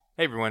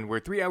Hey everyone, we're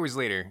 3 hours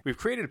later. We've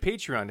created a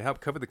Patreon to help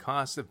cover the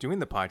costs of doing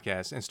the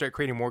podcast and start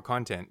creating more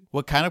content.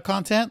 What kind of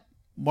content?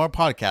 More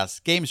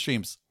podcasts, game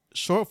streams,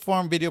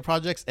 short-form video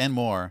projects, and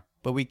more.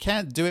 But we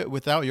can't do it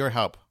without your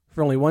help.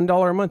 For only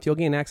 $1 a month, you'll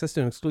gain access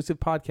to an exclusive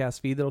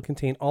podcast feed that will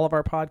contain all of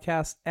our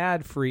podcasts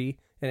ad-free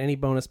and any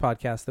bonus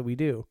podcasts that we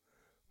do.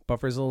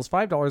 But for as little as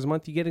 $5 a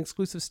month, you get an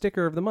exclusive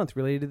sticker of the month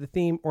related to the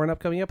theme or an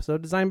upcoming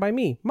episode designed by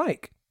me,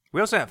 Mike.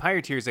 We also have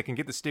higher tiers that can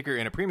get the sticker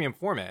in a premium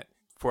format.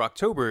 For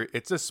October,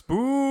 it's a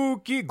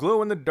spooky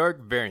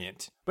glow-in-the-dark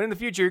variant. But in the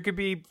future, it could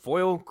be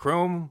foil,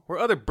 chrome, or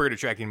other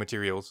bird-attracting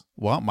materials.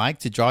 Want Mike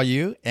to draw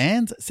you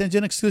and send you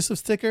an exclusive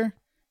sticker?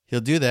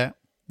 He'll do that.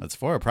 That's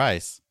for a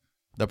price.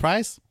 The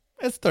price?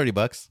 It's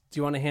 $30. Do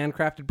you want a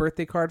handcrafted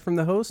birthday card from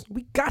the host?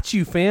 We got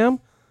you, fam!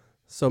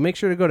 So make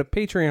sure to go to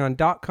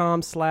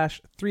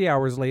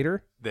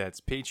patreon.com/3hourslater.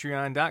 That's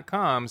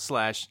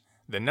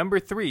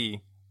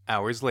patreon.com/3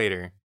 hours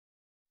later.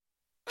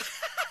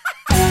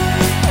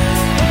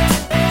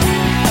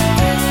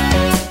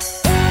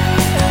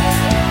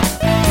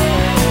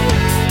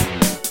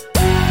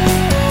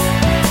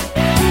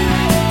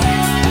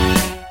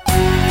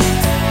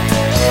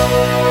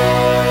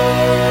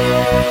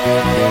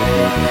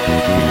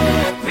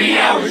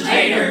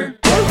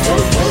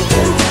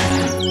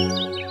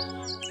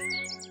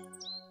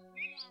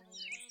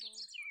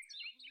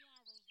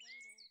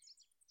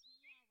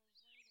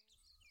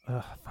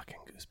 Fucking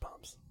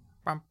Goosebumps.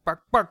 Bark,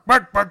 bark, bark,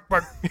 bark, bark,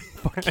 bark.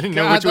 I didn't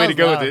know which way to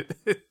go with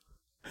it.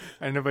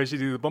 I don't know if I should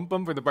do the bump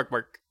bump or the bark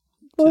bark.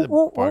 To the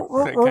bark.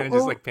 I kind of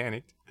just like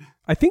panicked.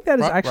 I think that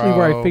is Ruh-roh. actually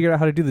where I figured out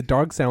how to do the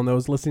dog sound, though,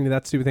 was listening to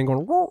that stupid thing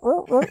going...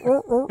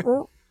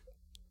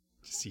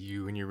 See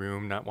you in your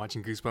room, not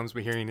watching Goosebumps,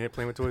 but hearing it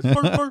playing with toys.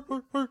 Bark, bark,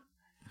 bark, bark.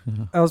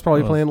 I was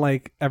probably playing,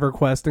 like,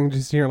 EverQuest and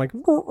just hearing, like...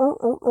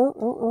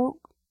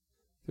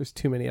 There's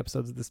too many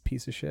episodes of this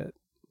piece of shit.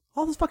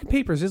 All this fucking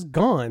paper is just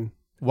gone.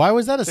 Why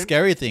was that a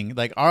scary thing?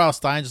 Like, R.L.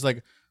 Stein just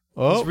like,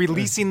 oh. He's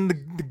releasing the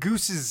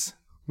gooses.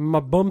 My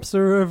bumps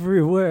are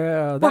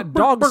everywhere. That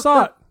dog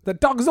saw it.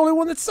 That dog is the only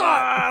one that saw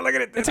it. Ah, look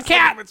at it. It's a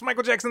cat. It's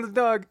Michael Jackson the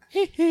dog.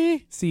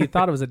 See, you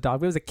thought it was a dog,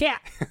 but it was a cat.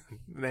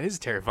 That is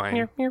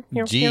terrifying.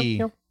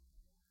 Gee.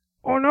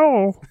 Oh,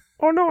 no.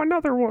 Oh, no,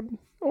 another one.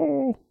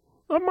 Oh,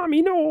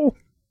 mommy, no.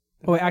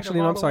 Oh, wait, actually,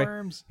 no, I'm sorry.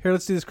 Worms. Here,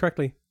 let's do this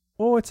correctly.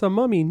 Oh, it's a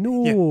mummy.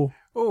 No.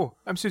 Oh,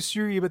 I'm so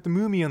sorry about the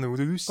mummy on the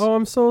loose. Oh,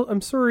 I'm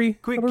sorry.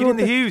 Quick, I don't get know in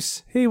what the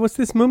house. Hey, what's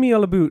this mummy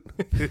all about?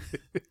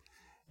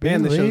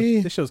 Man,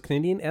 Really? this show's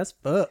Canadian as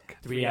fuck.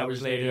 3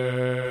 hours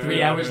later.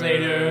 3 hours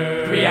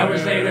later. 3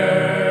 hours later.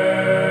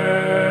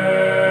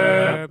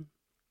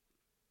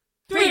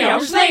 3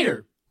 hours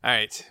later. All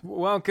right,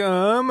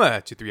 welcome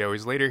to 3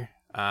 hours later.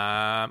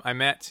 I'm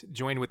Matt,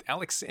 joined with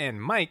Alex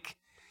and Mike,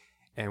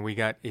 and we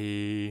got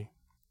a...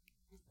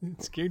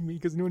 It scared me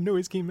because no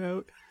noise came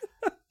out.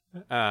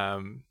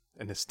 A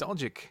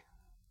nostalgic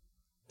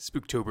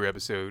Spooktober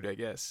episode, I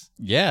guess.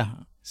 Yeah.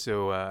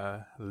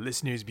 So,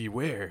 listeners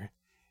beware.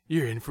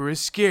 You're in for a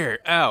scare.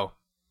 Ow.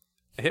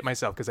 I hit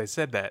myself because I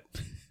said that.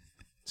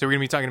 So we're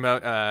going to be talking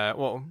about,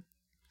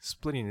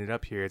 splitting it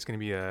up here. It's going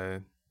to be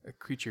a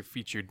creature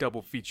feature,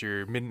 double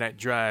feature, Midnight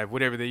Drive,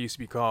 whatever they used to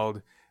be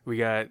called. We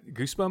got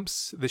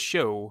Goosebumps, the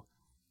show,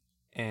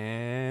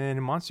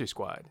 and Monster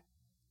Squad.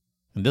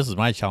 And this is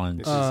my challenge.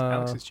 This is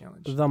Alex's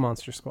challenge. The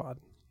Monster Squad.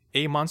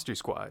 A Monster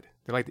Squad.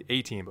 They're like the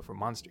A-Team, but for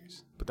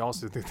monsters. But they're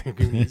also the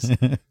Goonies.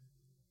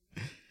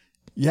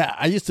 Yeah,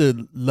 I used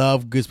to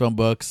love Goosebumps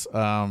books.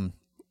 And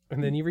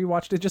then you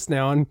rewatched it just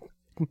now and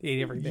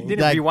ate everything. You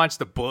didn't Like- rewatch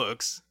the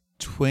books,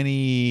 20,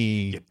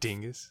 you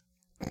dingus.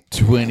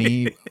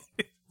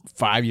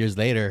 25 years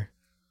later.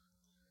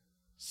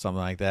 Something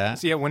like that.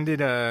 So yeah, when did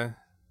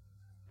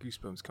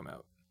Goosebumps come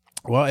out?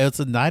 Well, it's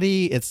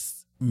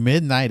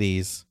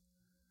mid-90s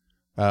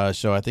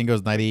show. I think it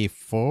was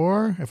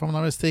 94, if I'm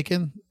not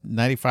mistaken.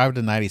 95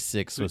 to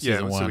 96 was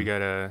season one. So we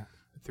got a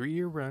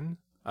 3-year run.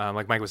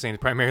 Like Mike was saying,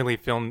 it's primarily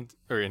filmed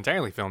or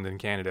entirely filmed in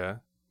Canada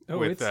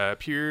with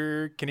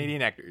pure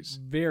Canadian actors.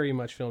 Very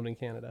much filmed in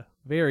Canada.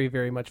 Very,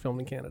 very much filmed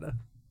in Canada.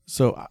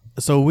 So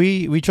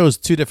we chose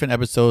 2 different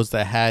episodes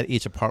that had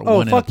each a part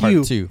 1 and a fuck part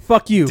you. 2.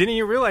 Fuck you. Didn't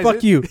you realize Fuck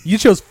it? you. You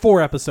chose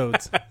 4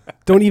 episodes.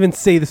 Don't even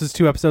say this is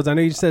 2 episodes. I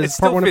know you just said It it's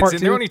part still 1 and fits part in.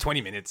 2. They're only 20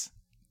 minutes.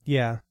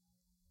 Yeah.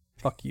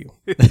 Fuck you.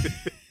 I'm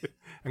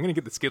going to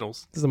get the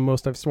Skittles. This is the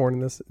most I've sworn in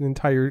this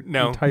entire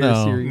No.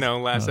 series. No,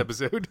 last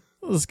episode.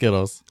 The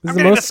Skittles. This I'm is the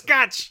getting the most.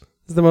 scotch.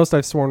 This is the most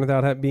I've sworn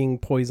without being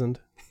poisoned.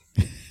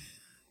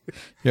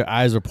 Your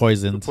eyes were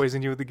poisoned.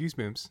 Poisoned you with the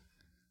Goosebumps.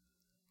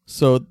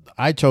 So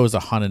I chose A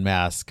Haunted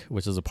Mask,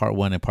 which is a part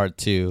 1 and part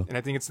 2. And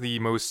I think it's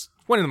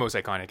one of the most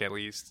iconic, at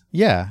least.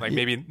 Yeah. Like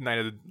maybe Night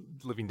of the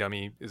Living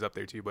Dummy is up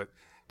there too, but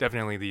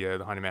definitely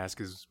the Haunted Mask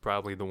is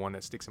probably the one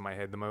that sticks in my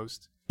head the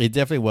most. It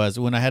definitely was.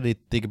 When I had to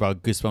think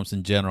about Goosebumps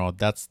in general,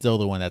 that's still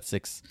the one that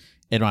sticks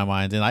in my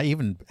mind. And I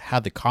even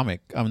had the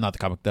comic. Not the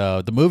comic,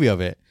 the movie of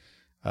it.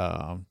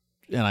 And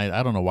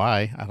I don't know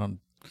why.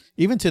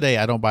 Even today,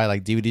 I don't buy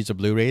like DVDs or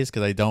Blu-rays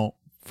because I don't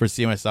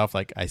foresee myself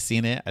like I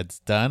seen it, it's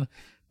done.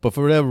 But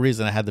for whatever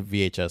reason, I had the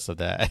VHS of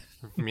that.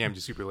 For me, I'm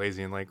just super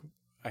lazy and like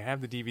I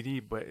have the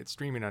DVD, but it's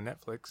streaming on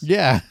Netflix.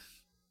 Yeah.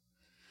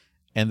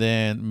 And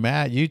then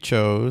Matt, you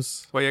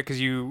chose. Well, yeah,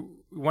 because you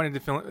wanted to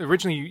fill.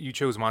 Originally, you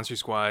chose Monster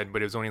Squad,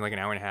 but it was only like an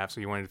hour and a half,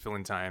 so you wanted to fill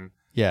in time.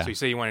 Yeah. So you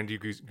say you wanted to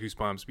do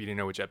Goosebumps, but you didn't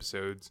know which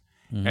episodes.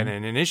 Mhm. And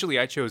then initially,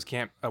 I chose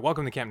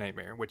Welcome to Camp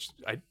Nightmare, which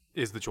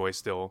is the choice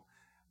still.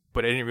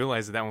 But I didn't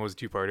realize that one was a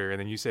two-parter. And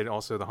then you said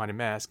also The Haunted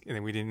Mask, and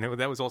then we didn't know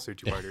that was also a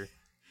two-parter.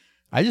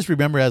 I just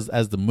remember as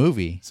the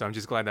movie. So I'm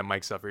just glad that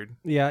Mike suffered.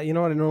 Yeah, you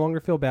know what? I no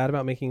longer feel bad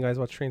about making you guys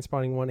watch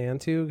Trainspotting 1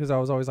 and 2 because I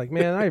was always like,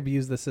 man, I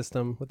abused the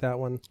system with that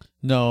one.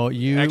 No,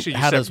 you Actually,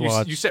 had us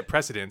watch. You set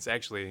precedents,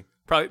 actually.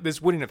 Probably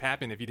this wouldn't have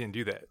happened if you didn't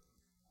do that.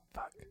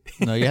 Fuck.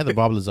 No, you had the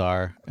Bob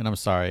Lazar, and I'm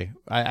sorry.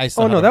 I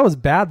Oh no, that was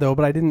bad though.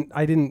 But I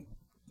didn't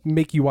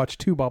make you watch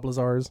 2 Bob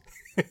Lazars.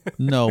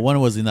 No, one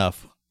was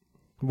enough.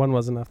 1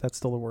 was enough. That's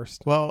still the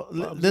worst. Well,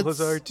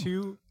 Lazar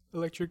 2,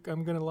 Electric,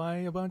 I'm Gonna Lie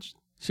a bunch.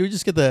 Should we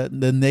just get the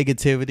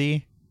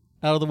negativity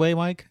out of the way,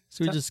 Mike?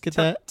 Should we just get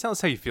that? Tell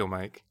us how you feel,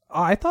 Mike.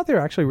 I thought they were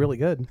actually really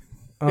good.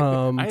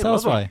 Tell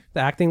us why.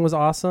 The acting was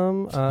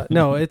awesome.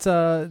 No, it's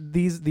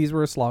these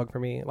were a slog for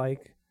me.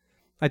 Like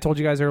I told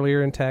you guys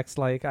earlier in text,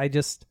 like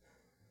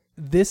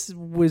this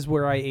was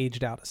where I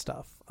aged out of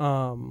stuff.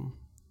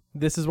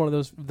 This is one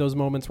of those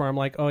moments where I'm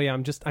like, oh yeah,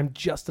 I'm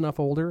just enough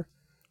older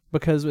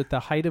because at the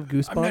height of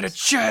Goosebumps, I'm not a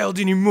child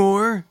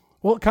anymore.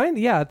 Well, kind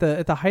of, yeah.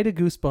 At the height of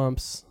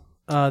Goosebumps,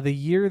 the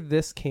year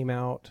this came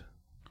out.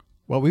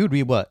 Well, we would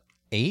be what,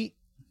 8?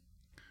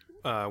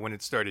 When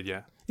it started,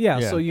 yeah. Yeah.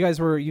 Yeah. So you guys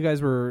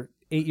were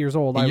 8 years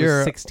old. I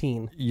was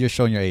 16. You're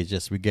showing your age.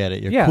 Yes, we get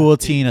it. You're Yeah. cool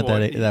teen at Well,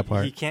 that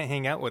part. He can't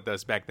hang out with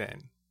us back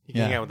then. He can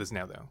Yeah. hang out with us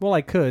now, though. Well,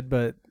 I could,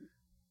 but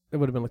it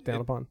would have been looked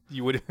down upon.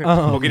 You would.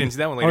 We'll get into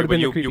that one I later. would've But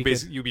been the creepy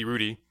kid. you'll be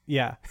Rudy.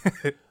 Yeah.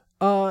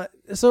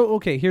 So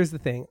okay, here's the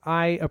thing.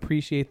 I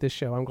appreciate this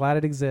show. I'm glad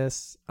it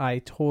exists. I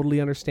totally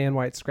understand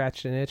why it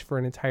scratched an itch for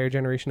an entire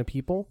generation of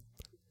people.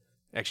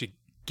 Actually,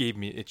 gave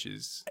me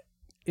itches.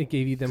 It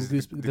gave you them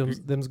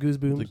goosebumps,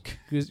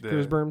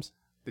 goosebumps.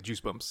 The juice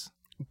bumps.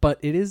 But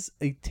it is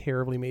a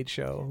terribly made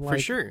show. For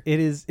sure. It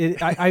is.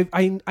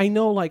 I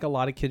know like a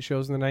lot of kid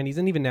shows in the 90s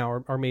and even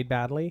now are made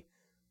badly.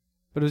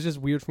 But it was just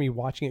weird for me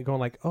watching it going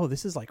like, oh,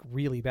 this is like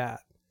really bad.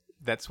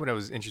 That's what I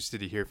was interested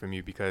to hear from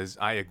you because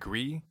I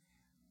agree,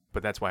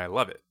 but that's why I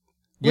love it.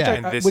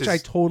 Yeah. Which I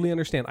totally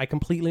understand. I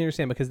completely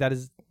understand because that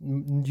is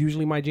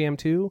usually my jam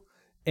too.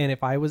 And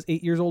if I was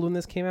 8 years old when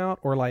this came out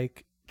or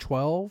like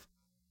 12,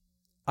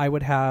 I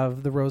would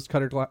have the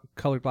rose-colored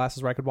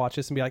glasses where I could watch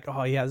this and be like,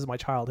 oh yeah, this is my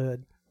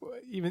childhood.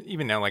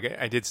 Even now, like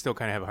I did still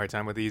kind of have a hard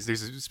time with these.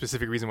 There's a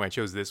specific reason why I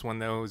chose this one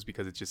though, is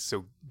because it's just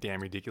so damn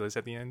ridiculous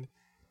at the end.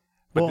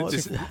 But Well,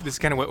 this is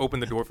kind of what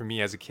opened the door for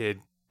me as a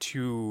kid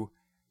to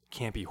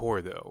campy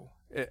horror though,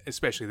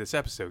 especially this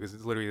episode because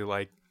it's literally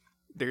like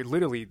they're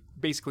literally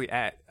basically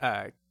at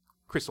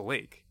Crystal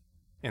Lake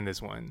in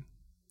this one,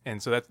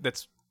 and so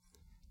that's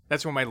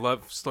where my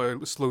love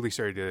slowly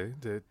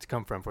started to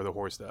come from for the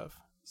horror stuff.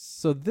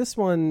 So this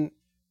one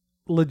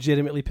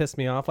legitimately pissed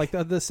me off. Like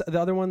the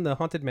other one, the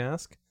Haunted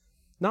Mask,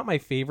 not my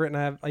favorite, and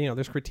I have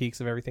there's critiques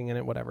of everything in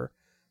it, whatever.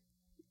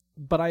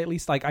 But I at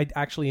least I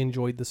actually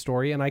enjoyed the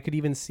story, and I could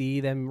even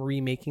see them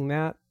remaking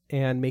that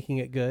and making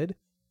it good.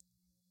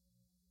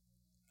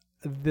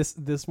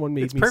 This one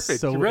made It's me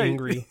perfect. so You're right.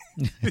 angry.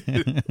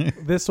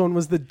 This one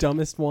was the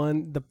dumbest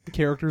one. The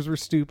characters were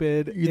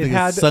stupid. You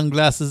had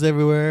sunglasses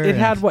everywhere. It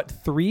had what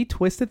 3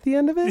 twists at the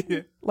end of it, Yeah.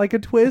 like a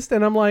twist,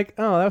 and I'm like,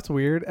 oh, that's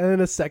weird. And then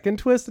a second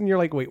twist, and you're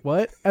like, wait,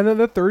 what? And then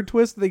the third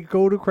twist, they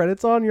go to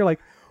credits on. And you're like,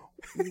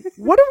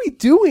 what are we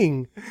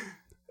doing?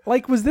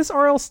 Like, was this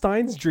R.L.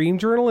 Stein's dream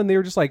journal? And they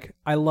were just like,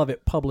 I love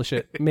it, publish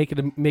it, make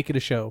it a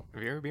show.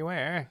 Viewer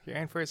beware, you're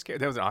in for a scare.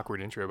 That was an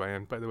awkward intro by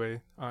him, by the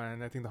way,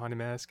 on I think the Haunted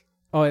Mask.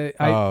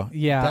 Oh,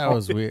 yeah, that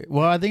was weird.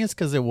 Well, I think it's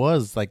because it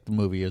was like the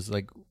movie. It was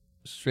like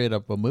straight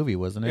up a movie,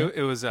 wasn't it?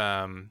 It was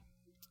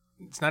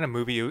it's not a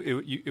movie.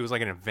 It was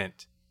like an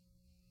event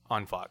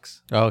on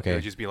Fox. Oh, It okay.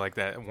 would just be like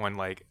that one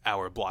like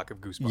hour block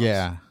of Goosebumps.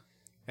 Yeah.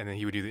 And then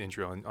he would do the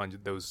intro on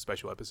those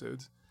special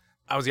episodes.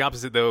 I was the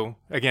opposite though.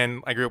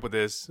 Again, I grew up with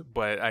this,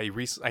 but I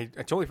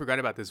totally forgot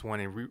about this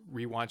one and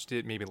rewatched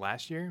it maybe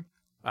last year.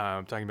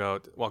 Talking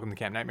about Welcome to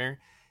Camp Nightmare,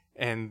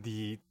 and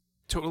the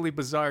totally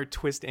bizarre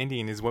twist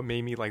ending is what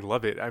made me like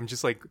love it. I'm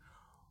just like,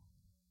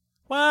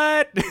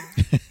 what?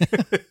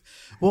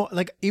 Well,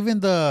 like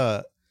even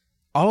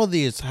all of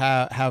these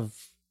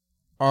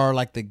are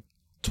like the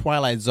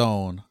Twilight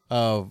Zone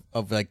of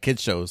like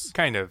kids shows.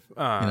 Kind of.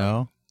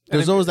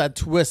 There's always that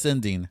twist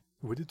ending.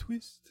 What a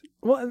twist.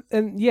 Well,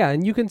 and yeah,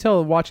 and you can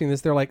tell watching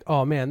this, they're like,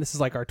 oh man, this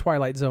is like our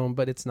Twilight Zone,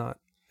 but it's not.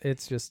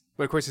 It's just.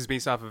 But of course, it's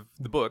based off of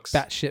the books.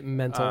 Batshit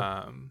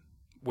mental.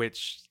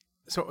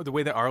 So the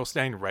way that R.L.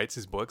 Stein writes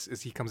his books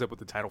is he comes up with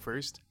the title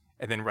first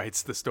and then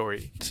writes the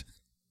story.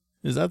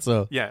 Is that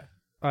so? Yeah.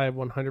 I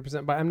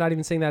 100% buy. I'm not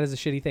even saying that as a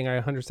shitty thing. I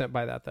 100%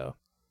 buy that though.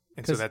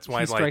 And so that's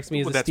why he strikes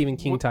me as a Stephen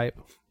King type.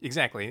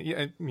 Exactly.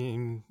 Yeah, I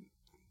mean,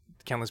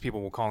 countless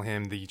people will call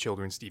him the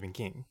children's Stephen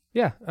King.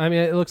 Yeah, I mean,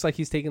 it looks like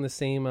he's taking the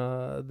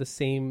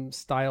same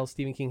style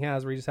Stephen King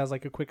has, where he just has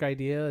like a quick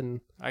idea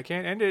and I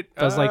can't end it.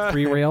 does like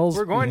 3 rails.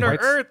 We're going to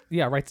writes, Earth.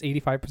 Yeah, writes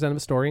 85% of a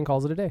story and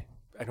calls it a day.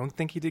 I don't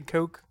think he did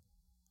coke,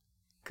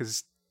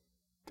 because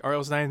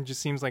R.L. Stein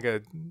just seems like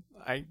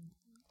I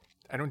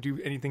don't do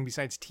anything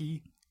besides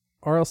tea.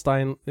 R.L.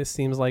 Stein, this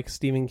seems like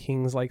Stephen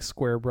King's like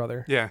square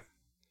brother. Yeah.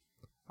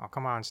 Oh,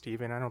 come on,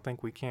 Stephen. I don't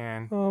think we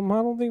can. I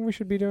don't think we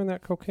should be doing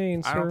that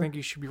cocaine, sir. I don't think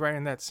you should be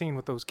writing that scene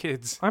with those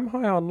kids. I'm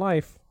high on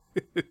life.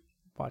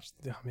 Watch.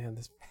 Oh, man,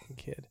 this fucking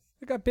kid.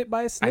 I got bit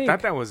by a snake. I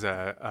thought that was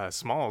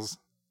Smalls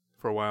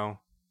for a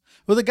while.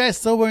 Well, the guy's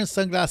still wearing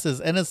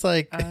sunglasses, and it's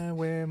like I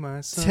wear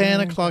my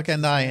 10 o'clock at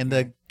night, and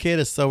the kid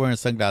is still wearing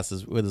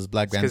sunglasses with his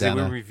black because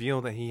bandana. it would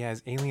reveal that he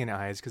has alien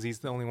eyes because he's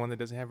the only one that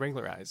doesn't have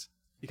regular eyes.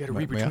 You got to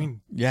read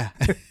between. Yeah.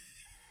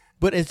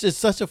 But it's just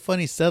such a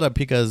funny setup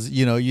because,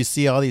 you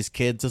see all these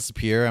kids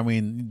disappear. I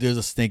mean, there's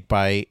a snake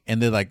bite,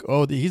 and they're like,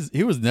 oh,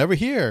 he was never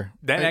here.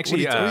 That like,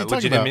 actually what are you talking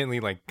legitimately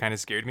like kind of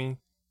scared me.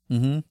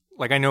 Mm-hmm.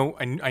 Like I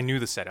knew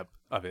the setup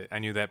of it. I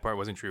knew that part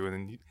wasn't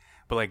true,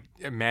 but like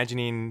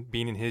imagining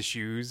being in his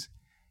shoes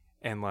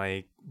and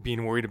like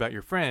being worried about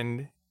your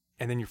friend,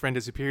 and then your friend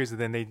disappears, and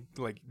then they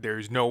like,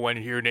 there's no one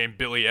here named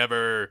Billy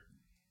ever.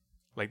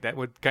 Like that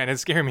would kind of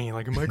scare me.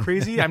 Like, am I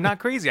crazy? I'm not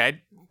crazy.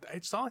 I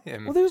saw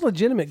him. Well, there's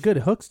legitimate good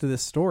hooks to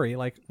this story,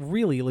 like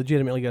really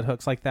legitimately good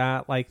hooks, like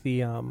that, like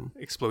the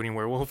exploding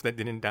werewolf that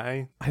didn't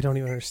die. I don't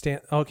even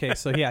understand. Okay,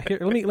 so yeah, here,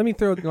 let me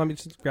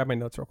just grab my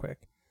notes real quick.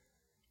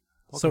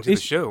 Welcome to the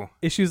show.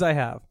 Issues I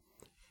have.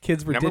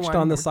 Kids were ditched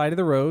on the side of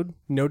the road.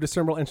 No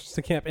discernible entrance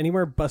to camp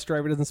anywhere. Bus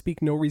driver doesn't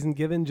speak. No reason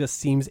given. Just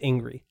seems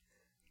angry.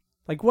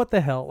 Like, what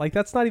the hell? Like,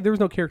 that's not. There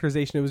was no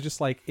characterization. It was just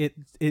like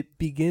it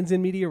begins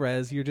in media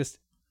res.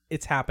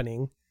 It's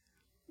happening.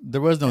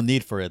 There was no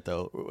need for it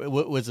though.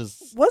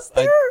 Was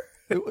there?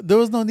 There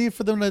was no need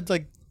for them to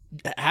like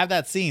have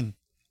that scene.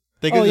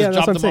 They could that's just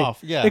drop what I'm them saying. off.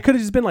 Yeah, it could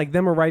have just been like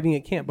them arriving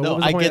at camp. But no, what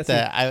was the I point get of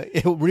that that.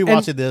 I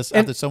rewatching this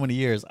after so many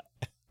years.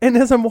 And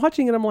as I'm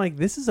watching it, I'm like,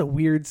 this is a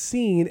weird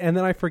scene. And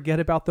then I forget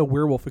about the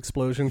werewolf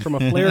explosion from a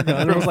flare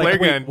gun. And I was like,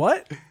 wait,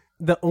 what?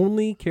 The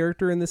only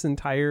character in this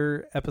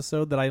entire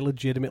episode that I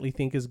legitimately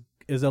think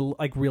is a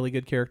like really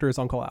good character is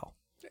Uncle Al.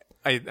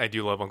 I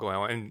do love Uncle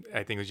Al, and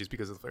I think it was just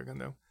because of the flare gun,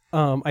 though.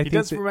 He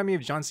does remind me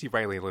of John C.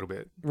 Reilly a little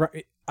bit.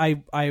 Right.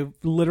 I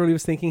literally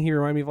was thinking he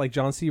reminded me of like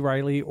John C.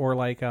 Reilly or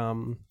like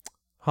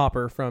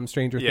Hopper from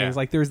Stranger Things.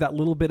 Like there's that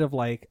little bit of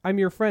like, I'm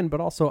your friend,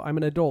 but also I'm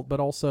an adult, but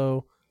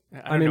also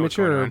I'm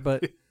immature.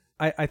 But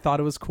I thought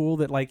it was cool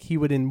that like he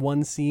would in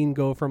one scene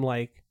go from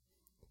like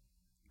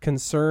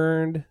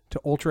concerned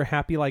to ultra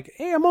happy, like,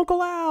 hey, I'm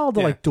Uncle Al, to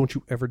like, don't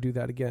you ever do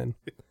that again.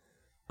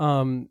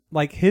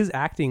 Like his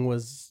acting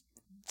was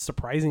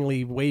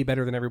surprisingly way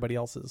better than everybody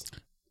else's.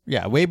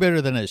 Yeah, way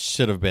better than it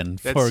should have been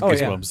for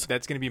Goosebumps.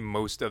 That's going to be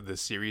most of the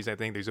series, I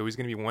think. There's always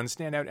going to be one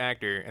standout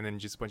actor and then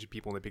just a bunch of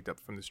people that picked up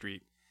from the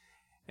street.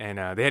 And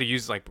they had to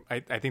use, like, I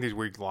think there's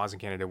weird laws in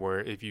Canada where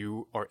if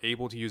you are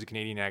able to use a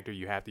Canadian actor,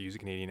 you have to use a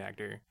Canadian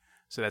actor.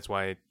 So that's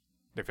why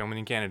they're filming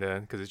in Canada,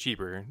 because it's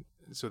cheaper.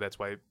 So that's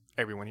why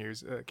everyone here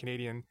is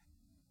Canadian.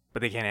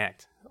 But they can't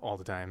act all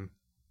the time.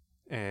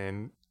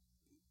 And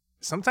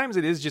sometimes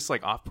it is just,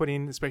 like,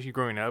 off-putting, especially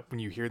growing up,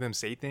 when you hear them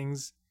say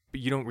things, but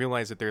you don't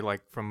realize that they're,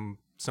 like, from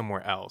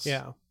somewhere else.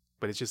 Yeah.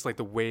 But it's just, like,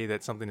 the way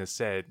that something is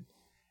said.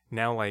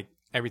 Now, like,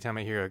 every time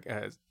I hear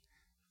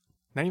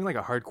not even like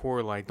a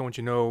hardcore, like, don't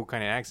you know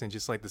kind of accent,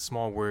 just like the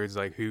small words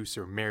like Hoos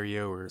or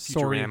Mario or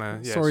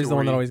Futurama. Sorry's the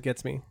one that always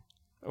gets me.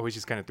 Always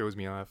just kind of throws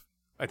me off.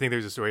 I think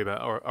there's a story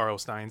about R.L.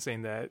 Stein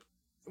saying that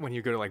when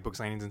you go to like book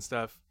signings and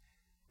stuff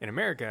in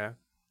America,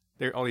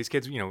 there all these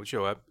kids, would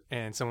show up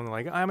and someone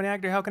like, I'm an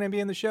actor, how can I be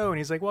in the show? And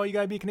he's like, well, you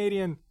gotta be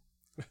Canadian.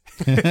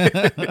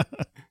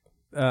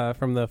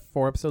 From the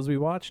 4 episodes we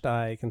watched,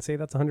 I can say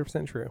that's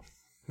 100% true.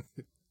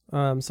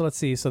 So let's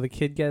see. So the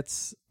kid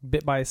gets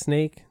bit by a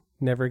snake,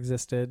 never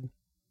existed.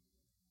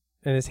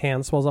 And his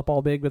hand swells up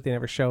all big, but they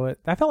never show it.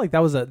 I felt like that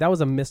was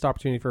a missed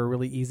opportunity for a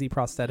really easy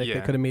prosthetic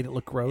that could have made it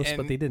look gross,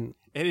 but they didn't.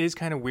 It is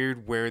kind of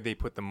weird where they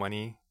put the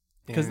money.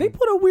 Because they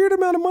put a weird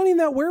amount of money in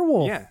that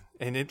werewolf. Yeah,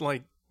 and it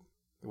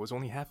was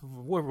only half of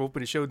a werewolf,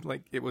 but it showed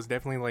like it was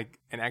definitely like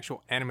an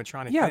actual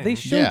animatronic. Yeah, thing. they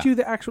showed you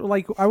the actual,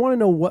 like, I want to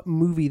know what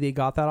movie they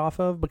got that off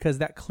of, because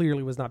that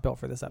clearly was not built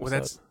for this episode.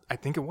 Well, I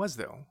think it was,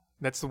 though.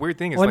 That's the weird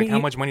thing, is how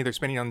much money they're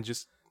spending on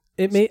just...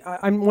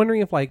 I'm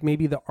wondering if like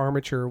maybe the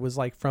armature was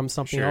like from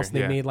something else and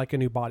they made like a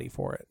new body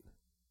for it.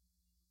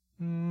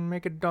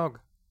 Make a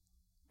dog.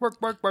 Work.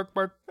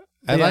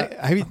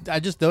 I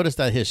just noticed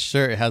that his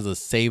shirt has a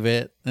save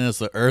it and it's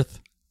the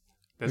Earth.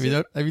 Have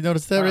you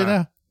noticed that right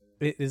now?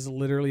 It is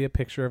literally a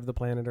picture of the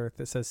planet Earth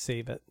that says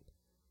 "Save It,"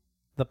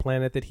 the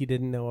planet that he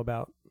didn't know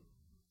about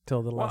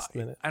till the last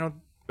minute. I don't.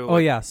 Oh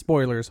yeah,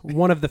 spoilers.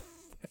 One of the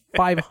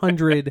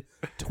 500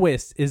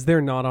 twists is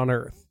they're not on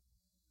Earth,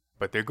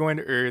 but they're going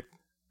to Earth.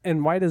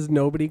 And why does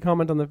nobody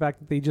comment on the fact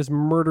that they just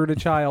murdered a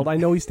child? I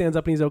know he stands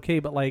up and he's okay,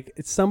 but like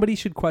somebody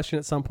should question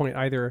at some point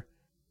either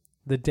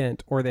the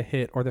dent or the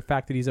hit or the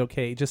fact that he's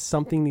okay. Just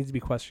something needs to be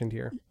questioned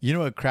here. You know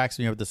what cracks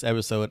me up this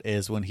episode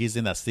is when he's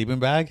in that sleeping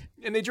bag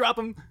And they drop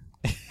him.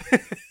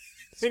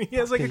 And he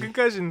has like a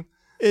concussion.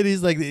 and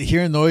he's like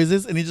hearing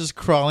noises and he's just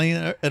crawling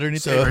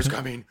underneath Saber's the...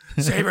 coming.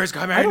 Saber's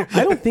coming.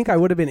 I don't think I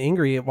would have been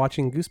angry at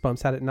watching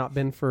Goosebumps had it not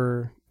been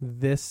for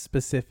this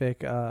specific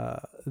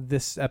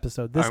this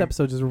episode. This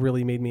episode just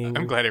really made me angry.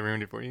 I'm glad I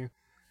ruined it for you.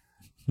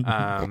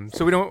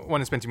 So we don't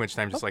want to spend too much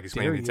time just like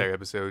explaining the dare you. entire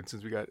episode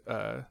since we got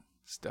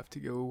stuff to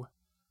go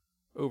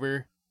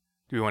over.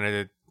 Do we want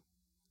to?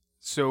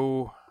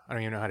 So I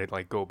don't even know how to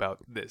like go about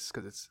this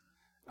because it's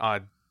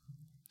odd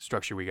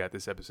structure we got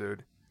this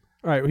episode.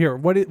 All right, here.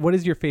 What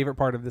is your favorite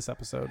part of this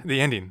episode? The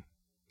ending,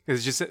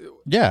 because it's just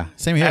Yeah,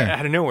 same here.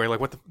 out of nowhere.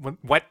 Like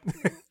what?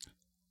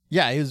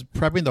 Yeah, he was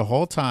prepping the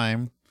whole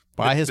time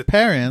by his The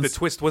parents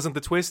twist wasn't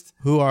the twist.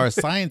 who are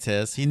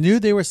scientists. He knew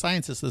they were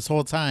scientists this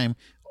whole time.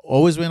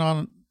 Always went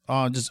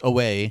on just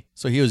away,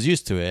 so he was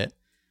used to it.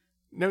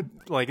 No,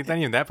 like it's not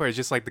even that part. It's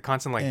just like the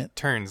constant like And-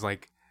 turns.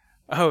 Like,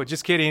 oh,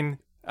 just kidding.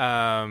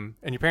 And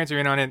your parents are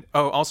in on it.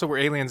 Oh, also we're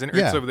aliens and Earth's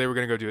Yeah. over there. We're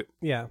gonna go do it.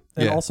 Yeah,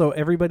 and Yeah. also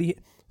everybody.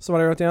 So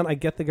what I wrote down, I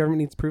get the government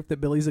needs proof that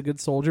Billy's a good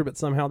soldier, but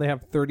somehow they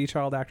have 30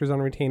 child actors on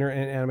retainer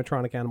and an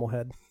animatronic animal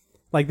head.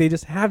 Like they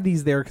just have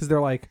these there because they're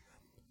like,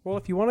 well,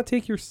 if you want to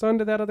take your son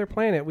to that other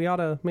planet, we ought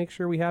to make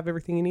sure we have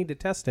everything you need to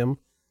test him,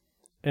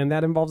 and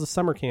that involves a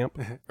summer camp.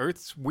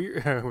 Earth's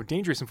weird,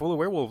 dangerous, and full of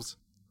werewolves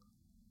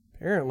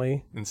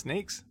Apparently, and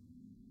snakes.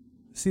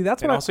 see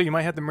that's And what also, you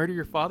might have to murder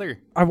your father.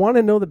 I want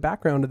to know the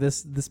background of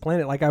this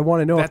planet. Like I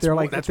want to know if they're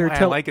like that's if they're why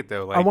I like it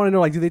though. Like I want to know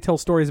like do they tell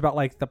stories about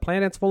like the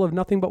planet's full of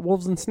nothing but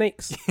wolves and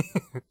snakes?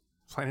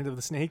 Planet of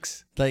the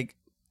Snakes. Like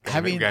We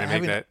having gotta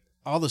make that.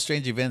 all the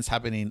strange events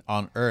happening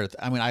on Earth.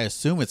 I mean, I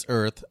assume it's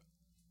Earth.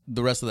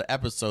 The rest of the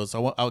episodes,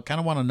 so I kind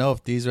of want to know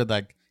if these are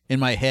like in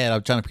my head.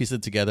 I'm trying to piece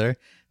it together.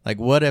 Like,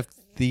 what if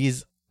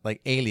these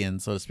like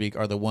aliens, so to speak,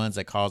 are the ones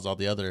that cause all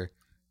the other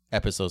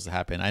episodes to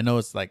happen? I know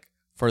it's like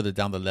further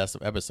down the list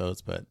of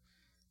episodes, but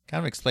kind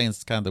of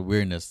explains kind of the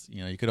weirdness.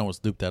 You know, you could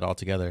almost loop that all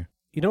together.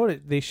 You know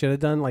what they should have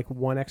done? Like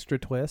one extra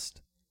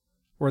twist,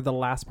 where the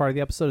last part of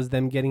the episode is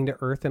them getting to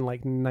Earth in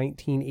like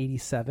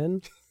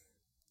 1987,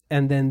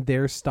 and then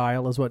their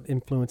style is what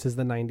influences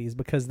the 90s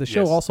because the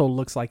show Yes. also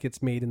looks like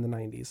it's made in the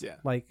 90s. Yeah.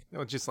 Like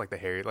No, just like the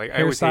hair. Like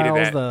I always hated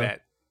Hairstyles, that. the-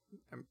 That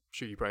I'm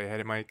sure you probably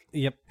had it, Mike.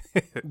 yep,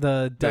 the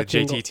The Dutch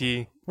angle.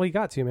 JTT. Well, you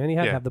got to man. You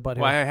had to have the butt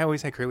hair. Well, I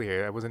always had curly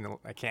hair.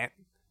 I can't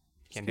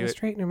Get do a it.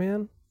 straightener,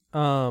 man.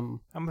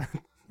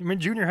 I'm in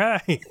junior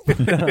high.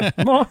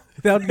 that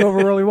would go over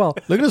really well.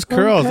 Look at his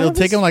curls. have It'll a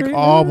take him like straight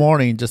all hair.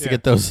 morning just to Yeah.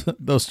 get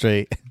those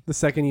straight. The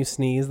second you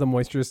sneeze, the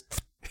moisture's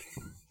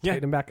Yeah.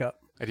 straighten back up.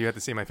 I do have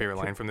to say my favorite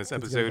line from this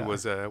It's gonna episode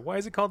die. was, why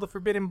is it called the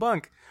Forbidden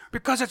Bunk?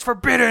 Because it's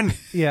forbidden!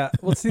 Yeah.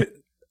 Well, see,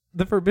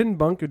 the Forbidden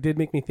Bunk did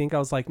make me think. I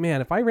was like,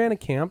 man, if I ran a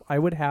camp, I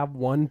would have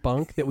one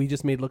bunk that we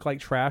just made look like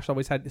trash.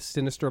 Always had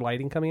sinister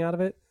lighting coming out of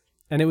it,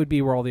 and it would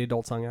be where all the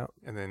adults hung out.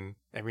 And then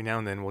every now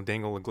and then we'll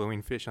dangle a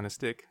glowing fish on a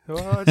stick.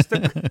 Oh, it's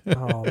the...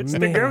 Oh It's the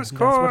man, ghost that's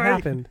koi. what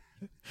happened.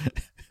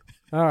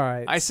 All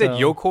right. I said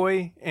so-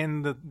 yokoi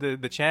in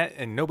the chat,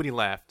 and nobody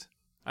laughed.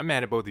 I'm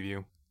mad at both of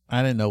you.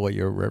 I didn't know what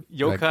your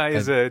Yokai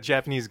is a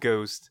Japanese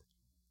ghost,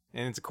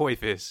 and it's a koi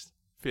fish.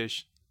 The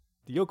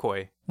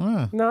yokoi.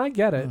 No, I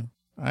get it.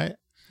 I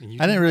And you-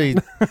 didn't really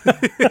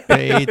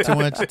pay too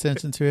much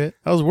attention to it.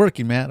 I was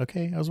working, Matt.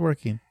 Okay, I was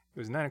working. It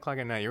was 9 o'clock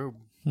at night. You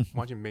were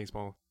watching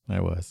baseball. I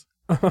was.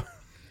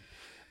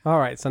 All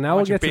right. So now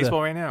we'll watching get to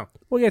baseball right now.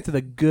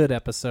 the good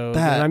episode.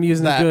 That- and I'm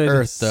using that good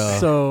Earth, though.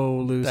 so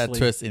loosely. That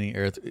twist in the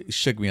Earth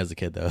shook me as a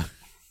kid, though.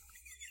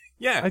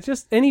 Yeah. I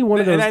just any one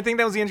of those. And I think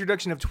that was the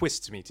introduction of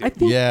twists to me, too. I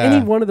think Yeah.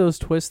 any one of those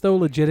twists, though,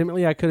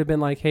 legitimately, I could have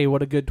been like, "Hey,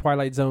 what a good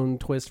Twilight Zone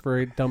twist for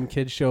a dumb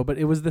kids show." But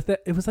it was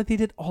it was like they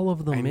did all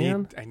of them,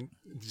 man.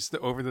 Just the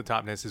over the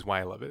topness is why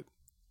I love it.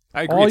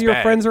 I agree. All it's your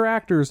bad. friends are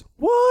actors.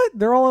 What?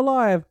 They're all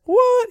alive.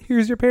 What?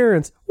 Here's your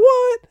parents.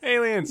 What?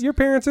 aliens. Your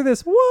parents are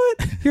this.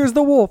 What? Here's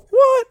the wolf.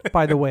 What?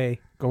 By the way,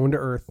 going to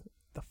Earth.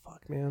 The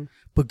fuck, man.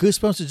 But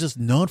Goosebumps is just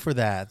known for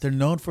that. They're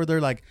known for their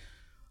like,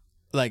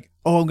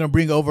 oh, I'm gonna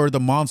bring over the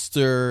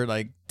monster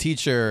like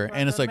teacher,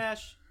 and it's like,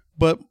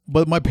 but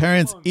my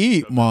parents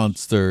eat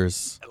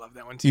monsters. I love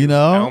that one too. You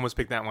know? I almost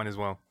picked that one as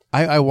well.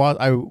 I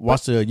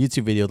watched a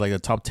YouTube video like the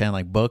top 10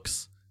 like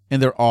books,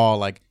 and they're all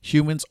like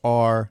humans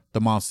are the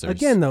monsters.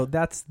 Again, though,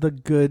 that's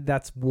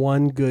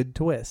one good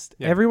twist.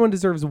 Yeah. Everyone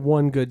deserves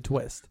one good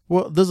twist.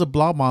 well, there's a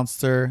blob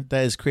monster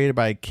that is created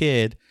by a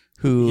kid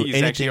who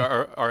He's actually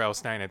R.L.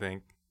 Stein, I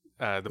think.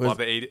 The blob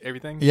that ate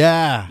everything.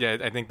 yeah. Yeah,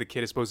 I think the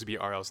kid is supposed to be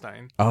R.L.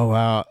 Stein. Oh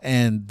wow!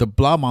 And the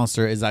blob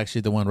monster is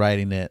actually the one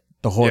writing it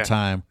the whole Yeah.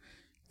 time.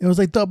 It was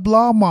like the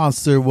blob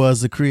monster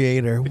was the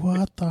creator.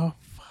 What the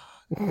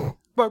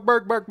Bark,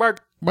 bark, bark,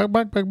 bark. bark,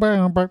 bark, bark,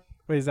 bark, bark.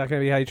 Wait, is that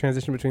going to be how you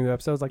transition between the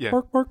episodes? Like, Yeah.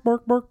 bark, bark,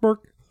 bark, bark,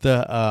 bark.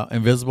 The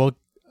invisible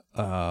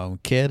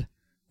kid,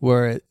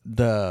 where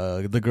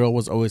the girl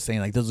was always saying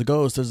like, "There's a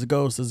ghost, there's a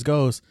ghost, there's a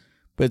ghost,"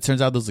 but it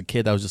turns out there was a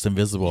kid that was just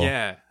invisible.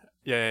 Yeah.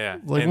 Yeah.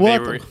 Like, and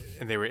what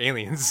they were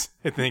aliens.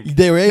 I think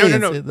They were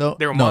aliens. No,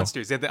 they were No.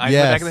 monsters. They had the eyes in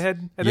the back of the head.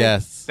 I think.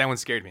 Yes. That one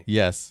scared me.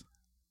 Yes.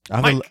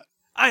 Mike,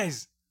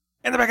 eyes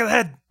in the back of the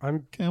head.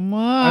 Come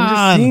on. I'm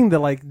just seeing the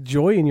like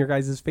joy in your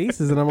guys'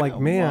 faces, and I'm like,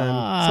 man, so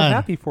on.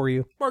 happy for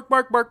you. Bark,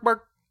 bark, bark,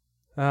 bark.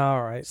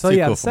 All right, so Too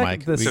yeah, cool the, for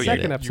Mike. the We get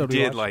second it. episode You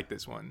we did watched. like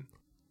this one.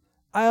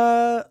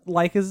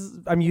 Like is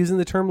I'm using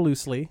the term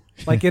loosely.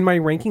 Like in my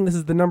ranking, this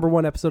is the number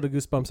 1 episode of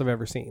Goosebumps I've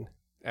ever seen.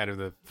 Out of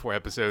the 4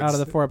 episodes. Out of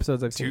the 4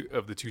 episodes I've seen, two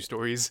of the 2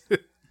 stories.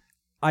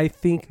 I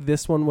think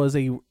this was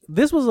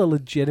a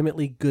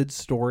legitimately good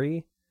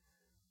story.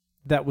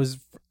 That was,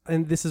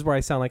 and this is where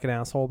I sound like an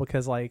asshole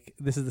because like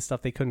this is the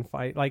stuff they couldn't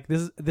fight. Like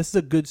this is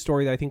a good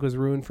story that I think was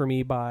ruined for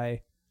me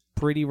by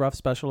pretty rough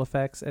special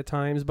effects at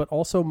times, but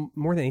also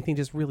more than anything,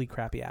 just really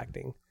crappy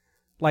acting.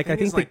 Like I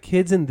think the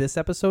kids in this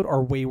episode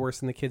are way worse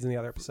than the kids in the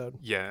other episode.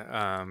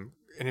 Yeah,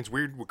 and it's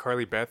weird with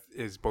Carly Beth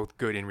is both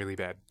good and really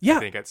bad. Yeah. I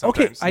think at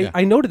sometimes. Okay.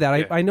 I noted that.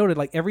 Yeah. I noted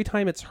like every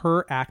time it's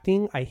her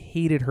acting, I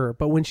hated her.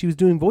 But when she was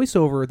doing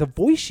voiceover, the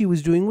voice she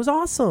was doing was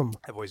awesome.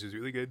 That voice was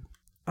really good.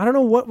 I don't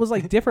know what was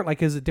like different.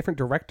 Like, is a different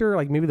director?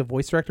 Like maybe the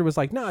voice director was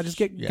like, "Nah, just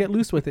get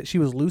loose with it." She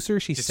was looser.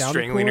 She Just sounded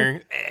strangling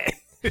cooler.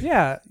 her.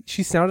 Yeah,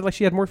 she sounded like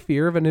she had more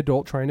fear of an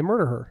adult trying to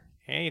murder her.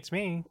 Hey, it's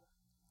me.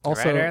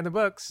 Also, Right there in the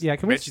books. yeah,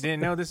 can we Bet you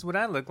didn't know this is what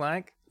I look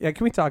like. yeah,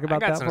 can we talk I about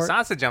got that some part?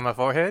 sausage on my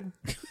forehead.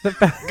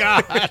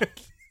 God.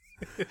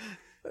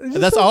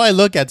 That's all I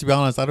look at, to be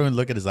honest. I don't even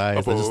look at his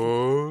eyes. I just,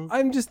 Oh.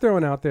 I'm just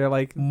throwing out there,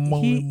 like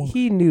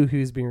he knew he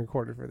was being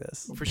recorded for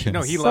this. For sure.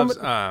 No, he Some- loves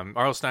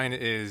R.L. Stein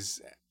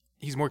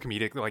he's more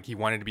comedic. Like he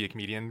wanted to be a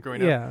comedian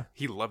growing Yeah. up.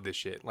 He loved this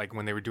shit. Like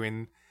when they were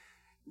doing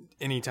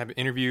any type of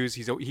interviews,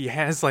 he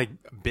has like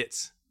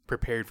bits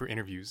prepared for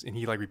interviews and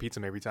he like repeats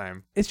them every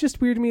time. It's just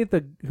weird to me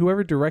that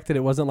whoever directed it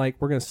wasn't like,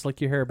 we're gonna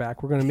slick your hair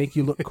back, we're gonna make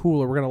you look cool,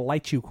 or we're gonna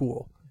light you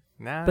cool.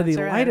 Nah, But they that's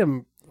all light right.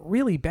 him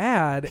really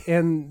bad,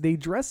 and they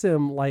dress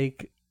him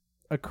like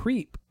a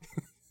creep.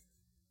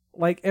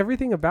 Like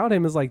everything about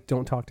him is like,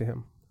 don't talk to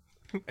him.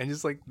 And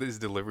just like this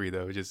delivery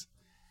though, just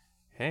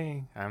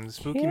hey, I'm the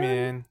spooky Can-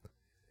 man.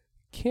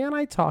 Can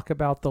I talk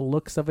about the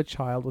looks of a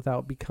child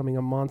without becoming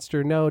a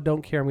monster? No,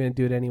 don't care. I'm going to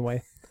do it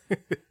anyway.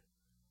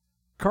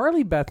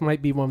 Carly Beth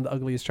might be one of the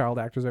ugliest child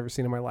actors I've ever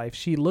seen in my life.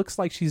 She looks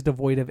like she's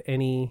devoid of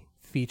any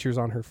features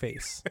on her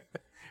face.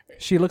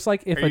 She looks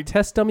like if a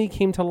test dummy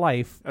came to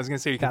life. I was gonna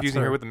say, you're That's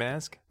confusing her. her with the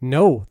mask.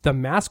 No, the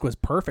mask was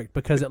perfect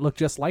because it looked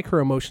just like her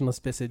emotionless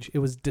visage. It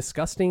was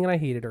disgusting and I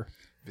hated her.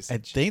 I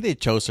think they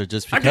chose her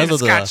just I'm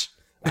because getting of scotch.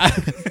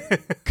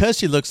 because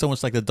she looks so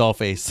much like the doll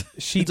face.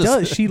 She Just-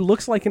 does. She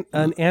looks like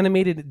an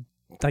animated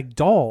like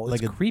doll.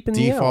 Like It's a creeping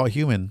me default out.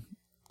 human.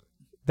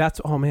 That's,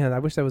 oh man, I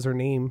wish that was her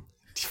name.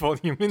 Default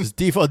human. Just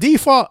default.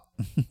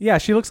 Yeah,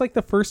 she looks like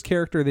the first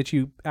character that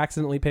you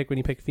accidentally pick when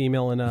you pick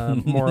female in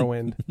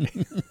Morrowind.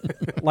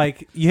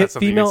 Like you hit That's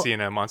something you female, can see in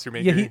a Monster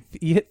Maker. yeah,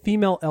 you hit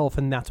female elf,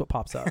 and that's what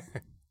pops up.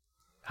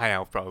 High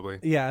elf probably.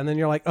 Yeah, and then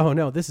you're like, oh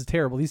no, this is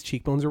terrible. These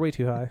cheekbones are way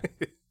too high.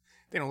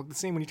 They don't look the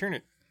same when you turn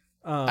it.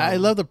 I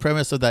love the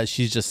premise of that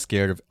she's just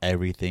scared of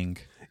everything.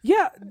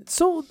 Yeah,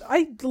 so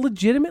I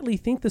legitimately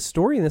think the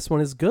story in this one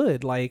is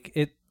good. Like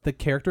the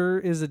character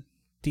is a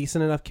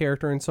decent enough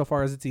character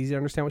insofar as it's easy to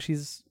understand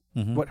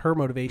what her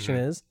motivation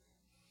is.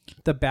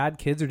 The bad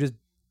kids are just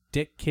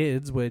dick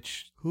kids,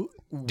 which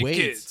The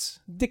kids.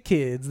 dick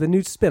kids, the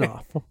new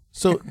spinoff.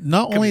 So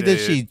not only did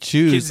she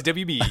choose Kids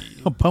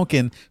WB. a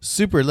pumpkin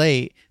super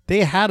late,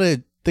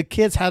 the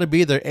kids had to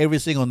be there every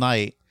single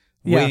night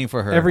waiting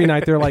for her. Every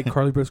night they're like,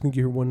 Carly Brooks gonna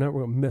get her one night.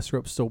 We're gonna mess her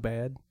up so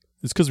bad.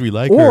 It's because we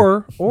like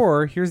her.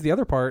 Or here's the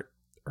other part: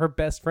 her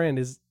best friend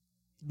is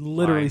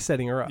literally Lying.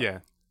 setting her up. Yeah.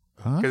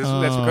 Because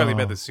that's what Carly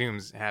Beth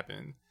assumes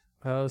happened.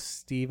 Oh,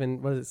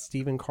 Steven, was it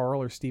Steven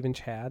Carl or Steven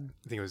Chad?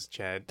 I think it was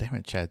Chad. Damn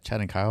it, Chad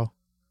and Kyle.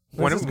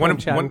 One Let's of, just one, call of, him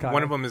Chad one, and Kyle.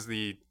 one of them is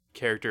the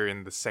character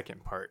in the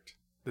second part,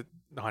 the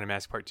Haunted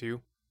Mask Part 2,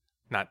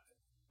 not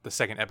the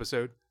second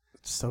episode.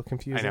 It's so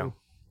confusing. I know.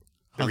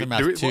 Haunted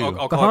Mask 2. I'll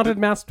The call Haunted it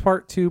Mask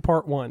Part 2,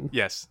 Part 1.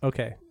 yes,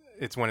 Okay.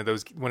 it's one of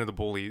the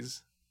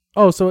bullies.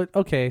 Oh, so it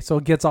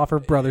gets off her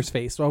brother's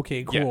face.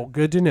 Okay, cool. Yeah.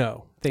 Good to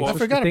know. Thanks Well, for,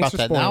 I forgot thanks about for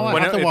that. Now spoiling.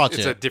 I have to watch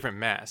it's it. a different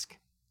mask.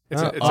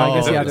 It's, Oh, it's, I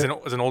like, guess, yeah,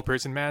 it's an old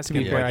person mask. To be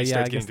and, fair, like, he yeah, I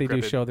starts guess they getting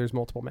do decrepit. show there's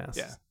multiple masks.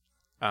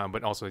 Yeah,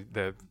 but also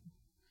the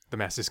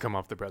mask has come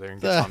off the brother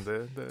and gets on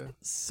the.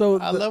 So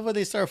I love when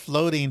they start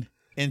floating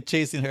and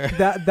chasing her.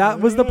 that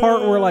was the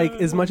part where, like,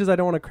 as much as I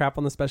don't want to crap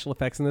on the special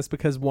effects in this,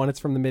 because one, it's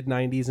from the mid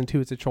 '90s, and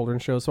two, it's a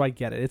children's show, so I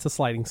get it. It's a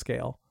sliding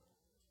scale.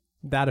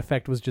 That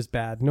effect was just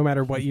bad. No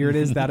matter what year it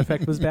is, that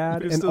effect was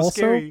bad. It's And still also,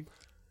 scary.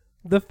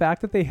 the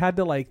fact that they had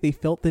to they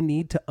felt the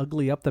need to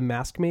ugly up the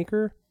mask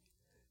maker,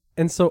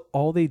 and so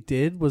all they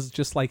did was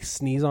just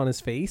sneeze on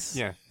his face.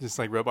 Yeah, just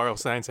like rub R.L.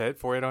 Stein's head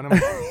for it on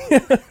him.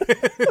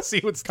 See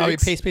what Copy,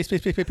 sticks.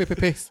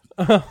 paste.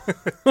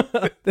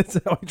 That's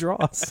how he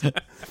draws.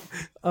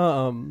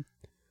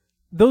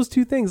 Those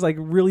two things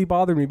really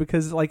bother me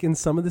because in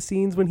some of the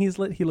scenes when he's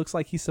lit, he looks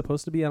like he's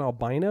supposed to be an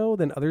albino.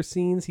 Then other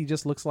scenes, he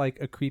just looks like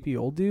a creepy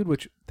old dude,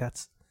 which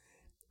that's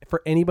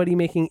for anybody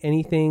making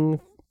anything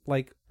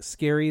like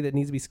scary that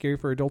needs to be scary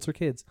for adults or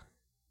kids.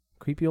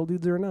 Creepy old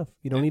dudes are enough.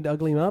 You don't need to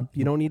ugly him up.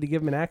 You don't need to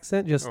give him an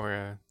accent. Just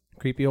Or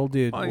creepy old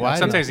dude. well, Why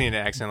sometimes you need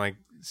an accent, like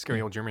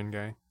scary old German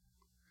guy.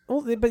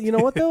 Well, but you know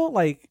what though?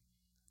 Like,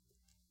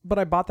 but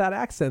I bought that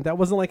accent. That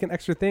wasn't like an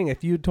extra thing.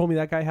 If you told me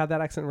that guy had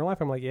that accent in real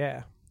life, I'm like,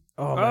 yeah.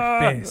 Oh, my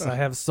face. I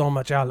have so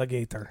much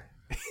alligator.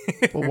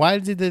 But why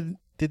did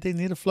they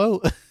need a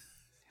float?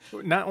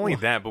 Not only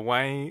that, but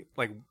why?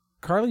 Like,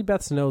 Carly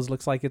Beth's nose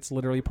looks like it's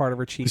literally part of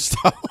her cheek.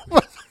 Stop.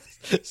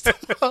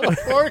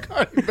 Poor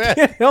Carly Beth.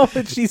 Can't help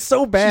it. She's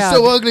so bad. She's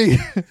so ugly.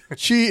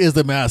 She is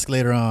the mask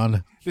later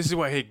on. this is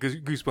why I hate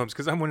Goosebumps,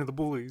 because I'm one of the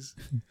bullies.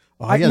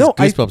 Oh, he has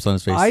goosebumps on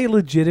his face. I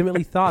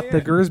legitimately thought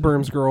the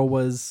Gersberms girl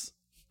was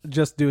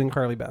just doing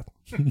Carly Beth.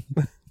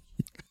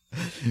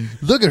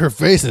 Look at her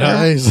face and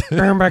eyes.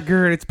 Oh my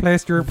god, it's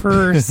plaster of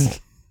purse.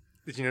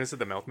 Did you notice that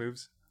the mouth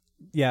moves?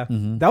 Yeah,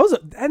 that was,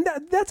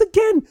 that's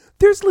again.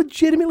 There's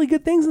legitimately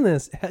good things in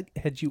this.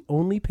 Had you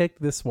only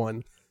picked this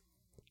one,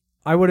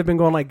 I would have been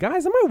going like,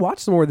 guys, I might watch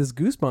some more of this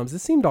Goosebumps.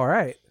 This seemed all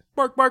right.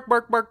 Bark, bark,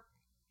 bark, bark.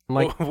 I'm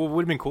like, what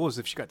would have been cool is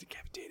if she got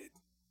decapitated.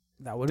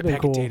 that would have been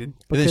cool. Decapitated. And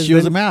then Because she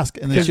was a mask,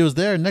 and then she was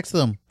there next to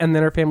them. and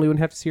then her family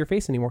wouldn't have to see her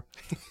face anymore.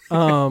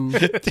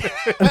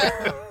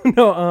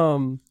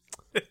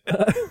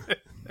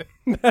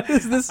 That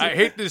is this. I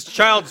hate this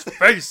child's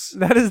face.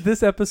 That is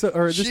this episode,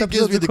 or this She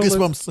episode's gives me the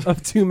equivalent goosebumps.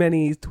 of too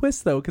many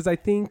twists, though, because I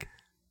think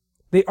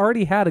they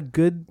already had a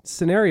good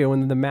scenario,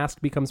 and the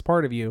mask becomes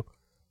part of you.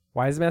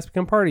 Why does the mask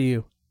become part of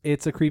you?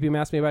 It's a creepy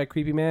mask made by a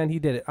creepy man. He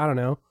did it. I don't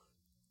know.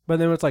 But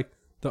then it's like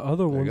the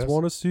other ones guess.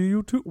 want to see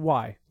you too.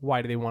 Why?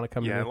 Why do they want to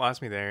come? Yeah, to it me?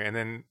 lost me there. And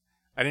then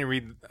I didn't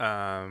read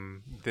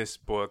this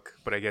book,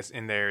 but I guess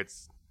in there it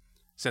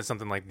says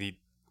something like the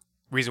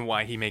reason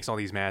why he makes all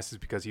these masks is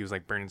because he was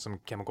like burning some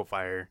chemical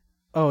fire.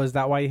 Oh, is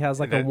that why he has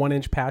like a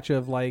 1-inch patch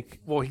of like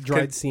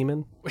dried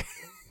semen?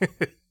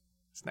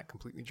 It's not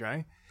completely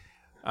dry.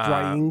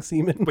 Drying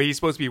semen. But he's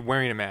supposed to be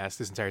wearing a mask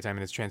this entire time,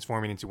 and it's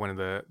transforming into one of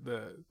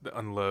the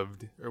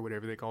unloved or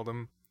whatever they called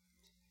him.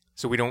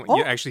 So we don't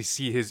actually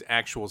see his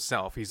actual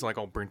self. He's like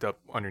all burnt up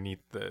underneath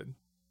the.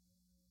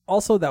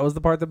 Also, that was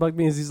the part that bugged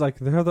me. Is he's like,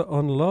 they're the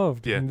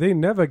unloved, and they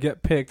never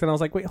get picked. And I was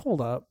like, wait, hold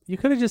up. You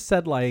could have just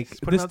said like,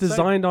 this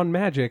designed on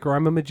magic, or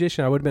I'm a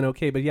magician. I would have been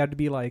okay. But you had to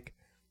be like,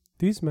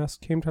 these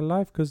masks came to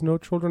life because no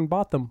children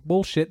bought them.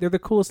 Bullshit. They're the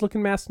coolest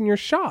looking masks in your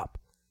shop.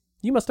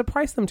 You must have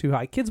priced them too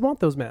high. Kids want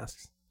those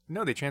masks.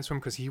 No, they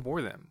transformed because he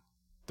wore them.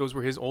 Those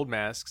were his old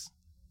masks.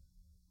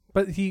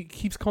 But he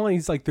keeps calling.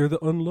 He's like, they're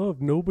the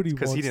unloved. Nobody wants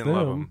them. Because he didn't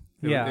love them.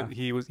 Yeah.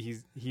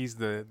 He's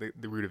the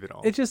root of it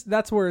all. It just,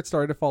 that's where it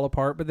started to fall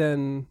apart. But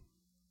then,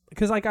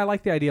 because like I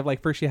like the idea of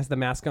like first she has the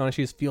mask on and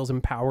she just feels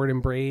empowered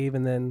and brave,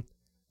 and then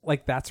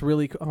like that's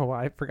really cool. Oh,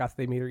 I forgot that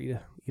they made her eat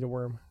a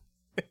worm.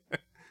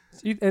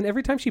 And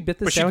every time she bit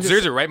this but she sandwich,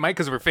 deserves it, right, Mike?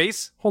 Because of her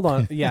face. hold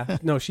on, yeah,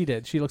 no, she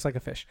did. She looks like a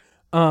fish.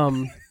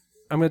 I'm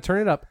gonna turn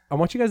it up. I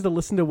want you guys to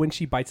listen to when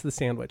she bites the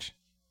sandwich.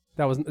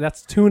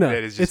 That's tuna.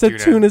 That is it's just a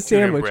tuna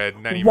sandwich. bread,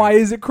 not even- Why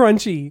is it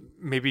crunchy?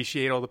 Maybe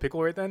she ate all the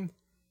pickle right then.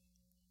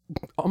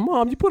 Oh,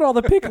 Mom, you put all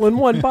the pickle in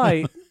one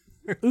bite.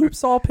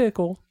 Oops, all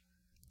pickle.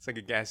 It's like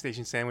a gas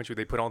station sandwich where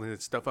they put all the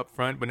stuff up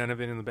front, but none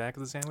of it in the back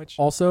of the sandwich.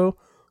 Also,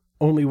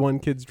 only one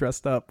kid's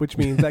dressed up, which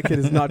means that kid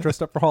is not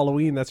dressed up for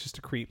Halloween. That's just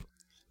a creep.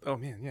 Oh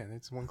man, yeah,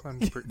 that's one clown.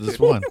 This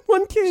one.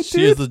 One kid, She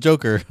dude. is the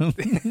Joker.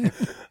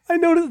 I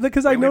noticed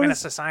because I We live in a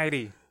noticed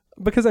society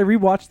because I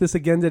rewatched this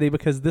again today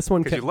because this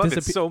one because kept you love it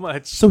disappearing. so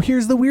much. So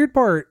here's the weird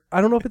part.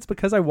 I don't know if it's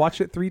because I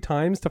watched it 3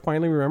 times to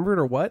finally remember it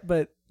or what,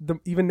 but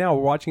even now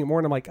we're watching it more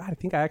and I'm like, God, I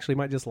think I actually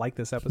might just like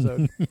this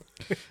episode.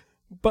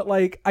 But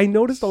like, I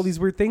noticed all these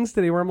weird things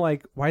today where I'm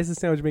like, why is this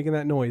sandwich making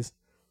that noise?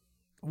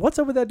 What's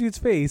up with that dude's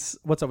face?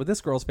 What's up with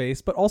this girl's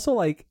face? But also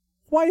like,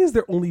 why is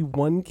there only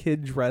one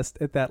kid dressed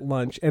at that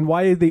lunch? And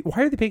why are they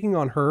picking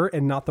on her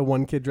and not the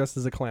one kid dressed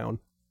as a clown?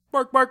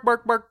 Bark, bark,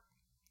 bark, bark.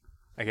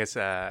 I guess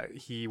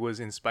he was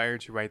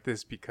inspired to write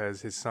this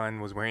because his son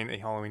was wearing a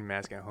Halloween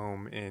mask at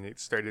home, and it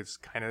started to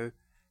kind of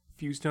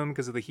fuse to him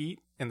because of the heat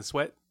and the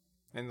sweat.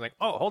 And like,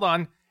 oh, hold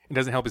on. It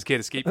doesn't help his kid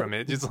escape from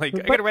it. Just like,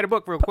 I got to write a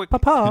book real quick.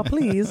 Papa,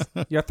 please.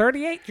 You're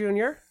 38,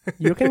 Junior.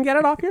 You can get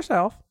it off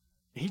yourself.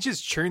 He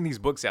just churned these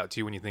books out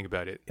too when you think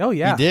about it. Oh,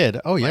 yeah. He did.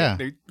 Oh, Like, yeah.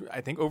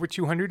 I think over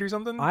 200 or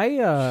something.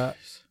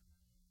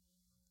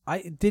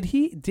 Did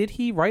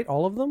he write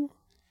all of them?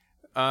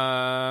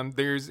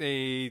 There's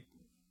a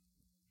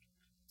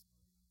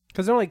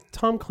Because they're like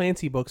Tom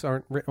Clancy books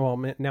aren't written. Well,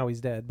 now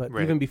he's dead, but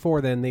Right. even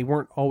before then, they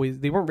weren't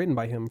written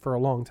by him for a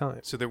long time.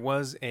 So there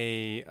was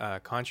a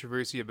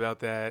controversy about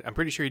that. I'm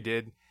pretty sure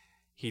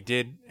he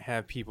did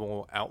have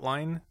people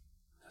outline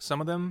some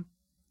of them,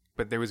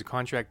 but there was a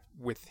contract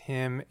with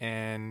him,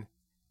 and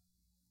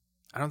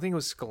I don't think it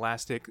was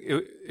Scholastic.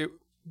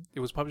 It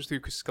was published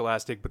through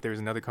Scholastic, but there was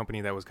another company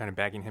that was kind of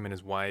backing him and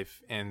his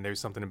wife, and there's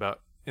something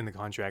about in the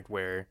contract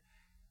where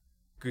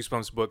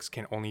Goosebumps books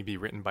can only be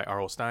written by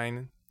R.L.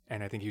 Stine,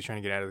 and I think he was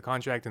trying to get out of the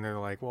contract, and they're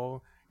like,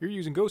 well, you're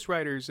using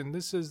ghostwriters, and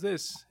this is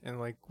this, and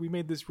like, we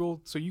made this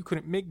rule so you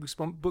couldn't make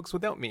Goosebumps books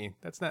without me.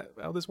 That's not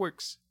how this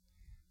works.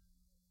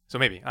 So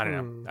maybe, I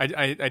don't know.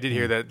 I did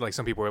hear that like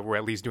some people were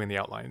at least doing the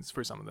outlines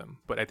for some of them,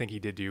 but I think he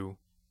did do.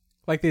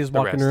 Like they just The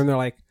walk in the rest. room, they're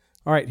like,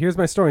 "All right, here's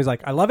my story." He's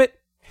like, "I love it.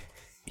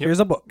 Here's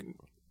a book."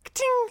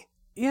 Ka-ting!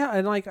 Yeah,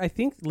 and like I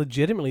think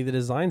legitimately the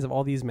designs of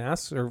all these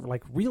masks are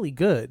like really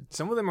good.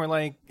 Some of them are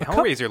like A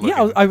Hellraiser looking.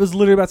 Yeah, I was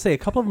literally about to say a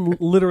couple of them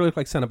literally look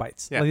like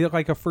Cenobites. Yeah. Like, they look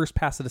like a first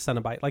pass at a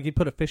Cenobite. Like you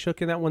put a fish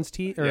hook in that one's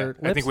teeth or Yeah, lips.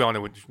 I think we all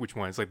know which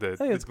one. It's like the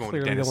think it's it's going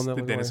clearly to the Dennis, one that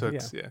the we're Dennis going-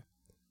 hooks. Yeah,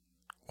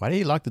 Why did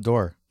he lock the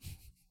door?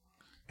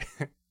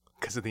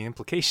 because of the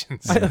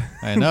implications.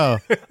 I know.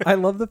 I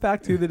love the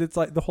fact too that it's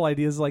like the whole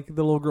idea is like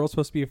the little girl's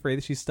supposed to be afraid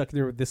that she's stuck in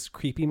there with this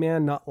creepy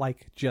man, not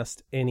like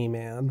just any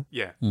man,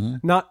 Yeah,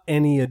 not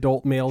any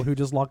adult male who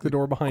just locked the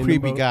door behind Creepy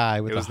them both.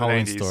 guy with It the was the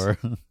Halloween 90s. store.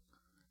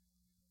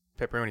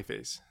 pepperoni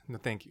face. No,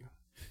 thank you.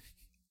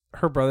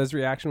 Her brother's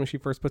reaction when she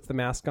first puts the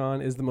mask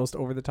on is the most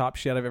over the top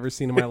shit I've ever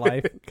seen in my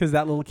life because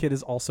that little kid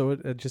is also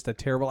just a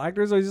terrible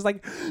actor. So he's just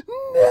like,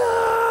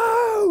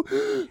 no,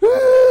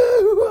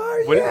 who are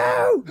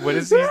you? What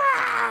is he?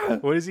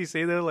 What does he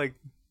say though? Like,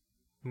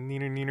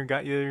 Neener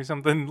got you or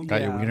something?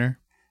 Got your Yeah. wiener?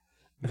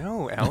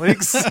 No,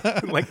 Alex,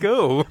 let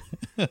go.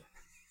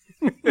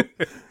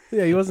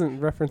 Yeah, he wasn't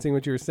referencing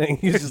what you were saying.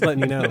 He was just letting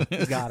you know.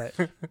 He got it.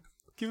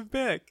 Give it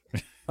back.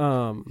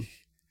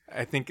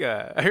 I think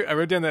I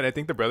wrote down that I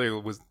think the brother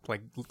was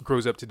like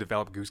grows up to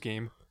develop Goose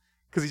Game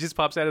because he just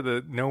pops out of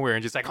the nowhere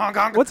and just like honk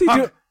honk. What's he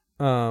honk.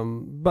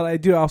 doing? But I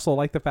do also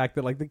like the fact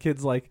that like the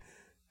kid's like,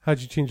 "How'd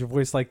you change your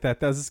voice like that?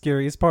 That's the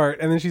scariest part."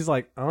 And then she's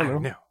like, "I I don't know."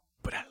 don't know,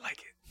 but I like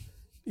it.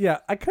 Yeah,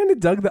 I kind of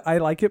dug the "I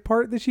like it"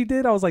 part that she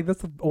did. I was like,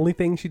 that's the only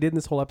thing she did in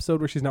this whole episode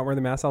where she's not wearing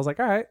the mask. I was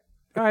like, all right,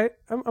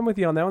 I'm with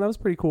you on that one. That was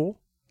pretty cool.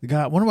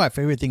 God, one of my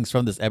favorite things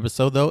from this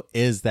episode though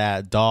is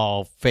that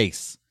doll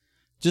face.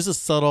 Just a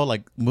subtle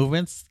like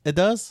movements it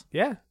does.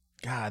 Yeah,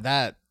 God,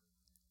 that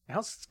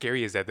How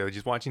scary is that though?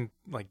 Just walking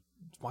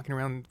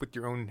around with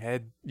your own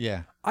head.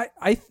 yeah.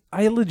 I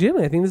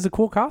legitimately I think this is a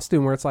cool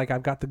costume where it's like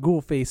I've got the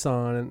ghoul face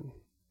on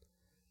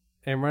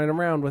and running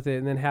around with it,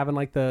 and then having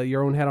like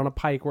your own head on a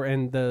pike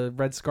and the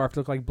red scarf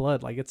look like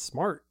blood. Like it's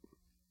smart.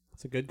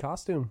 It's a good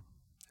costume.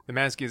 The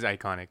mask is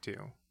iconic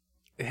too.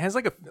 It has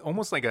like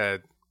almost like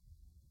a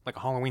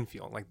Halloween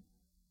feel,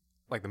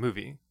 like the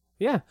movie.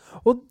 Yeah.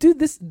 Well, dude,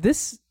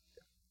 this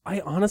I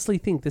honestly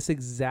think this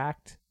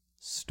exact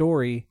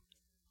story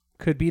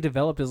could be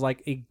developed as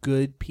like a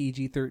good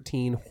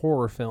PG-13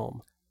 horror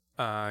film.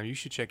 You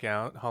should check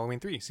out Halloween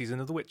 3: Season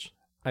of the Witch.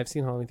 I've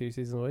seen Halloween 3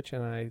 Season of the Witch,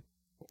 and I'm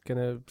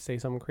gonna say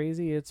something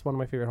crazy. It's one of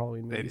my favorite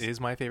Halloween movies. It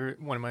is my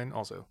favorite, one of mine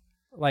also.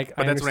 Like,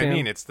 But that's what I understand-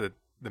 mean. It's the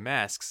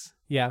masks.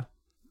 Yeah.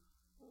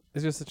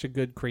 It's just such a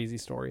good, crazy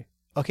story.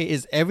 Okay,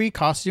 is every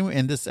costume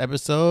in this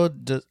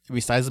episode just,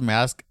 besides the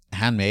mask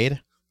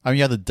handmade? I mean,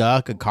 you have the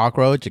duck, a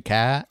cockroach, a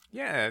cat.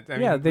 Yeah, I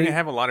mean, Yeah, they they- didn't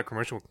have a lot of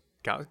commercial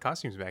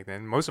costumes back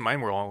then. Most of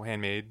mine were all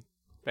handmade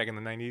back in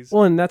the 90s.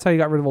 Well, and that's how you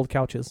got rid of old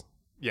couches.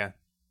 Yeah.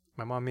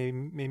 My mom made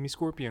me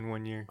Scorpion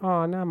one year.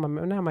 Oh, now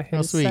my head How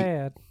is sweet.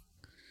 sad.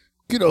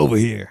 Get over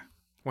here.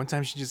 One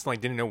time she just like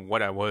didn't know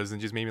what I was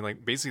and just made me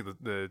like basically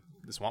the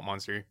swamp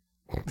monster.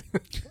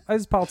 I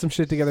just piled some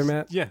shit together,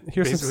 Matt. Yeah,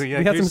 Here's some, basically, yeah,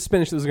 we had some here's-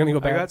 spinach that was going to go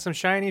I bad. got some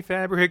shiny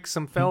fabric,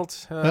 some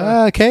felt.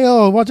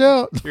 KO, watch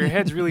out. Your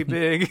head's really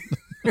big.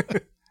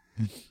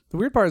 The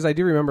weird part is I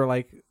do remember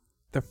like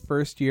the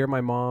first year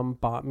my mom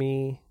bought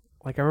me,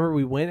 like I remember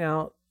we went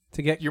out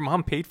to get, Your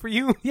mom paid for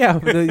you? yeah,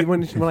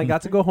 when I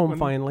got to go home When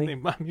finally. They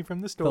bought me from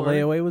the The store.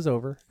 layaway was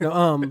over.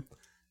 No,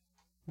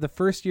 the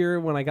first year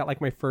when I got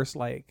like my first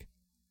like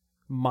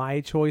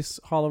my choice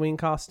Halloween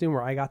costume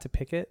where I got to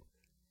pick it,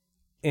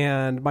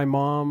 and my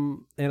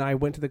mom and I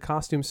went to the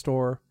costume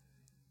store,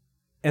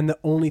 and the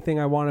only thing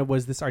I wanted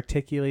was this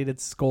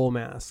articulated skull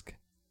mask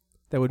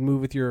that would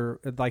move with your,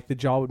 like the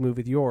jaw would move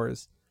with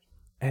yours,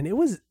 and it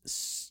was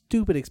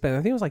stupid expensive.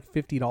 I think it was like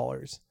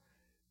 $50,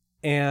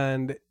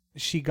 and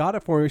she got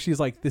it for me. She's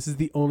like, "This is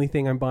the only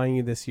thing I'm buying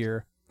you this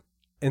year."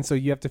 And so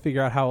you have to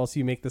figure out how else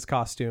you make this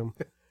costume.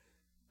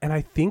 And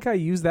I think I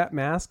used that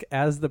mask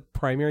as the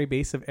primary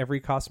base of every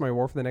costume I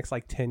wore for the next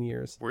like 10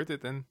 years. Worth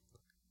it then.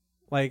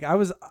 Like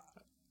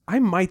I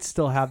might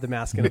still have the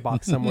mask in a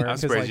box somewhere. I'm 'cause,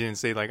 surprised like, you didn't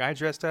say like I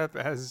dressed up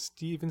as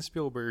Steven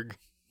Spielberg.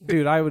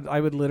 dude, I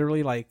would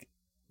literally like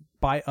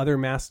buy other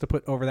masks to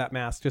put over that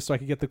mask just so I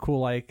could get the cool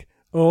like,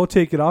 oh,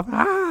 take it off.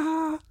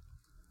 Ah!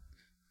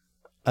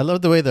 I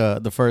love the way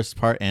the first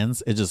part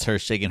ends. It's just her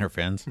shaking her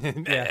fins.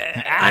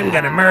 Yeah. I'm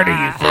gonna murder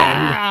you,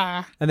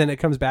 friend. And then it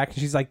comes back and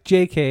she's like,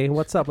 JK,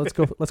 what's up? Let's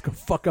go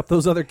fuck up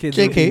those other kids.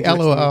 JK,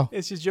 LOL.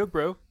 It's just joke,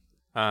 bro.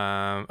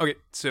 Okay,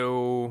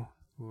 so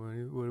what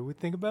do we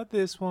think about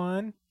this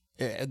one?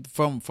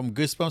 From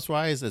Goosebumps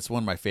wise, it's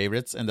one of my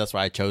favorites, and that's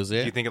why I chose Do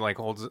you it. think it like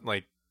holds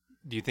like?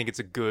 Do you think it's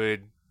a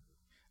good?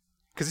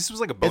 Because this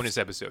was like a bonus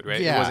episode, right?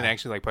 It yeah. wasn't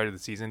actually like part of the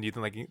season. Do you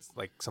think like it's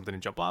like something to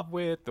jump off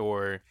with,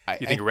 or do I-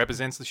 you think I- it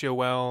represents the show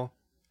well?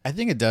 I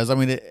think it does. I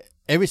mean,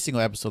 every single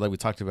episode that we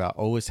talked about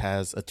always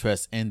has a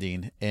twist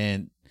ending,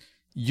 and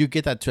you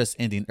get that twist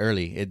ending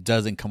early. It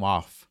doesn't come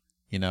off,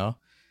 you know?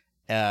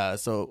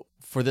 So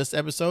for this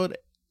episode,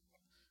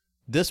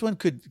 This one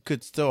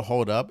could still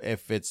hold up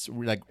if it's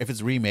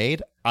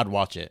remade. I'd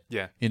watch it.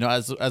 Yeah.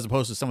 As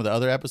opposed to some of the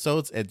other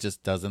episodes, it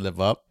just doesn't live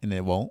up, and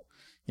it won't.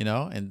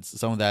 And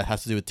some of that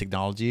has to do with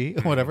technology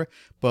or whatever.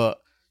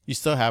 But you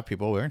still have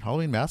people wearing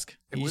Halloween masks.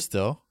 You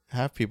still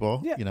have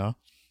people,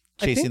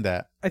 chasing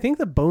that. I think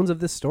the bones of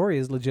this story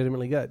is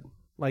legitimately good.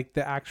 Like,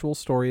 the actual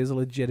story is a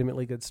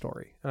legitimately good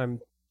story. I'm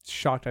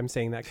shocked I'm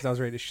saying that because I was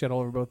ready to shit all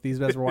over both these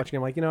as we're watching.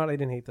 I'm like, you know what? I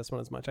didn't hate this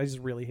one as much. I just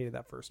really hated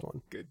that first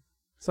one. Good.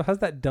 So how's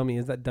that dummy?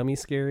 Is that dummy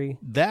scary?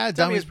 That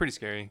Dummy is pretty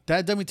scary.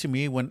 That dummy to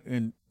me, when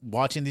in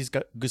watching these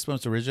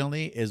Goosebumps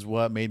originally, is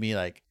what made me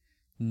like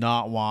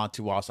not want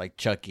to watch like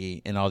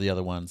Chucky and all the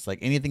other ones. Like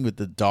anything with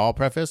the doll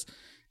preface.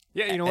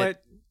 Yeah, you know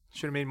what?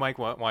 Should have made Mike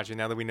watch it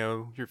now that we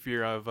know your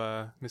fear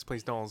of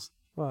misplaced dolls.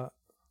 What?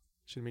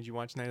 Should have made you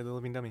watch Night of the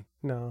Living Dummy.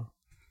 No.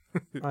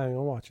 I'm going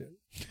to watch it.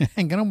 I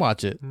ain't going to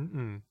watch it.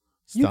 Mm-mm.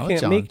 You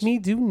can't make me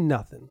do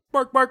nothing.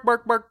 Bark, bark,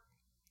 bark, bark.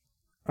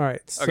 All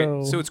right, so...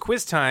 Okay, so it's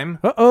quiz time.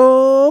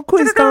 Uh-oh,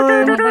 quiz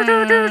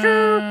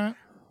time!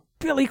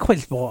 Billy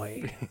Quiz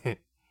Boy.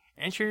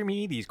 Answer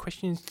me these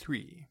questions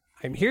 3.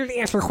 I'm here to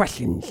answer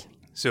questions.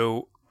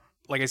 So,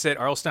 like I said,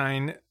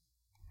 Arlstein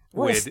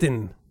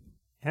Ralston.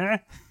 Huh?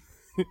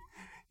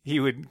 He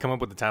would come up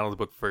with the title of the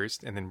book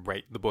first and then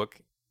write the book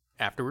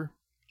afterward.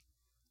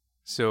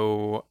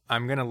 So,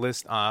 I'm going to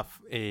list off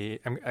I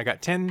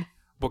got 10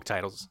 book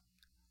titles.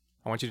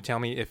 I want you to tell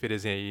me if it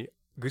is a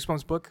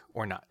Goosebumps book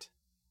or not.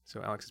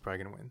 So Alex is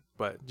probably going to win.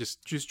 But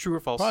just true or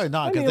false? Probably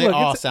not, because they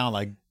all sound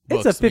like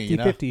books. It's a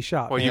 50-50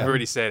 shot. Well, you've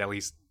already said at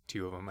least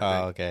 2 of them, I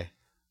think. Okay.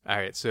 All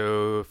right,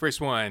 so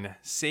first one,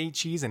 Say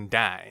Cheese and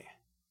Die.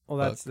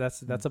 Well,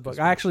 that's a book.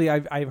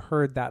 I've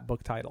heard that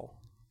book title.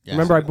 Yeah,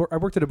 Remember, I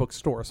worked at a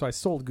bookstore, so I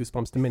sold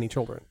Goosebumps to many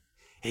children.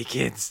 Hey,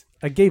 kids.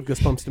 I gave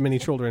Goosebumps to many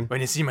children.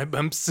 When you see my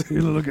bumps.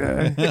 You little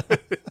guy.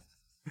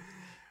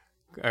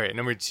 All right,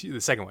 number 2,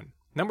 the second one.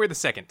 Number the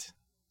second.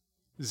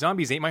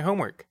 Zombies Ate My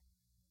Homework.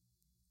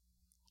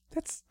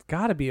 That's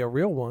got to be a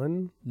real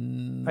one.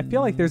 I feel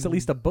like there's at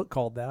least a book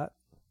called that.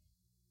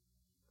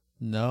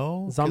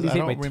 No. Zombies I Ate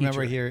don't My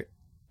remember Teacher.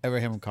 ever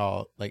him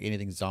call like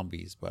anything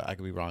zombies, but I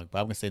could be wrong. But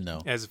I'm going to say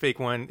no. As a fake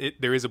one,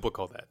 there is a book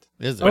called that.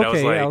 Is it? But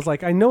Okay, I was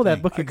like, I know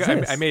that book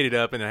exists. I made it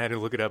up and I had to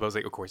look it up. I was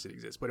like, of course it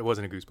exists, but it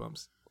wasn't a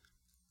Goosebumps.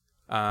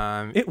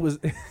 It was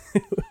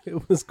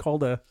it was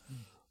called I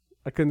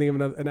couldn't think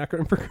of an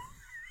acronym for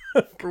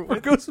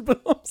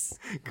Goosebumps.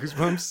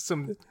 Goosebumps,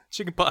 some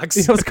chicken pox.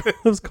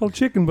 It was called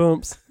Chicken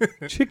Bumps.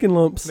 Chicken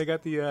Lumps. They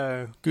got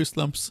the Goose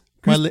lumps.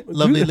 My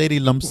lovely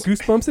lady lumps.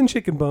 Goosebumps and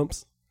Chicken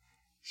Bumps.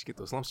 you should get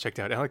those lumps checked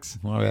out, Alex.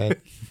 All right.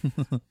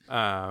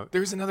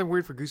 There's another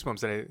word for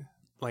Goosebumps that I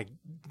like,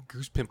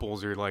 goose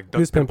pimples or like duck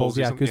Goose pimples. Pimples,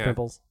 yeah, something. Goose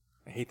Pimples.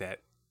 I hate that.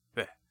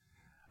 Blech.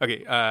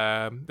 Okay,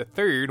 the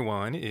third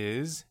one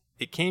is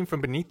It Came From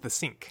Beneath the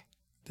Sink.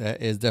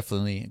 That is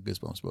definitely a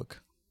Goosebumps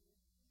book.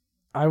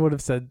 I would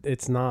have said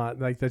it's not.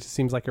 Like, that just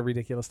seems like a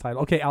ridiculous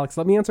title. Okay, Alex,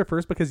 let me answer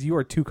first because you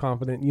are too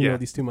confident. You know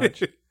these too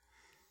much.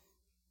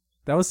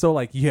 That was so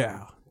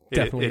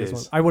definitely this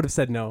one. I would have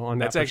said no on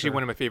that. That's actually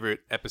one of my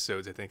favorite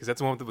episodes, I think, because that's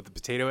the one with the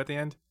potato at the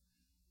end.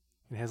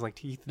 It has like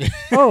teeth.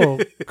 Oh,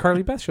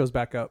 Carly Beth shows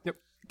back up. Yep.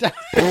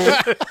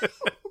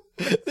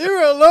 They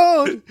were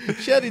alone.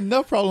 She had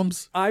enough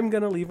problems. I'm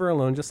going to leave her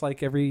alone just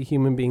like every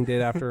human being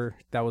did after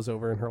that was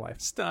over in her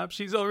life. Stop.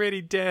 She's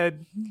already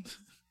dead.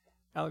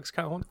 Alex,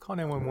 call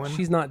 911.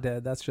 She's not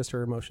dead. That's just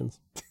her emotions.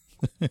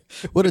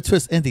 What a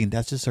twist ending.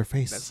 That's just her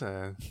face.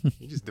 That's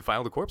you just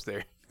defiled a corpse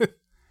there. All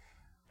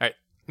right,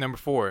 number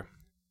 4,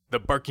 The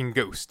Barking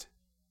Ghost.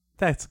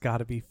 That's got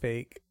to be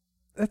fake.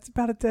 That's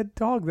about a dead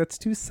dog. That's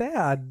too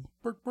sad.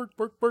 Bark, bark,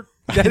 bark, bark.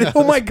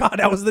 Oh my God,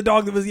 that was the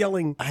dog that was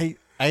yelling.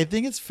 I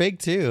think it's fake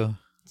too.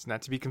 It's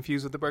not to be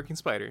confused with the barking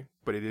spider,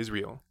 but it is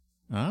real.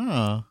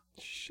 Oh.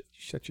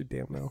 Shut your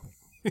damn mouth.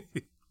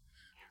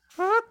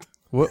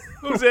 What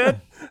was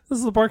that? This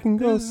is the barking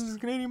This ghost. is a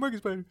Canadian barking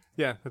spider.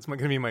 Yeah, that's going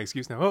to be my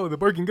excuse now. Oh, the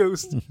barking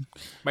ghost.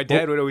 My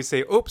dad would always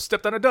say, "Oops,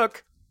 stepped on a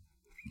duck."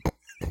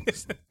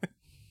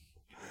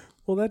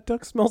 Well, that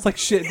duck smells like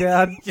shit,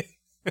 Dad.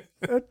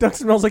 That duck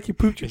smells like you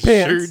pooped your It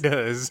pants. sure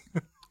does.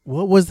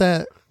 What was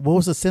that? What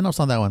was the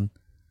synopsis on that one?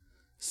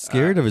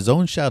 Scared of his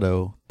own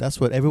shadow. That's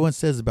what everyone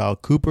says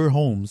about Cooper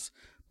Holmes.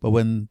 But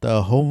when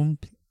the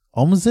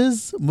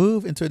Holmeses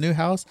move into a new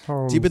house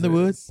deep in the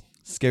woods,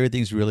 scary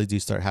things really do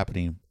start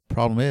happening.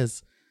 Problem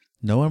is,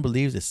 no one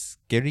believes a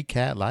scary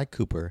cat like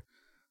Cooper.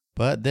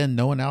 But then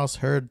no one else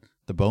heard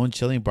the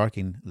bone-chilling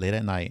barking late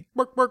at night.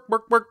 Bark, bark,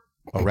 bark, bark.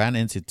 Or ran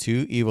into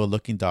 2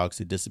 evil-looking dogs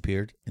who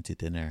disappeared into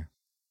thin air.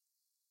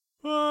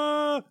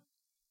 All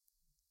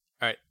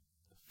right,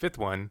 5th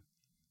one.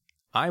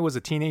 I Was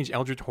a Teenage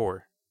Eldritch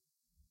Horror.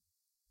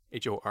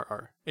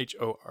 Horror.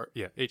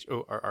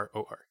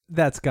 Horror.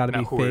 That's got to be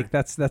Not horror. fake.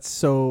 That's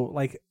so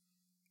like.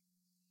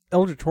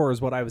 Eldritch Horror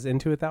is what I was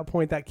into at that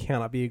point. That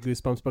cannot be a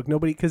Goosebumps book.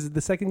 Nobody, because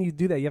the second you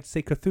do that, you have to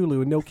say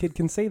Cthulhu, and no kid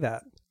can say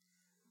that. I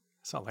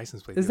saw a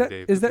license plate Is the that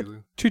other day. is that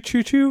Cthulhu. choo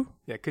choo choo?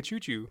 Yeah,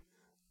 Cthulhu.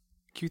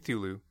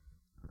 Cthulhu.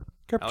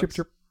 Chirp chirp Alex?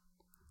 chirp.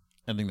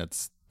 I think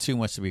that's too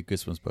much to be a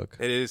Goosebumps book.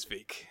 It is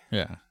fake.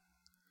 Yeah.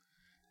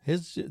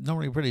 His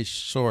normally pretty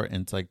short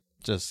and it's like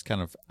just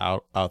kind of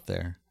out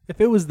there. If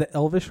it was the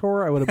Elvish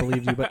horror, I would have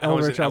believed you. But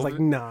Elvish, I was like,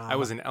 nah. I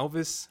was an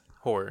Elvis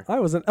whore. I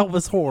was an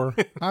Elvis horror.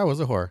 I was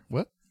a whore.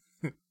 What?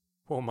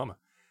 Oh, mama.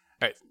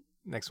 All right,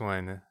 next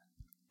one.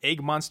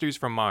 Egg monsters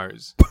from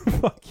Mars.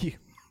 Fuck you.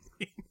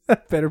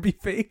 That better be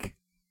fake.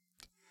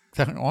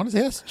 I want to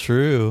say that's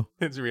true.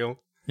 It's real.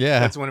 Yeah.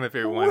 That's one of my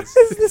favorite What ones.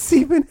 does this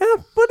even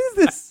have? What is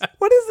this?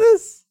 What is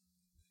this?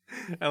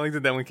 I like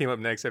that one came up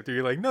next after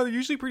you're like, no, they're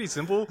usually pretty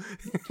simple.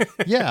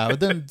 Yeah, but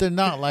then they're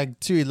not like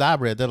too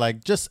elaborate. They're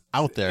like just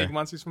out there. Egg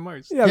monsters from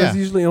Mars. Yeah, there's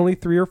usually only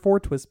 3 or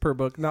 4 twists per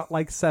book, not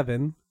like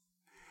 7.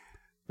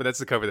 But that's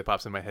the cover that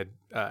pops in my head.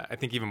 I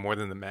think even more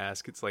than the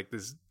mask, it's like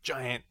this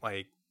giant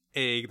like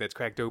egg that's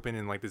cracked open,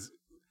 and like this,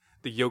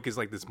 the yolk is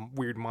like this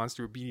weird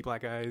monster with beady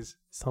black eyes.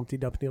 Humpty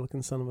Dumpty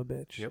looking son of a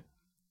bitch. Yep.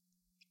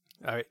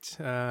 All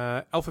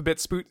right.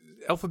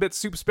 Alphabet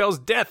soup spells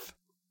death.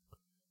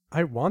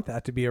 I want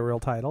that to be a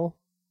real title.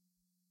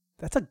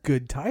 That's a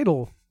good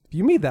title. If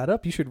you made that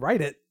up, you should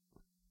write it.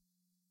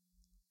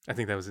 I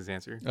think that was his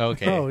answer.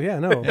 Okay. Oh, yeah,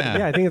 no. Yeah.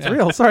 Yeah, I think it's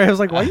real. Sorry, I was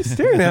like, why are you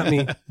staring at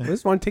me? I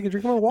just want to take a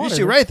drink of my water. You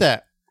should write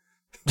that.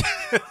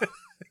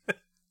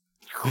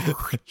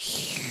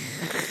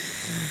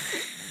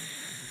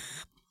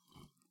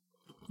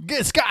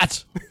 Get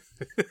scotch.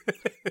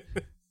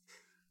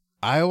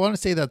 I want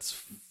to say that's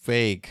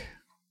fake.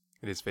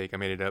 It is fake. I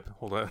made it up.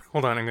 Hold on.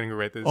 I'm gonna go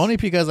write this. Only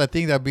because I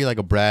think that'd be like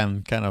a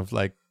brand, kind of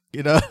like,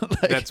 you know,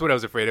 like That's what I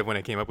was afraid of when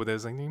I came up with it. I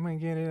was like, you might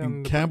get it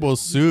on the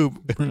Campbell's soup.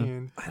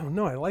 brand. I don't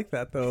know. I like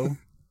that, though.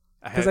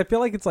 Because I I feel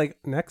like it's like,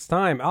 next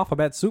time,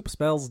 alphabet soup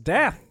spells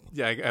death.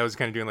 I was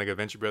kind of doing like a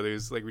Venture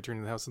Brothers, like Return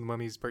to the House of the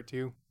Mummies Part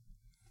 2.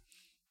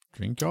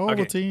 Drink your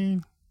Okay.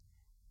 Ovaltine.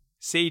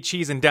 Say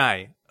cheese and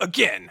die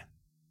again.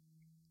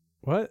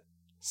 What?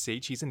 Say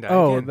cheese and die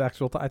Oh, again. the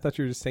actual. I thought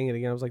you were just saying it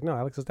again. I was like, no,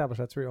 Alex established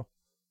that's real.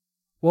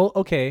 Well,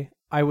 okay,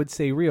 I would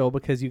say real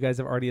because you guys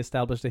have already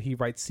established that he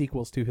writes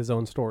sequels to his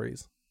own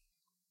stories.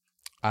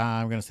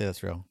 I'm gonna say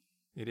that's real.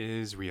 It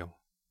is real.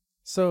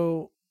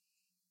 So,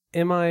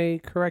 am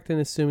I correct in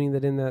assuming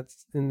that in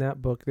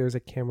that book there's a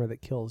camera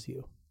that kills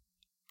you?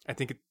 I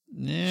think it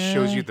Yeah.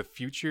 shows you the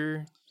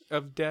future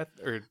of death,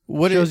 or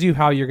What Shows it, you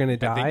how you're gonna I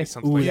think die. it's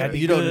something like that.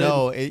 you don't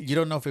know. You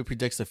don't know if it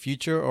predicts the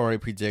future or it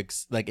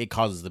predicts like it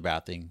causes the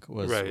bad thing.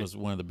 Right. Was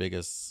one of the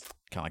biggest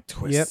kind of like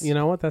twists. Yep, you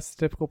know what? That's the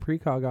typical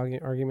precog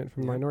argument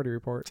from Yeah. Minority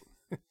Report.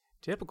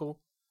 typical.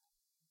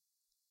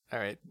 All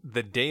right.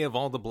 The Day of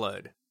All the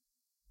Blood.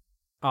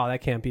 Oh,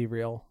 that can't be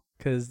real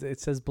because it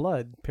says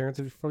blood. Parents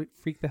would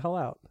freak the hell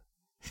out.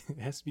 It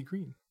has to be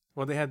green.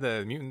 Well, they had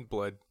the Mutant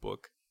Blood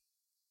book.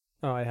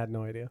 Oh, I had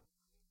no idea.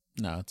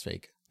 No, it's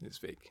fake. It's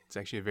fake. It's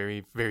actually a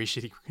very, very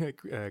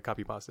shitty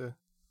copy pasta.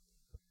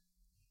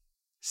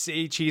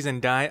 Say cheese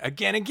and die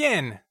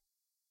again.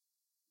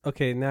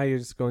 Okay, now you're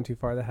just going too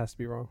far. That has to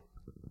be wrong.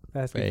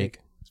 That has to be Fake. fake.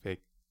 It's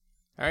fake.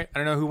 All right. I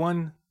don't know who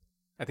won.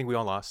 I think we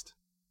all lost.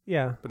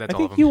 Yeah, But that's I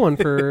all of think them. you won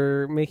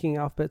for making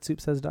Alphabet Soup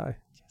Says Die.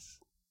 Yes.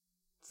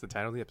 It's the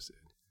title of the episode.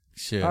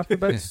 Shit.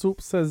 Alphabet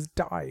Soup Says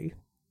Die.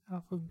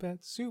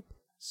 Alphabet soup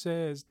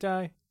says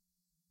die.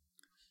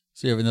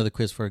 So you have another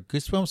quiz for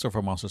Goosebumps or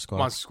for Monster Squad?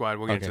 Monster Squad.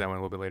 We'll get Okay. into that one a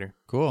little bit later.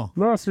 Cool.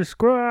 Monster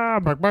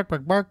Squad. Bark, bark,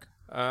 bark, bark.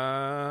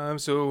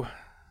 So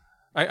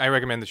I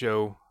recommend the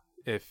show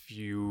if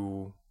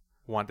you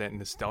want that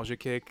nostalgia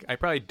kick. I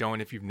probably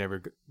don't if you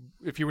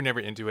were never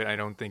into it. I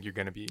don't think you're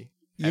gonna be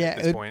at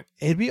this point.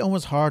 It'd be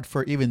almost hard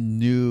for even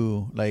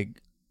new,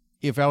 like,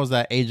 if I was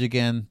that age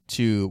again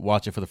to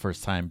watch it for the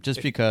first time,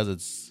 just because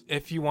it's.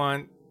 If you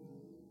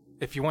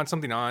want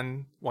something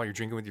on while you're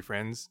drinking with your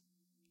friends,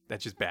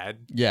 that's just bad.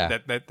 Yeah.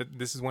 That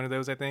this is one of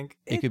those. I think.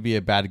 It could be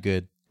a bad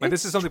good. Like,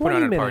 this is something to put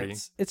 20 on at a party.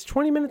 minutes. It's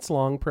 20 minutes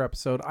long per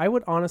episode. I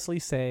would honestly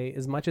say,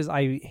 as much as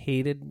I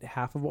hated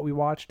half of what we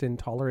watched and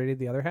tolerated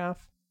the other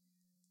half,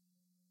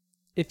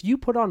 if you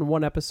put on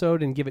one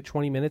episode and give it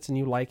 20 minutes and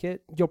you like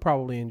it, you'll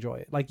probably enjoy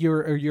it. Like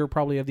you're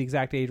probably of the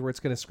exact age where it's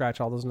going to scratch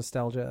all those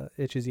nostalgia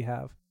itches you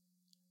have.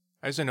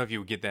 I just don't know if you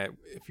would get that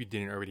if you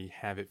didn't already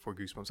have it for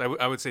Goosebumps.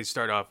 I would say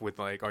start off with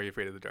like Are You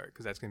Afraid of the Dark?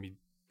 Because that's going to be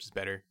just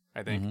better,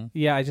 I think. Mhm.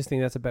 Yeah, I just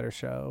think that's a better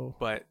show.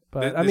 But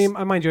I mean,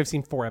 mind you, I've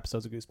seen 4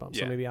 episodes of Goosebumps,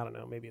 so Yeah. maybe I don't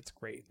know. Maybe it's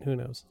great. Who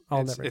knows?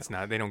 I'll never. it's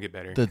not. They don't get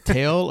better. The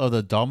Tale of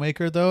the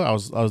Dollmaker, though, I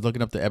was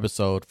looking up the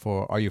episode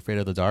for Are You Afraid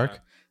of the Dark?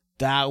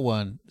 That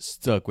one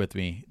stuck with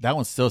me. That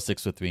one still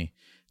sticks with me.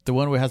 The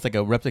one where it has like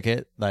a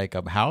replicate, like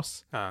a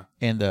house,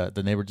 and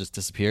the neighbor just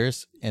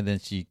disappears, and then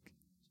she's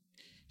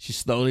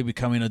slowly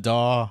becoming a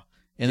doll,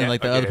 and then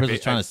like the other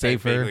person's trying to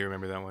save I her. vaguely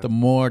remember that one. The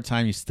more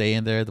time you stay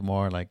in there, the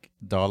more like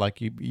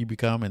doll-like you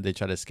become, and they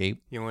try to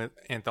escape. You know what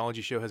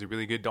anthology show has a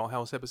really good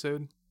Dollhouse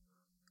episode?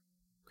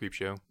 Creep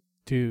Show.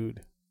 Dude,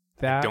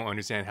 I that don't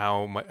understand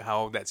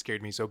how that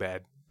scared me so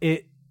bad.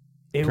 it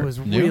was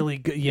New? really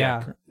good.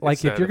 Yeah, like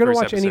It's, if you're the gonna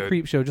first watch any episode.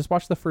 creep show, just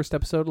watch the first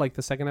episode. Like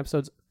the second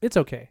episode's, it's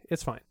okay,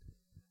 it's fine.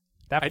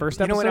 That first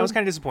you episode, know what? I was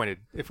kind of disappointed.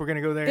 If we're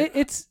gonna go there,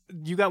 it's.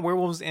 you got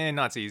werewolves and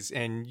Nazis,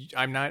 and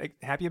I'm not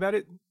happy about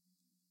it.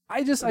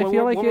 I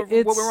feel like what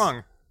it's went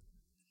wrong?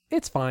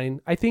 It's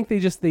fine. I think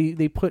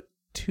they put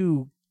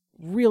too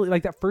really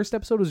like that first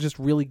episode was just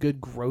really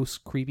good, gross,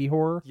 creepy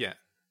horror. Yeah.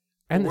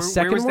 And the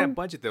second where was one, that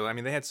budget though? I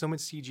mean, they had so much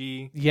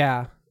CG.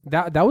 yeah,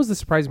 that was the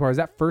surprising part. Is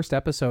that first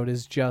episode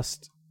is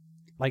just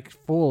like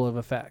full of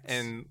effects.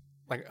 And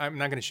like, I'm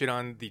not gonna shit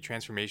on the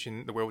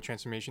transformation, the werewolf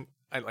transformation.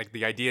 I like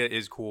the idea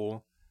is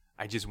cool.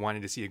 I just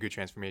wanted to see a good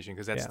transformation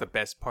because that's the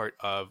best part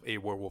of a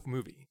werewolf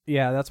movie.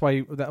 Yeah, that's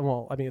why.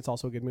 Well, I mean, it's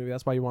also a good movie.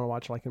 That's why you want to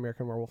watch like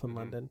American Werewolf in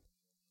London.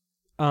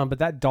 But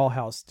that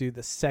Dollhouse, dude,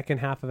 the second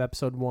half of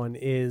episode 1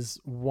 is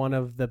one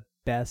of the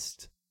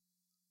best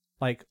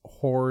like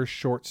horror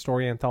short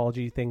story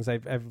anthology things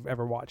I've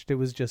ever watched. It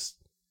was just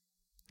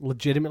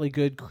legitimately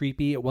good,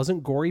 creepy. It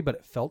wasn't gory, but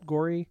it felt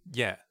gory.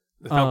 Yeah,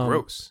 it felt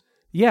gross.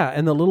 Yeah,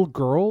 and the little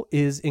girl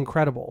is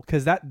incredible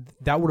because that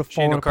would have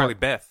fallen apart. Carly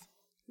Beth.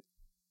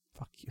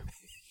 Fuck you.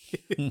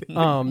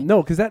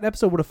 No, because that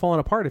episode would have fallen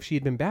apart if she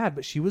had been bad,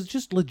 but she was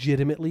just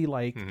legitimately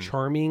like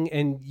charming,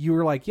 and you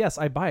were like, "Yes,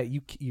 I buy it."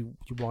 You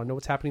want to know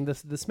what's happening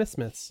to the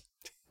Smiths?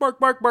 Bark,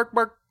 bark, bark,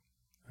 bark.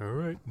 All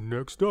right,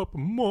 next up,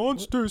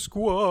 Monster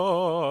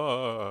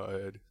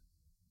Squad.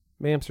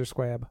 Mamster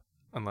Squab.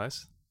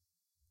 Unless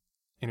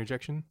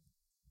interjection.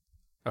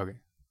 Okay.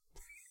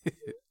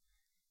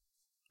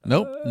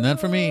 Nope, none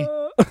for me.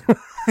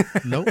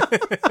 Nope.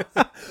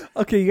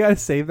 Okay, you gotta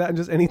save that, and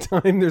just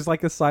anytime there's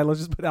like a silence,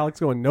 just put Alex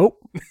going, "Nope."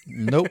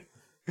 Nope.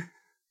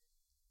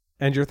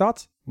 And your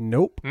thoughts?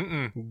 Nope.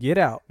 Mm-mm. Get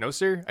out. No,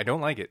 sir. I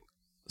don't like it.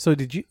 So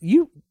did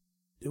you?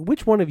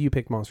 Which one of you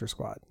picked Monster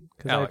Squad?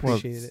 Because I Alex.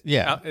 appreciated it.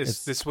 Yeah.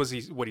 This was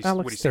what he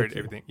Alex, started thank you.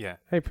 everything. Yeah.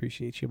 I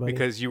appreciate you, buddy.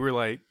 Because you were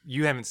like,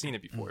 you haven't seen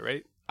it before,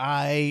 right?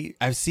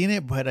 I've seen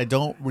it, but I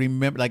don't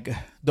remember. Like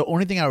the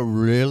only thing I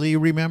really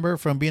remember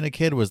from being a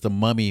kid was the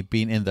mummy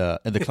being in the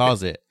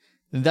closet.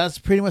 And that's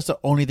pretty much the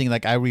only thing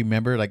like I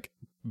remember, like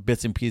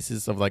bits and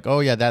pieces of like,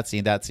 oh yeah, that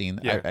scene.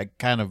 Yeah. I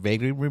kind of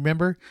vaguely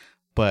remember,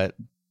 but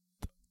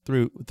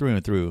through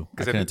and through,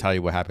 I couldn't tell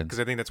you what happened. Because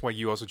I think that's why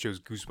you also chose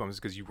Goosebumps,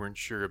 because you weren't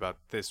sure about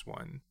this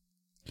one.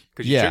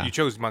 Because Yeah. you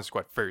chose Monster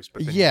Squad first,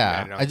 but then Yeah, you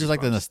added on I just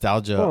like the Goosebumps.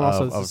 nostalgia Well,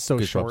 also, of this is so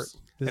Goosebumps. short. This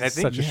And is I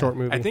think- such a short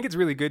movie. I think it's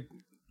really good,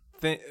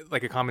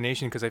 like a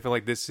combination, because I feel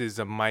like this is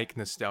a Mike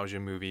nostalgia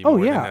movie Oh,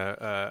 more yeah. than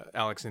a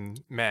Alex and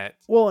Matt.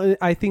 well,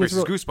 I think it's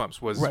Versus real, Goosebumps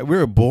was Right, we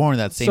were born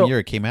that same So- year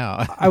it came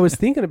out. I was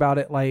thinking about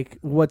it. Like,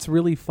 what's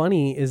really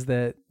funny is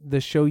that the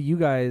show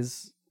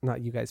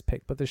not you guys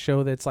picked, but the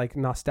show that's like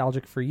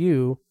nostalgic for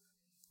you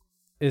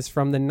is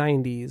from the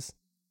 90s,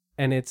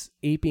 and it's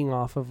aping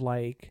off of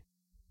like,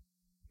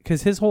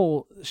 because his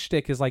whole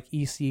shtick is like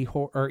EC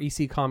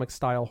comic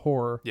style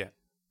horror, Yeah.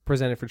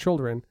 presented for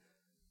children,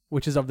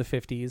 which is of the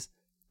 50s.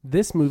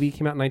 This movie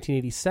came out in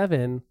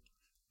 1987,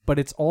 but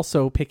it's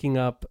also picking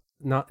up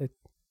not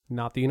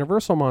the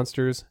Universal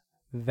monsters.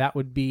 That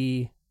would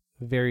be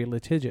very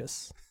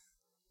litigious.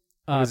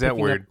 What is that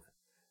picking word?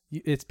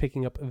 It's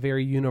picking up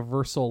very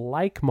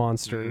Universal-like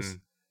monsters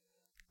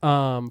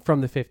from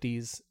the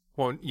 50s.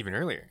 Well, even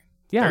earlier.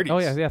 Yeah. 30s. Oh,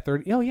 yeah.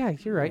 30. Oh, yeah.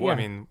 You're right. Well,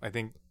 yeah. I mean, I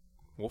think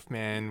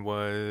Wolfman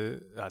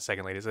was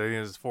second latest. I think it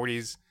was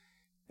 40s,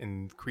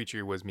 and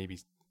Creature was maybe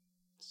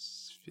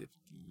 50s.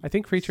 I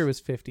think Creature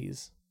was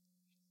 50s.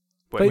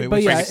 But yeah,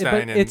 Frankenstein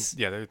but and it's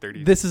they're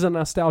 30s. This is a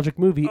nostalgic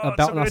movie Oh, it's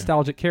about so good.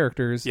 nostalgic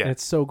characters, Yeah. and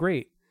it's so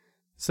great.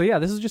 So yeah,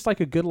 this is just like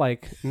a good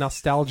like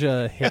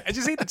nostalgia hit. I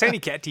just hate the tiny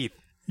cat teeth.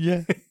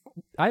 Yeah.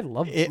 I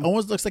love It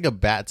almost looks like a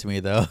bat to me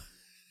though.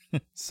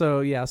 So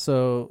yeah,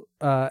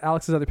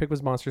 Alex's other pick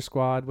was Monster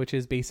Squad, which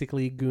is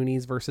basically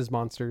Goonies versus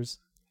monsters.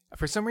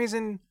 For some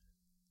reason,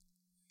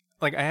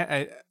 like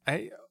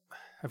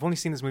I've only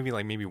seen this movie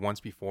like maybe once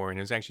before, and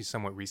it was actually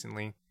somewhat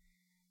recently.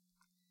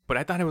 But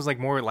I thought it was like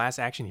more Last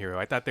Action Hero.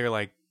 I thought they're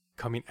like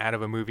coming out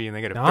of a movie and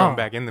they got to throw them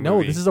back in the movie.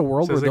 No, this is a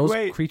world So where it's like, those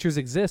wait. creatures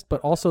exist, but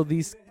also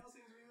these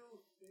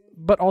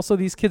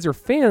kids are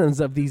fans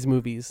of these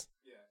movies.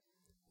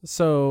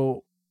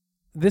 So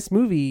this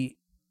movie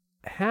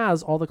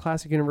has all the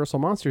classic Universal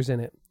monsters in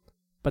it,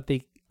 but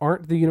they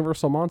aren't the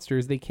Universal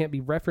monsters. They can't be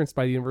referenced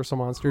by the Universal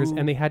monsters,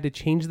 and they had to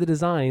change the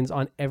designs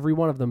on every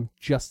one of them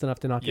just enough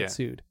to not Yeah. get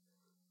sued.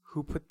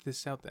 Who put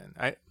this out then?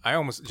 I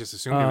almost just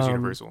assumed it was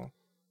Universal.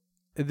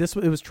 It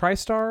was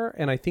TriStar,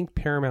 and I think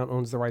Paramount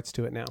owns the rights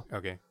to it now.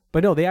 Okay.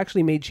 But no, they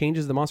actually made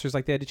changes to the monsters.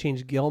 Like they had to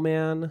change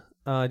Gillman,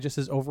 just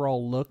his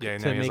overall look. Yeah,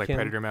 to now he has make like him,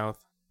 predator mouth.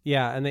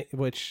 Yeah, and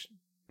which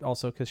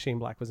also because Shane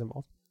Black was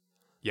involved.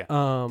 Yeah.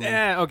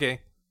 Okay.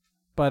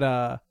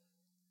 But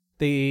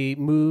they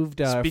moved.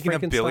 Speaking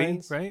of Billy,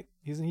 Frankenstein's- right?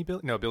 Isn't he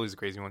Billy? No, Billy's the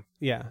crazy one.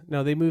 Yeah,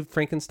 no, they moved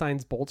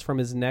Frankenstein's bolts from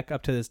his neck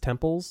up to his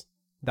temples.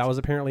 That was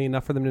apparently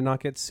enough for them to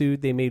not get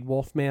sued. They made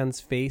Wolfman's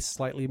face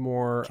slightly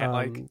more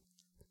Cat-like?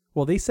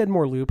 Well, they said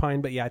more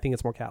lupine, but yeah, I think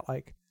it's more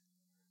cat-like.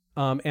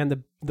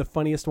 And the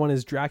funniest one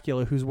is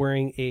Dracula, who's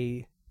wearing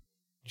a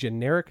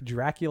generic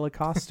Dracula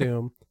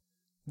costume.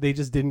 They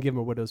just didn't give him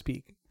a widow's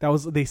peak.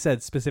 They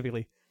said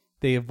specifically.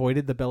 They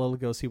avoided the Bela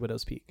Lugosi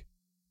widow's peak.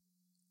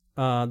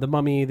 The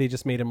mummy, they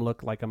just made him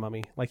look like a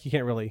mummy. Like you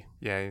can't really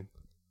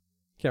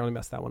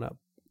mess that one up.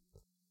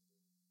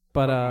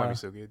 But might be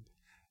so good.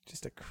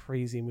 just a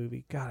crazy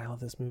movie. God, I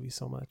love this movie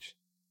so much.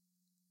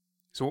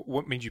 So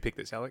what made you pick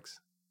this, Alex?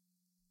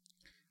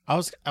 I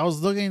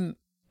was looking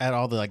at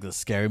all the like the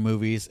scary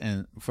movies,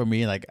 and for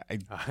me, like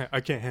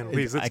I can't handle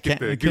these. Let's I get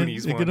can't, the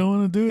Goonies I one. don't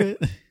want to do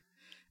it,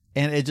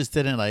 and it just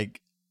didn't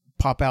like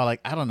pop out.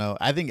 Like I don't know.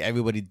 I think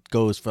everybody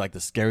goes for like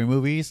the scary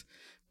movies,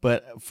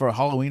 but for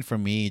Halloween, for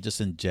me, just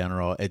in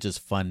general, it's just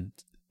fun.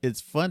 It's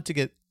fun to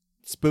get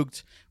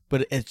spooked,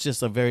 but it's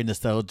just a very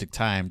nostalgic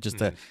time. Just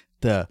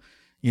the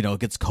it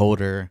gets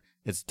colder,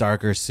 it's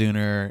darker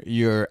sooner.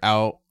 You're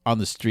out on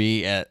the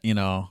street at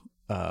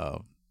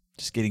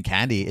just getting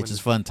candy. It's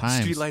just fun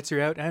times. Street lights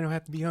are out. I don't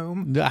have to be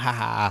home.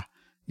 Yeah,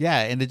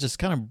 and it just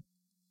kind of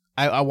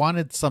I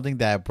wanted something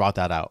that brought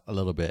that out a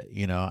little bit.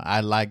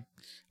 I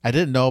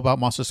didn't know about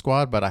Monster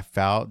Squad, but I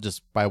felt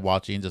just by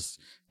watching, just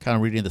kind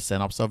of reading the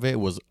synopsis of it,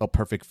 was a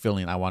perfect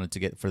feeling I wanted to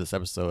get for this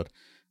episode.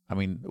 I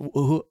mean,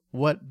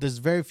 there's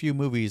very few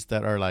movies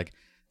that are like,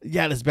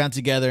 yeah, let's band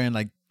together and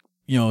like,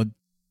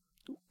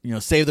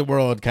 save the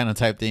world kind of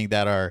type thing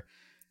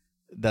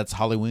that's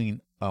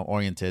Halloween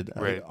oriented.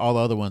 Right. All the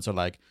other ones are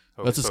like,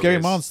 it's a scary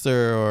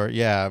monster, or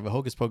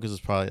Hocus Pocus is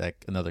probably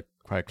like another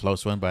quite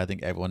close one, but I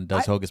think everyone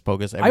does Hocus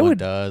Pocus. Everyone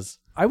does.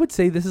 I would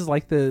say this is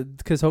like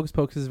because Hocus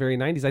Pocus is very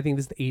 90s. I think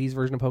this is the 80s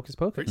version of Hocus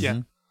Pocus. Yeah.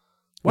 Mm-hmm.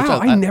 Wow,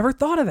 I never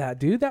thought of that,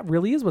 dude. That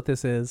really is what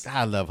this is.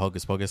 I love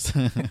Hocus Pocus.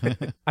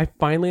 I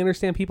finally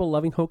understand people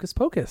loving Hocus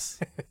Pocus.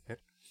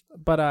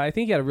 But I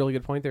think you had a really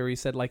good point there where you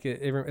said like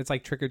it's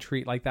like trick or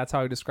treat. Like that's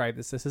how I describe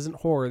this. This isn't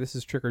horror. This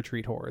is trick or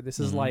treat horror. This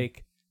is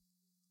like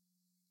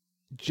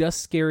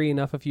just scary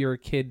enough if you're a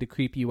kid to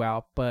creep you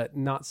out, but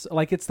not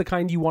like it's the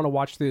kind you want to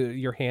watch through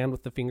your hand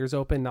with the fingers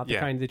open, not the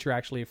kind that you're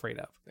actually afraid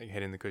of. Like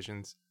head in the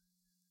cushions.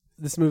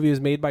 This movie was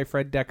made by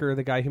Fred Decker,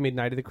 the guy who made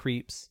Night of the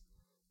Creeps,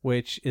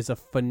 which is a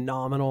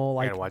phenomenal.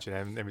 I gotta watch it. I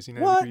haven't never seen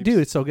it. What, dude?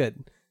 It's so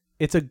good.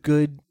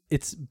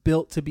 It's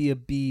built to be a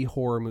B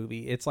horror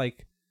movie. It's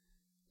like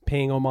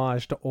paying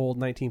homage to old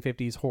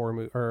 1950s horror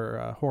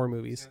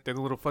movies. They're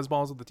the little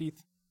fuzzballs with the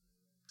teeth.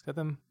 Is that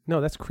them?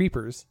 No, that's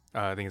Creepers.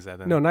 I think it's that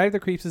then. No, Night of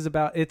the Creeps is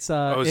about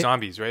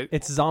zombies, right?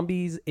 It's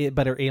zombies,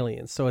 but are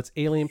aliens. So it's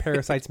alien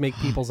parasites make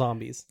people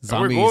zombies.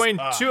 We're going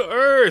to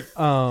Earth.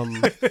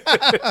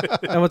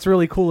 And what's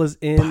really cool is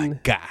in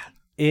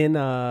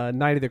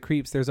Night of the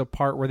Creeps, there's a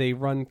part where they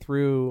run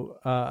through.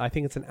 I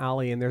think it's an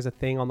alley, and there's a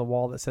thing on the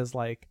wall that says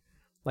like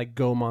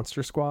 "Go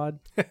Monster Squad."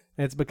 And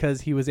it's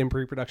because he was in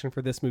pre-production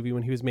for this movie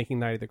when he was making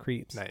Night of the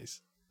Creeps. Nice.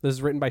 This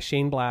is written by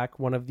Shane Black,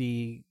 one of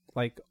the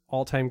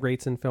all-time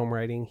greats in film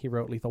writing. He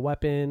wrote Lethal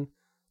Weapon.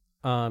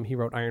 He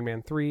wrote Iron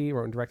Man 3.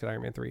 Wrote and directed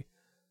Iron Man 3.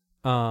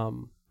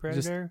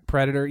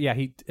 Predator. Yeah,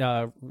 he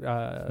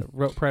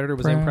wrote Predator.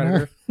 Was in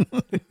Predator.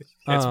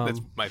 That's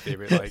my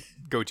favorite.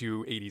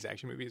 Go-to 80s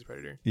action movie is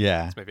Predator.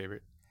 Yeah, that's my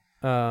favorite.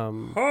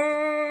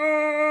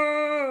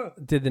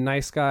 Did The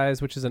Nice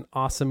Guys, which is an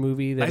awesome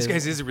movie. Nice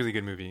Guys is a really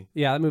good movie.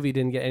 Yeah, that movie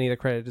didn't get any of the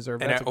credit it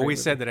deserved. And I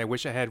always said that I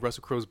wish I had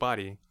Russell Crowe's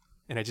body,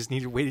 and I just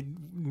needed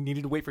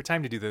to wait for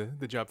time to do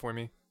the job for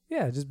me.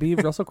 Yeah, just be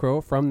Russell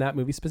Crowe from that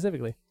movie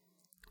specifically.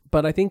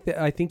 But I think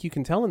you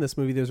can tell in this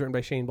movie that it was written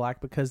by Shane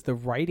Black because the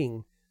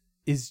writing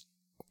is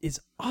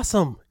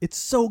awesome. It's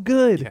so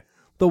good. Yeah.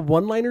 The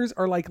one-liners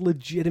are like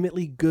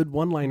legitimately good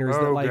one-liners.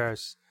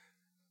 Gosh.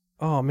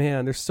 Oh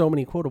man, there's so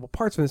many quotable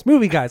parts from this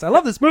movie, guys. I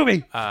love this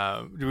movie.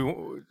 Do we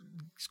want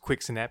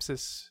quick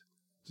synopsis?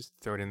 Just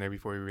throw it in there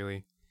before we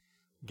really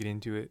get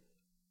into it.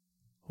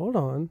 Hold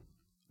on.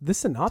 This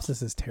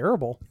synopsis is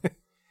terrible.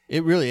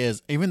 It really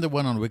is. Even the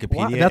one on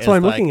Wikipedia that's what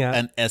I'm looking at.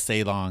 An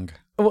essay long.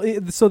 Well,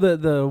 so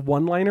the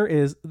one-liner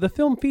is, the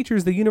film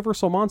features the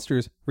Universal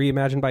monsters,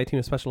 reimagined by a team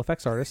of special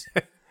effects artists,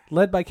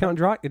 led by Count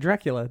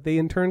Dracula. They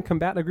in turn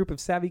combat a group of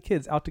savvy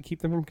kids out to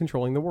keep them from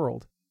controlling the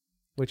world.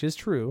 Which is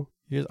true.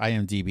 Here's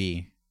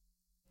IMDb.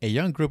 A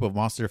young group of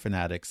monster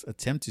fanatics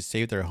attempt to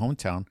save their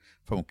hometown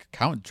from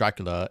Count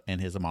Dracula and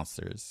his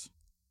monsters.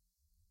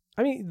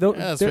 I mean, they're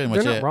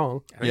not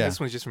wrong. I think this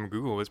one's just from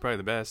Google. It's probably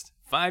the best.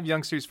 5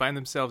 youngsters find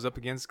themselves up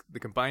against the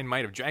combined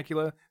might of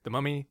Dracula, the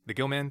Mummy, the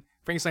Gillman,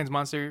 Frankenstein's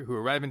monster, who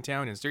arrive in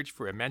town in search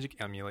for a magic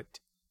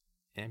amulet.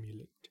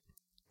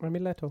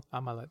 Amuleto.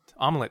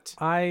 Omelet.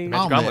 I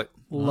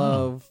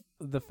love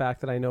the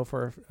fact that I know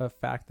for a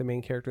fact the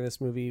main character in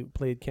this movie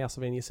played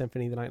Castlevania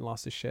Symphony the night and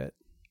lost his shit.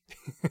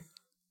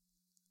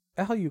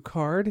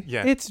 Alucard.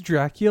 Yeah. It's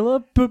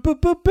Dracula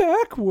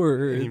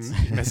backwards.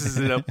 He messes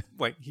it up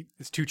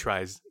it's 2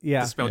 tries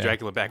to spell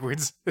Dracula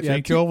backwards. Yeah,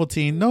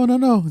 Ovaltine.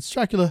 No, it's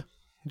Dracula.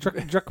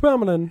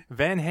 Draculaman.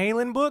 Van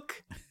Halen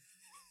book.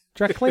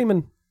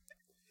 Draculaman.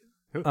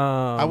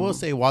 I will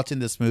say, watching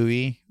this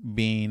movie,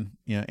 being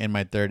in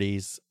my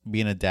 30s,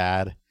 being a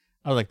dad,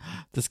 I was like,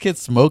 this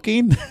kid's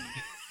smoking?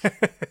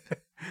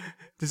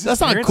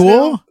 That's not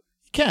cool. You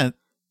can't.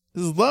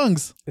 This is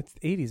lungs. It's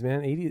the 80s,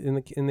 man. In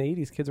the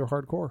 80s, kids were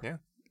hardcore. Yeah,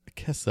 I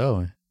guess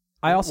so.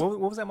 What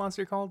was that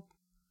monster called?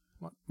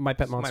 My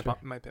Pet Monster.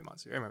 My Pet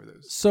Monster. I remember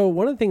those. So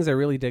one of the things I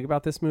really dig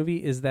about this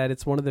movie is that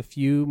it's one of the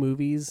few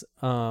movies,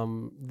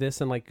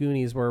 this and like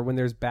Goonies, where when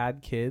there's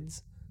bad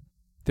kids,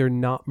 they're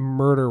not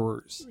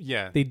murderers.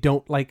 Yeah. They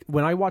don't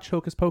when I watch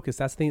Hocus Pocus,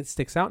 that's the thing that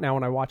sticks out now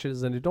when I watch it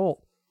as an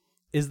adult,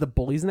 is the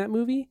bullies in that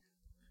movie.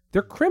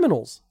 They're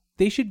criminals.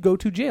 they should go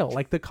to jail.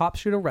 Like the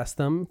cops should arrest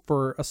them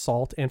for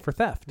assault and for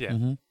theft. Yeah.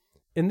 Mm-hmm.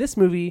 In this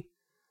movie,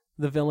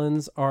 the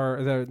villains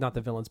are not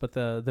the villains, but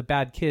the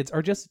bad kids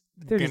are just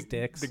just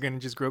dicks. They're gonna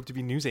just grow up to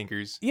be news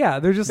anchors. Yeah,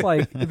 they're just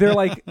like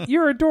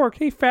you're a dork.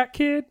 Hey, fat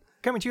kid.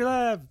 Coming to your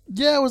lab.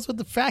 Yeah, it was with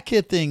the fat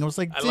kid thing. I was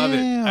like, I damn. love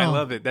it. I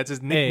love it. That's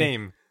his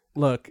nickname.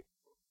 Look,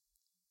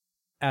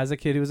 as a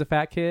kid who was a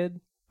fat kid,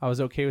 I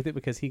was okay with it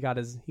because he got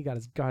his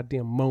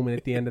goddamn moment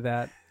at the end of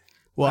that.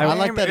 Well, I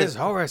like that. Is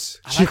Horace.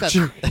 I like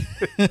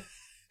that.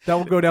 That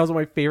will go down as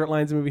one of my favorite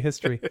lines in movie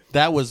history.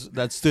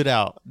 that stood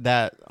out.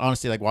 That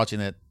honestly, like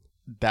watching it,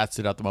 that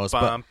stood out the most.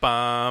 Bum,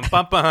 bum,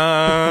 bum,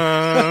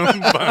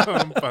 bum,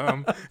 bum,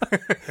 bum.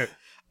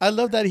 I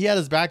love that he had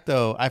his back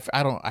though. I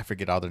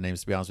forget all their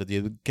names to be honest with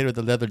you. The kid with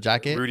the leather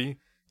jacket. Rudy.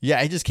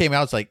 Yeah, he just came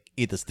out. It's like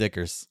eat the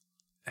stickers.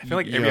 I feel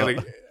like Yeah.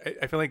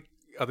 I feel like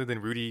other than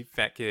Rudy,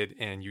 Fat Kid,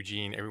 and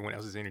Eugene, everyone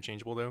else is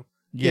interchangeable though.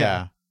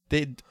 Yeah.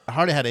 They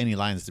hardly had any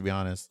lines to be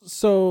honest.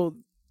 So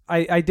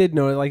I did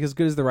know, like, as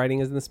good as the writing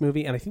is in this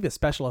movie, and I think the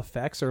special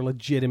effects are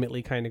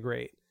legitimately kind of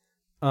great.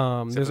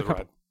 There's a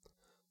couple.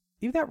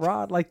 Even that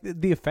rod, like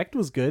the effect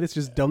was good. It's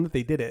just dumb that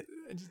they did it.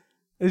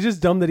 It's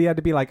just dumb that he had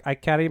to be like, I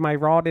carry my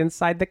rod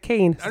inside the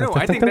cane. I know.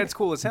 I think that's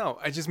cool as hell.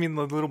 I just mean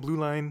the little blue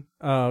line.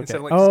 Oh, okay. Instead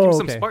of like, just give me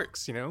some okay.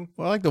 sparks, you know?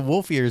 Well, I like the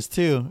wolf ears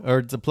too,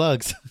 or the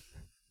plugs.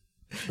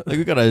 Like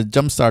we gotta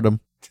jumpstart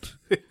them.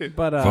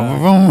 But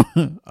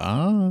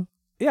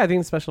yeah, I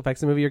think the special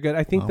effects in the movie are good.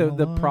 I think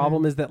the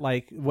problem is that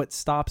like what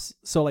stops.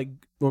 So like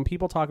when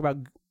people talk about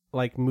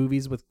like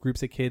movies with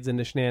groups of kids and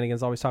the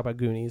shenanigans, always talk about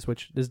Goonies,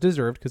 which is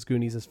deserved because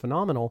Goonies is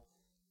phenomenal.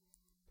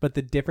 But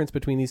the difference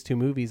between these two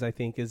movies, I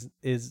think, is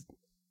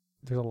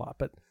there's a lot,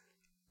 but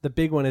the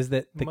big one is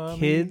that the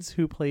kids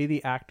who play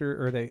the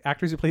actor or the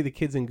actors who play the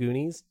kids in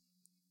Goonies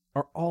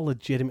are all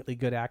legitimately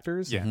good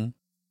actors. Yeah. Mm-hmm.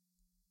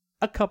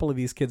 A couple of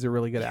these kids are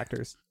really good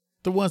actors.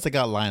 The ones that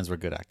got lines were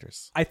good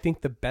actors. I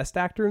think the best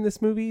actor in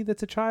this movie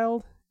that's a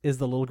child is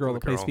the little girl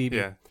that plays Phoebe.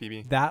 Yeah,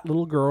 Phoebe. That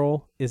little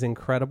girl is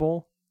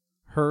incredible.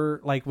 Her,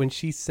 like, when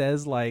she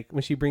says, like,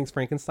 when she brings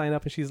Frankenstein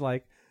up and she's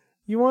like,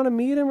 you want to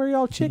meet him or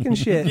y'all chicken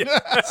shit?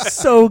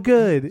 So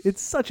good.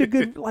 It's such a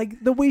good,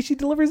 like, the way she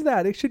delivers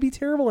that. It should be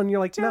terrible. And you're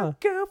like, no.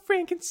 Don't go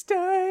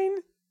Frankenstein.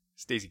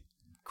 Stacey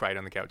cried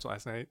on the couch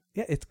last night.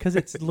 Yeah, it's because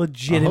it's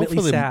legitimately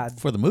sad.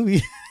 For the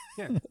movie.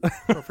 Yeah.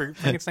 For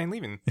Frankenstein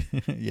leaving.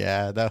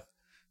 Yeah. That,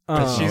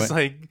 But she's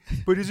like,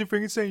 but isn't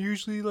Frankenstein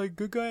usually like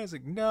good guy? I was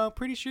like, no,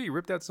 pretty sure he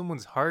ripped out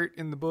someone's heart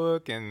in the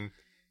book, and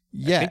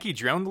I think he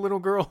drowned the little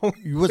girl.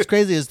 What's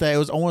crazy is that it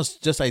was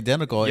almost just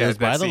identical. Yeah, it was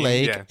by that the scene,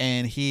 lake, yeah.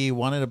 and he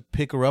wanted to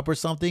pick her up or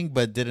something,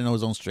 but didn't know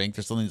his own strength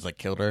or something. Just like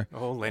killed her.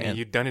 Oh, Lenny, And-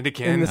 you done it And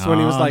again. this one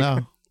he was like,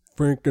 no.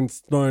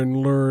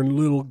 Frankenstein learn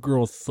little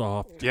girl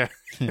soft. Yeah.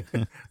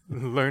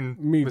 Learn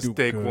Me do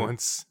mistake good.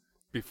 once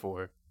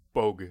before.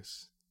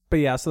 Bogus. But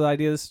yeah, so the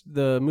idea is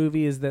the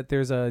movie is that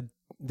there's a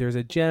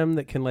gem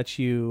that can let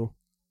you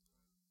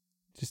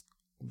just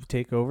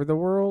take over the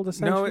world,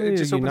 essentially. it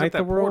just opens up unite the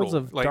that worlds portal.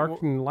 of Like,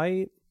 dark and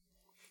light.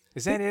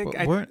 Is that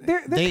it? Weren't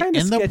They're they kind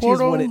of in the sketchy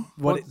portal? as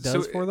what it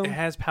does so for them. It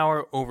has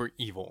power over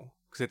evil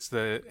because it's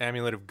the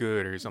amulet of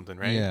good or something,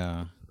 right?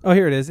 Yeah. Oh,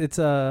 here it is. It's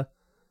an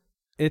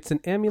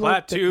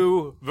amulet.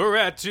 Platu,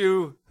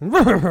 Veratu,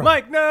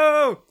 Mike,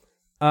 no!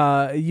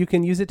 You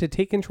can use it to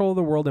take control of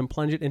the world and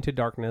plunge it into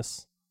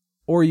darkness,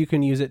 or you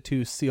can use it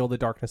to seal the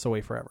darkness away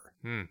forever.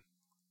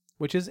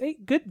 Which is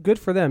good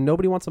for them.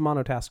 Nobody wants a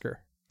monotasker.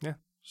 Yeah.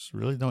 There's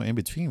really no in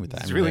between with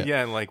that. It's really,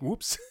 like,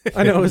 whoops.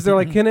 I know. Is there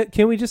like,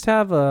 can we just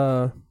have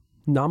a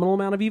nominal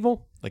amount of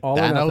evil? Like All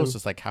or nothing. Thanos,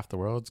 just like half the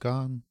world's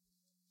gone.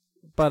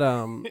 But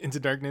Into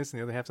darkness and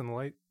the other half's in the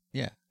light.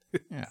 Yeah.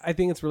 I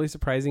think it's really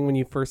surprising when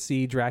you first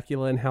see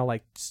Dracula and how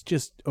like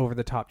just over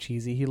the top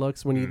cheesy he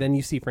looks. When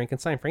you see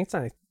Frankenstein,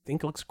 I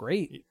think looks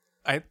great.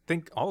 I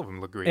think all of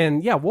them look great.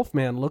 And yeah,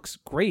 Wolfman looks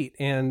great.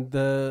 And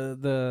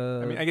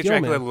the I mean, I guess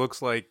Gilman. Dracula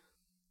looks like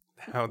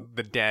how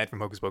the dad from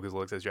Hocus Pocus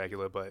looks as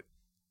Dracula, but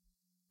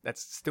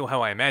that's still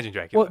how I imagine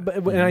Dracula.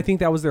 Well, and I think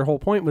that was their whole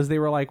point was they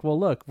were like, well,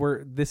 look,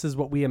 this is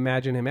what we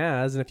imagine him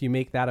as, and if you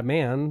make that a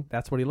man,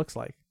 that's what he looks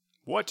like.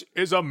 What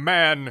is a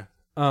man?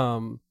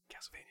 Castlevania.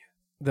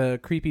 The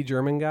creepy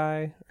German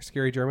guy or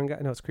scary German guy?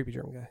 No, it's creepy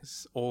German guy.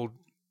 This old,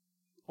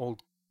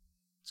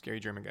 scary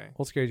German guy,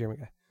 Old scary German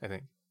guy. I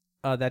think.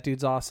 That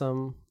dude's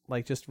awesome.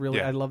 Like, just really,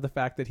 Yeah. I love the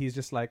fact that he's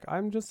just like,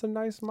 I'm just a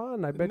nice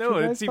man. I bet No,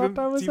 you guys it's even-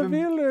 thought I was it's a even-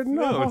 villain.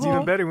 No, it's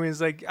even better when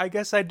he's like, I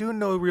guess I do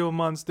know real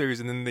monsters,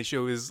 and then they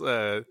show his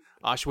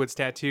Auschwitz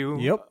tattoo.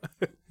 Yep.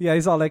 Yeah,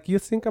 he's all like, you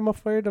think I'm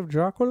afraid of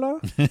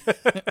Dracula?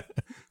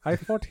 I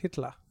fought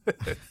Hitler.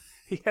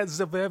 He has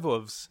the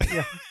werewolves.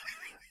 Yeah.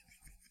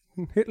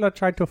 Hitler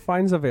tried to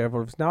find the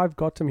werewolves. Now I've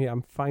got him here.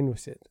 I'm fine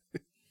with it.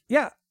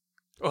 Yeah.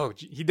 Oh,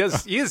 he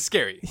does. He is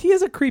scary. He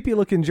is a creepy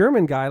looking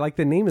German guy. Like,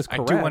 the name is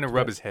correct. I do want to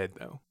rub but- his head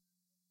though.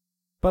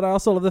 But I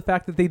also love the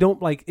fact that they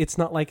don't like, it's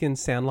not like in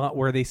Sandlot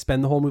where they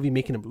spend the whole movie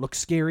making him look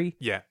scary.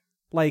 Yeah.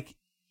 Like,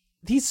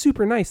 he's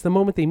super nice. The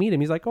moment they meet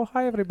him, he's like, oh,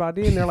 hi,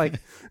 everybody. And they're like,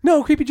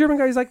 no, creepy German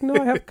guy. He's like, no,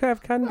 I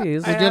have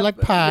candies. Would you like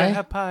pie? I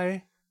have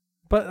pie.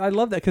 But I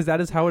love that because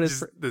that is how it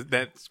is.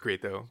 That's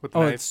great though. With the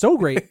Oh, knife. it's so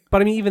great.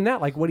 But I mean, even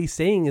that, like what he's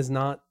saying is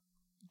not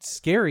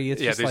scary.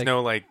 It's just there's like,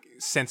 no like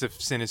sense of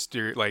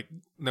sinister, like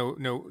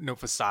no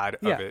facade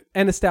of it.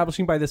 And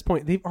establishing by this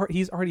point,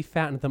 he's already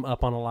fattened them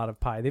up on a lot of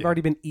pie. They've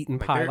already been eating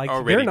Like, pie. they're Like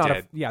already they're not.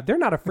 dead. They're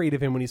not afraid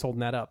of him when he's holding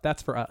that up.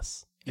 That's for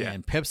us. Yeah.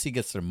 And Pepsi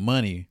gets their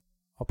money.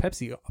 Oh,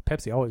 Pepsi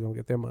always gonna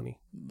get their money.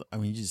 I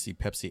mean, you just see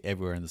Pepsi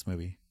everywhere in this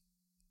movie.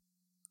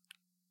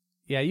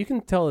 Yeah, you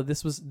can tell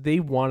that they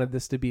wanted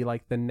this to be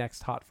like the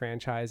next hot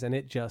franchise, and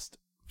it just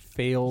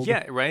failed.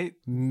 Yeah, right.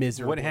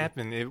 Miserably. What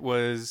happened? It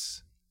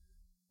was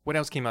what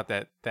else came out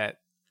that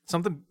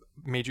something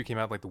major came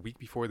out like the week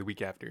before, the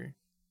week after,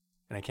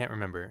 and I can't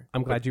remember.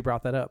 I'm glad you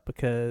brought that up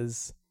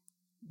because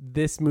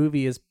this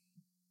movie is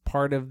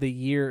part of the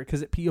year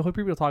because you'll hear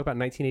people talk about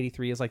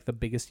 1983 as like the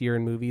biggest year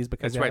in movies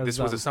because That's right. This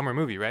was a summer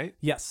movie, right?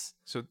 Yes.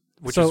 So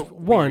which is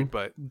weird,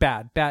 but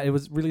bad. It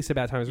was released at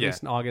bad time. It was Yeah.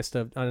 released in August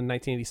of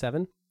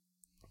 1987.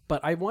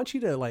 But I want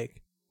you to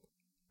like,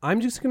 I'm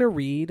just gonna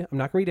read. I'm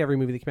not gonna read every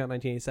movie that came out in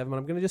 1987, but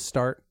I'm gonna just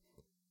start,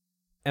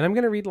 and I'm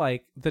gonna read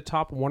like the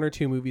top 1 or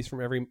 2 movies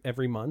from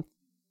every month,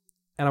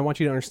 and I want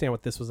you to understand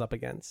what this was up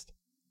against,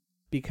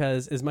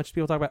 because as much as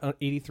people talk about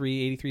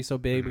 83 so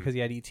big because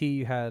you had E.T.,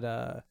 you had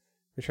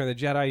Return of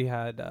the Jedi, you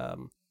had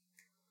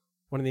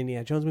one of the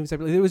Indiana Jones movies.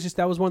 It was just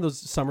that was one of those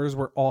summers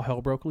where all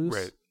hell broke loose.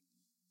 right.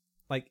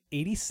 Like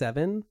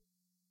 87,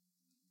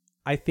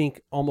 I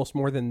think almost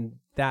more than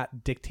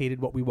that dictated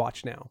what we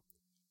watch now.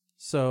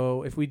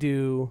 So if we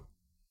do,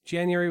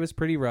 January was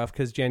pretty rough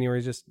because January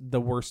is just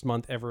the worst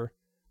month ever.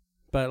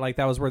 But like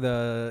that was where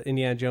the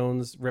Indiana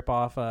Jones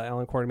ripoff,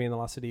 Alan Quartermain and the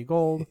Lost City of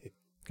Gold,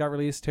 got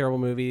released. Terrible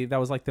movie.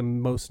 That was like the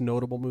most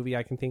notable movie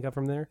I can think of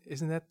from there.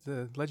 Isn't that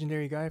the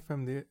legendary guy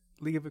from the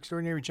League of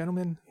Extraordinary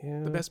Gentlemen?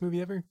 Yeah. The best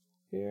movie ever?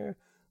 Yeah.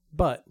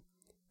 But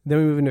then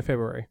we move into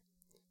February.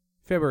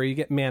 You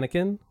get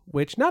Mannequin,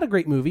 which not a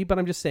great movie, but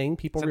I'm just saying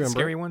people Is that remember. the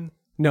scary one?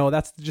 No,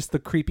 that's just the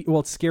creepy.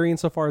 Well, it's scary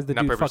insofar as the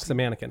Not dude purpose- fucks a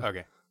mannequin.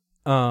 Okay.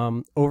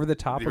 Over the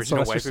Top The with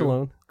original Sylvester waifu?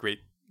 Stallone. Great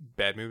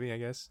bad movie, I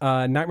guess.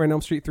 Nightmare on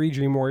Elm Street 3,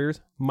 Dream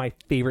Warriors. My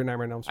favorite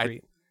Nightmare on Elm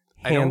Street.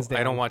 Hands down.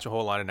 I don't watch a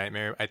whole lot of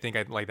Nightmare. I think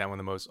I like that one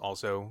the most.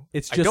 Also,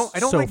 It's I just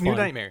don't so like New fun.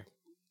 Nightmare.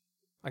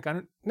 Like I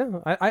don't.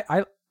 No,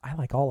 I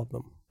like all of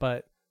them,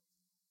 but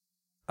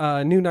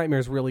New Nightmare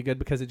is really good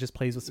because it just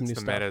plays with some It's new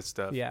the stuff. meta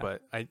stuff. Yeah.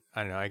 But I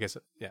don't know. I guess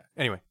yeah.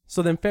 Anyway,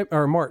 So then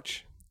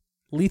March,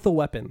 Lethal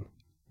Weapon,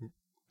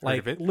 like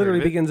of it, heard literally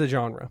of it. begins a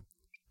genre.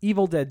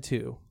 Evil Dead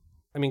 2.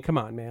 I mean, come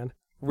on, man.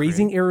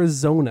 Raising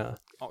Arizona.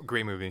 oh,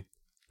 great movie.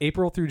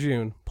 April through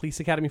June. Police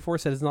Academy 4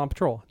 says on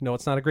patrol. No,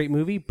 it's not a great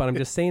movie, but I'm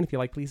just saying if you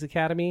like Police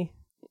Academy,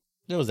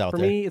 It was out for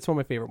there. me, it's one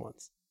of my favorite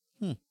ones.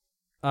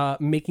 Hmm.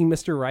 Making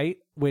Mr. Right,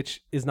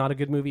 which is not a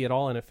good movie at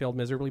all, and it failed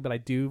miserably, but I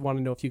do want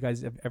to know if you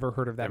guys have ever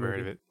heard of that Never movie.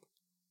 heard of it.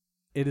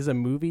 It is a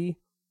movie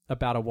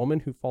about a woman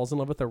who falls in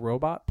love with a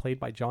robot played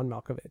by John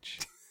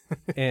Malkovich.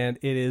 And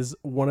it is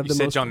one of You the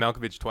said most... John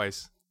Malkovich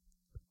twice.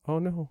 Oh,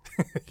 no.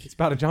 It's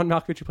about a John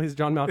Malkovich who plays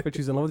John Malkovich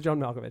who's in love with John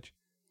Malkovich.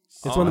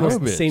 It's Oh, one of the most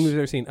Malkovich. insane movies I've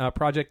ever seen.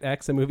 Project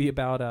X, a movie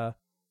about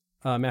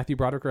Matthew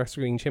Broderick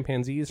rescuing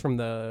chimpanzees from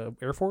the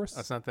Air Force.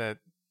 That's not that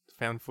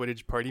found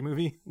footage party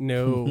movie.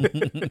 No.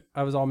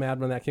 I was all mad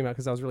when that came out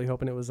because I was really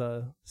hoping it was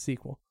a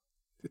sequel.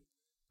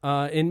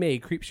 In May,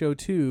 Creepshow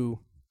 2,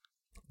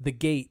 The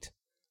Gate,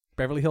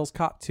 Beverly Hills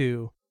Cop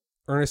 2,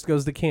 Ernest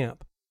Goes to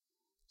Camp.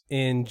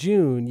 In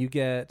June, you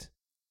get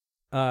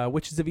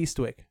Witches of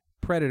Eastwick,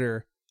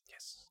 Predator,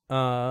 Yes.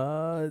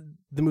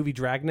 the movie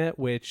Dragnet,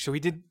 which... So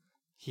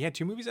he had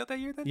 2 movies out that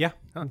year then? Yeah.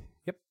 Huh.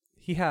 Yep.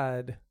 He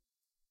had...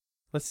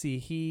 Let's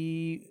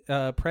see.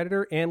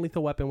 Predator and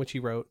Lethal Weapon, which he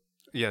wrote,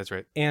 Yeah, that's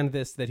right. and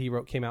this that he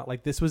wrote came out.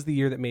 Like, this was the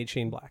year that made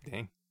Shane Black.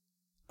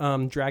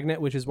 Dang.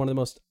 Dragnet, which is one of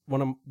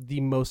the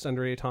most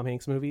underrated Tom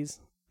Hanks movies.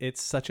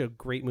 It's such a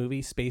great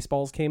movie.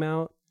 Spaceballs came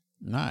out.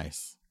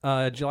 Nice.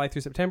 July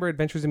through September,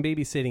 Adventures in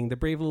Babysitting, The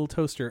Brave Little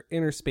Toaster,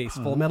 Inner Space,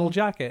 Full Metal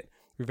Jacket,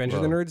 Revenge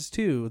of the Whoa. Nerds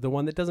 2, the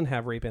one that doesn't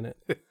have rape in it.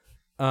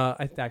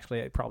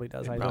 It probably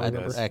does. I don't probably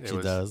remember. does. Actually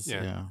was- does.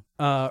 yeah.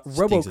 Yeah.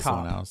 Stinks of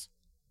someone RoboCop, else.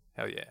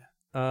 Hell yeah.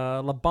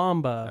 La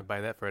Bamba, I'd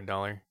buy that for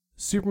 $1.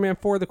 Superman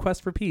 4: The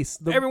Quest for Peace.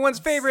 Everyone's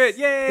favorite.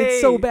 Yay!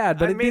 It's so bad,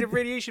 but I it made did- a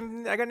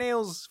radiation. I got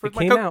nails for It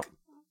my came Coke.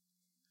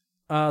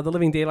 out. The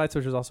Living Daylights,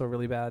 which was also a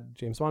really bad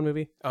James Bond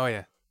movie. Oh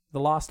yeah. The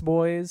Lost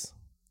Boys.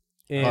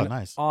 In Oh,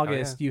 nice.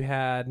 August, you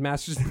had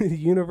Masters of the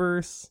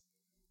Universe.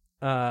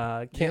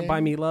 Can't Buy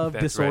Me Love,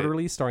 That's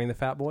Disorderly, starring the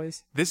Fat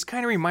Boys. This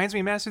kind of reminds me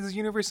of Masters of the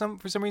Universe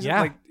for some reason.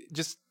 Yeah. Like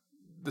just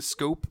the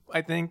scope.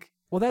 I think.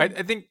 Well, I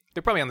think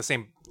they're probably on the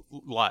same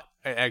lot.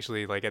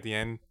 Actually, like at the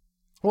end.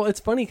 well, it's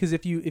funny because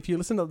if you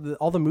listen to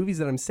all the movies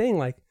that I'm saying,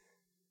 like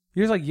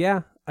you're just like,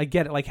 yeah, I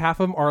get it. Like half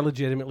of them are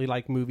legitimately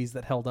like movies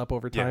that held up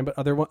over time, Yeah.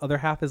 but other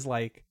half is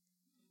like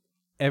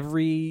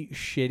every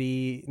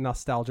shitty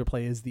nostalgia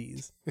play is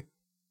these.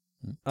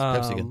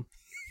 Pepsi again.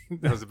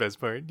 That was the best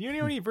part. Do you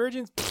know any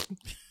virgins?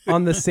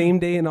 On the same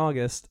day in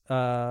August,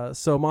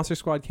 so Monster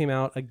Squad came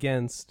out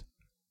against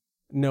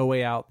No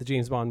Way Out, the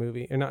James Bond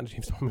movie, or not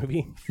James Bond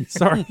movie.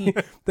 Sorry,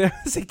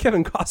 the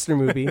Kevin Costner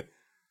movie.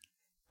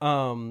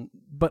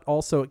 But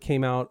also it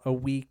came out a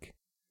week.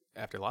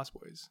 After Lost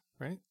Boys,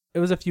 right? It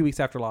was a few weeks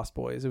after Lost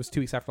Boys. It was 2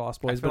 weeks after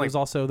Lost Boys, but it was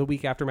also the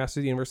week after Masters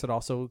of the Universe that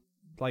also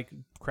like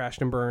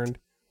crashed and burned.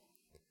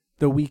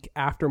 The week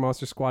after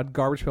Monster Squad,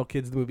 Garbage Pail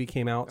Kids, the movie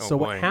came out. Oh, so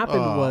boy. what happened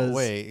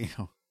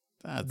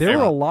was there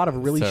were a lot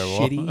of really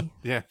shitty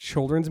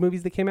children's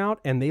movies that came out,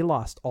 and they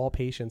lost all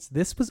patience.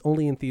 This was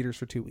only in theaters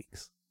for 2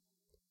 weeks.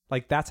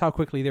 Like, that's how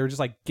quickly they were just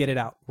like, get it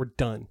out. We're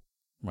done.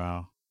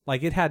 Wow.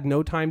 Like, it had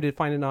no time to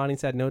find an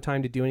audience, had no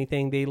time to do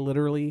anything. They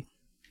literally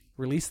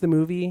released the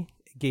movie,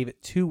 gave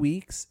it 2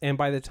 weeks, and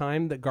by the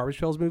time the Garbage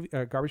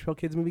Pail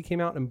Kids movie came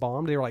out and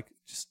bombed, they were like,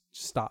 just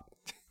stop.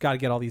 Got to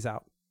get all these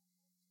out.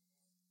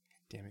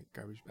 Damn it,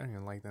 Garbage. I don't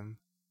even like them.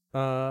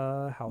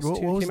 House 2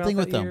 what was came the out thing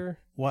that with them? year.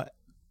 What?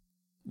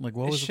 Like,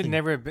 what It was should the thing?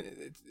 never have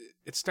been.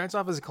 It starts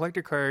off as a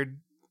collector card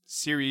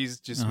series,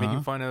 just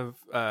making fun of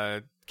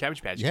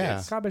Cabbage Patch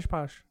Kids. Garbage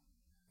Posh.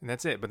 And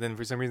that's it. But then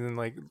for some reason,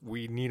 like,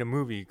 we need a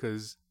movie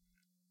because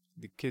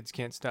the kids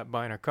can't stop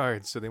buying our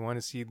cards, so they want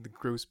to see the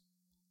gross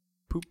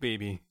poop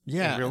baby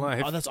in real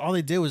life. That's all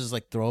they did was just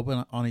like throw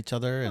up on each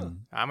other.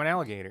 And I'm an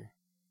alligator.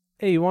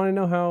 Hey, you want to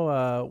know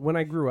how when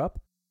I grew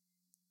up?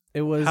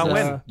 It was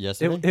when?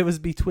 Yesterday? It was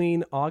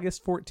between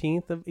August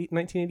 14th of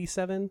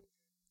 1987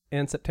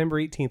 and September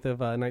 18th of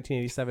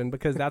 1987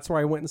 because that's where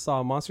I went and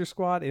saw Monster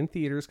Squad in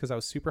theaters because I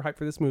was super hyped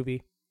for this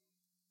movie.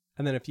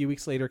 And then a few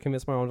weeks later,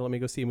 convinced my mom to let me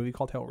go see a movie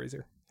called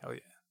Hellraiser. Hell yeah.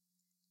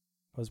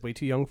 I was way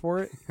too young for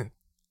it.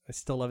 I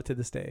still love it to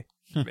this day.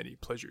 Many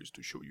pleasures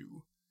to show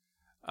you.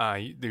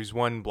 There's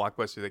one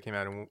blockbuster that came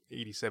out in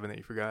 87 that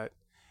you forgot.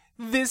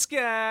 This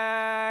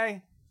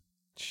guy.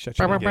 Shut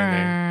your mouth.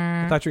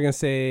 I thought you were going to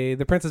say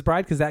The Princess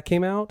Bride because that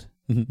came out.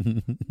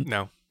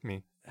 No,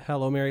 me.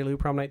 Hello, Mary Lou,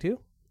 Prom Night 2.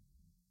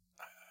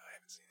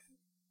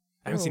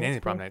 I haven't seen any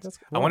that's prom cool. nights. That's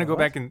I want to cool. go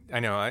back and I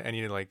know I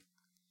need to like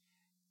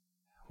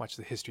watch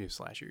the history of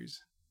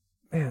slashers.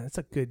 Man, it's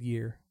a good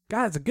year.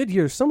 God, it's a good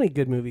year. So many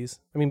good movies.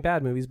 I mean,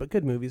 bad movies, but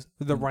good movies.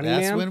 The Running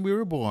That's Man. when we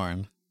were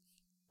born.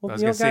 Well, I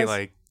was you know, gonna say guys,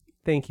 like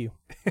thank you.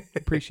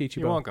 Appreciate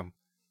you you're both. welcome.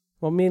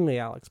 Well, mainly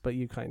Alex, but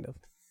you kind of.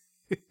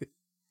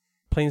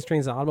 Planes,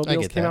 Trains, and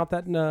Automobiles get came that.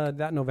 out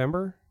that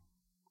November.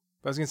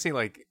 I was gonna say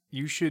like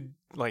you should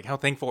like how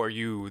thankful are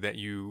you that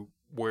you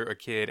were a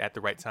kid at the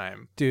right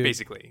time, Dude.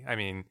 Basically, I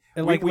mean,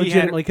 And like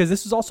legitimately, because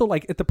this was also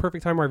like at the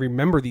perfect time where I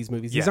remember these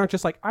movies. These Yeah. aren't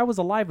just like I was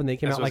alive when they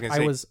came That's out. what I Like was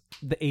gonna I say.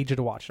 was the age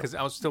to watch them. because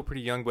I was still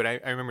pretty young, but I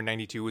remember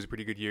 '92 was a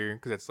pretty good year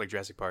because that's like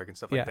Jurassic Park and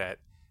stuff like Yeah. that,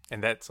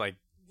 and that's like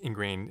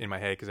ingrained in my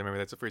head because I remember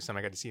that's the first time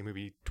I got to see a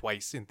movie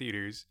twice in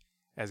theaters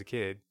as a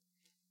kid.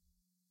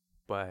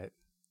 But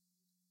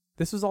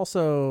This was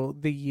also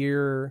the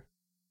year.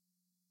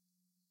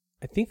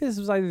 I think this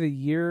was either the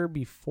year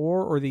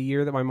before or the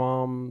year that my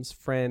mom's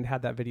friend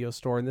had that video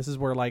store, and this is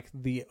where like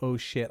the oh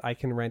shit I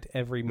can rent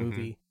every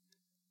movie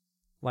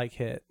like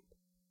hit.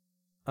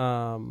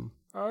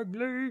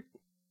 ugly.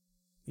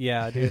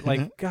 Yeah, dude.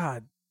 Like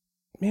God,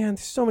 man,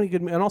 there's so many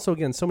good, and also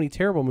again so many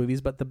terrible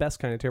movies, but the best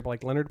kind of terrible.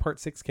 Like Leonard Part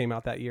 6 came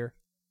out that year.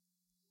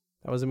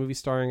 That was a movie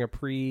starring a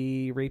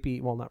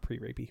pre-rapey, well not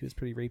pre-rapey, he was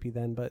pretty rapey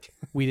then, but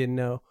we didn't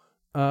know.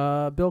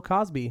 Bill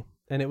Cosby.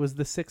 And it was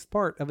the 6th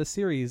part of a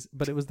series,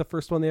 but it was the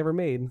first one they ever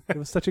made. It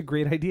was such a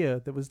great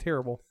idea that was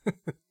terrible.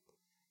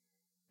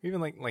 Even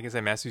like I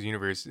said, Masters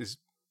Universe is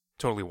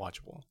totally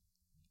watchable.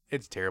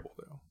 It's terrible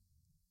though,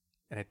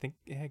 and I think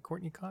it had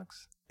Courtney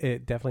Cox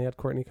It definitely had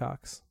Courtney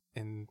Cox.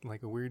 and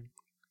like a weird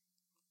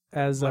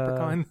As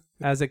leprechaun.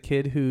 as a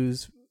kid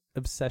whose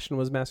obsession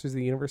was Masters of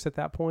the Universe at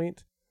that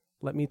point,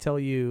 let me tell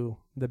you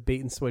the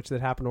bait and switch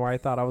that happened where I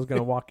thought I was going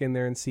to walk in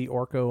there and see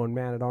Orko and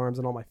Man-at-Arms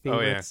and all my Oh, yeah.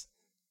 favorites.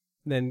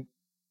 Then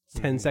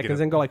 10 Get seconds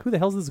up. in, go like, who the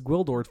hell's this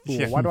Gwildor fool?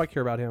 Yeah. Why do I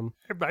care about him?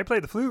 I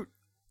played the flute.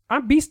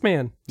 I'm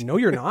Beastman. No,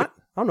 you're not.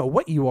 I don't know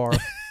what you are.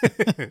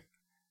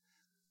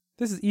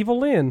 This is Evil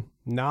Lynn.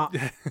 Nah.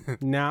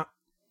 Nah.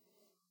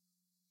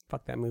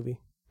 Fuck that movie.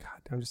 God,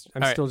 I'm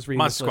All right, still just reading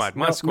Monster this Squad, list.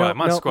 Monster Squad,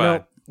 Monster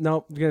Squad.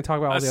 No, you're going to talk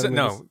about all the other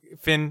movies. No,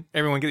 Finn,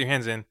 everyone get your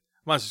hands in.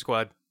 Monster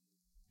Squad.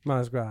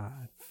 Monster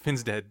Squad.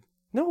 Finn's dead.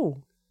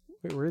 No.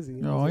 Wait, where is he?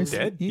 No, he's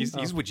Dead? He's,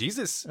 He's with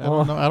Jesus. I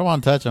don't know. I don't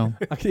want to touch him.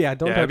 Okay, yeah,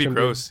 don't Yeah, touch that'd be him.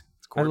 gross. Dude.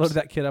 It's I corpse. loaded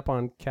that kid up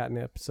on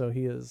catnip, so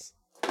he is.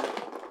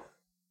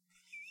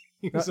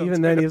 He was so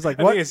even then, he was like,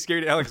 I "What?" think it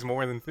scared Alex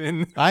more than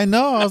Finn. I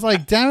know. I was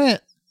like, damn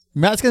it.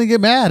 Matt's going to get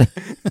mad.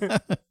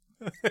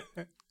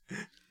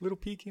 Little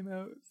P came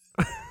out.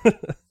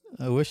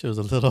 I wish it was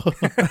a little.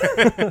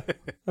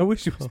 I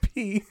wish it was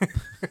P.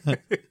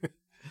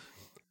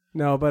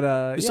 No, but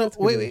yeah, So it's a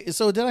good movie. wait.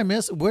 So did I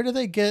miss? Where did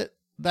they get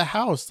the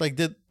house? Like,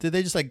 did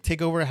they just like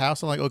take over a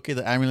house and like, okay,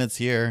 the amulet's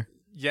here?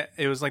 Yeah,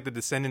 it was like the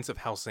descendants of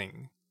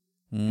Helsing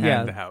Mm. Yeah.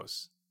 had the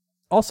house.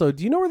 Also,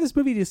 do you know where this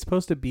movie is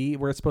supposed to be?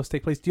 Where it's supposed to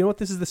take place? Do you know what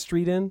this is the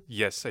street in?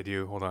 Yes, I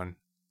do. Hold on.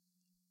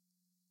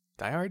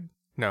 Die Hard?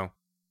 No.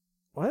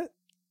 What?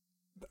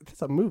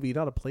 That's a movie,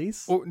 not a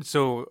place. Oh,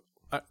 so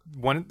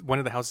one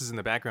of the houses in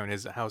the background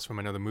is a house from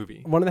another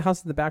movie. One of the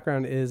houses in the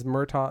background is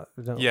Murtaugh.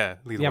 No. Yeah,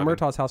 Lethal Yeah, Weapon.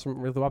 Murtaugh's house from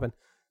Lethal Weapon.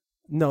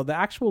 No, the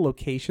actual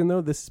location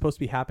though this is supposed to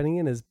be happening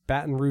in is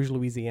Baton Rouge,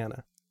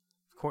 Louisiana.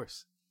 Of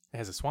course. It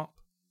has a swamp.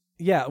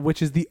 Yeah,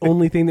 which is the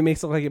only thing that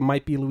makes it look like it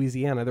might be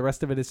Louisiana. The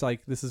rest of it is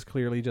like, this is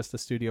clearly just a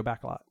studio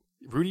backlot.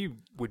 Rudy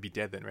would be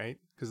dead then, right?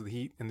 Because of the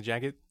heat and the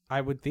jacket.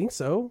 I would think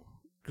so.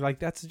 Like,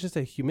 that's just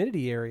a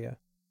humidity area.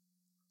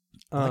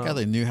 I like how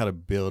they knew how to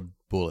build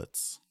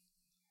bullets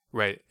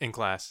Right, in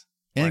class.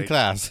 in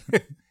class.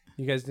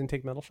 You guys didn't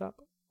take Metal Shop?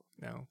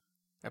 No,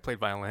 I played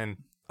violin.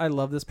 I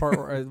love this part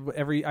where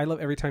I love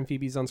every time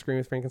Phoebe's on screen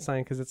with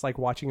Frankenstein because it's like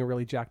watching a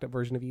really jacked up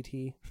version of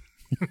E.T.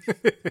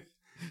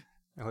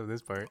 I love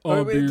this part.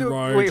 I'll wait, be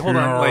right wait, hold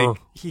on. here. Like,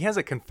 he has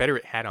a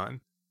Confederate hat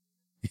on.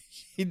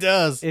 He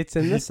does. It's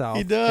in the South.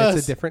 He does.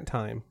 It's a different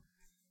time.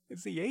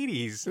 It's the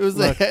 80s. It was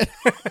Look. like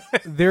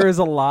There is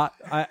a lot.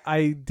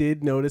 I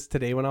did notice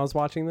today when I was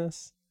watching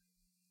this.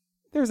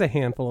 There's a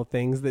handful of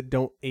things that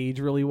don't age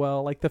really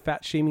well. Like the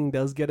fat shaming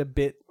does get a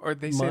bit. Or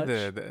they much.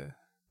 say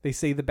They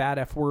say the bad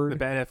F word. the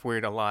bad F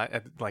word a lot,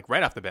 like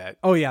right off the bat.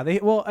 Oh yeah,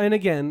 and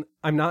again,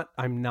 I'm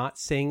not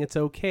saying it's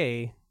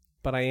okay,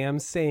 but I am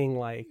saying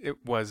like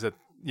It was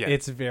yeah.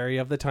 it's very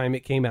of the time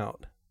it came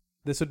out.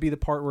 This would be the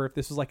part where if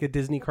this was like a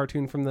Disney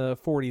cartoon from the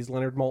 40s,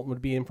 Leonard Maltin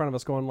would be in front of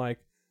us going like,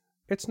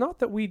 it's not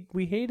that we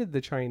hated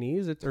the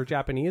Chinese or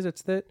Japanese,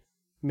 it's that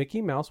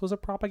Mickey Mouse was a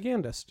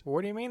propagandist.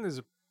 What do you mean there's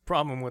a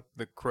problem with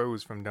the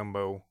crows from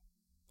Dumbo?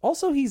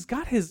 Also, he's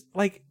got his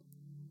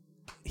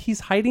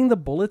he's hiding the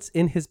bullets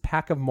in his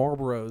pack of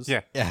Marlboros.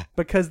 Yeah. yeah.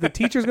 Because the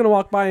teacher's gonna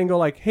walk by and go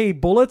like, "Hey,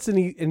 bullets," and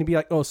he'd be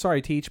like, "Oh,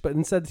 sorry, teach." But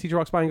instead, the teacher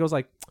walks by and goes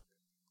like,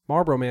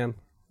 "Marlboro man,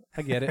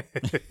 I get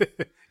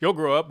it." You'll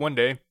grow up one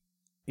day.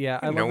 Yeah,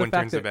 I No love one the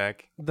fact turns it that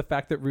back. the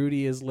fact that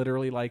Rudy is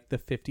literally like the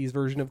 50s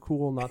version of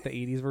cool, not the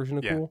 80s version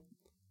of Yeah. cool.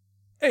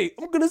 Hey,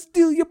 I'm gonna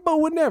steal your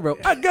bow and arrow.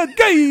 I got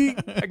gay.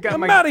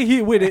 I'm out of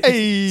here with it.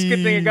 It's a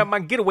good thing I got my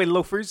getaway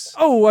loafers.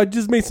 Oh, I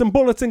just made some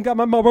bullets and got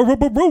my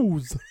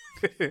Marlboros.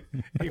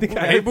 I think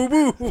I Hey, had, boo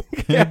boo.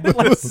 yeah,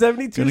 like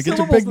 72 Gonna get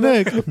your syllables big in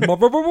there. neck.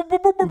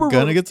 Marlboro.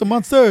 Gonna get some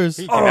monsters.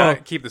 He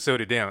cannot keep the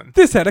soda down.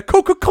 This had a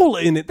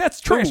Coca-Cola in it. That's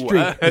trash Ooh,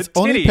 drink. a It's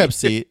only titty.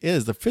 Pepsi. It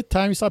is the 5th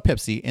time you saw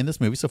Pepsi in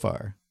this movie so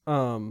far. I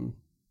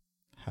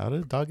How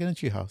did a dog get in a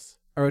treehouse?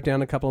 wrote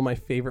down a couple of my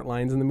favorite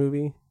lines in the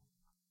movie.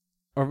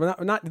 Or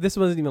not this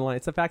wasn't even a line.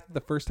 It's the fact that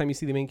the first time you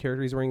see the main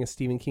character, he's wearing a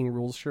Stephen King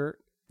rules shirt.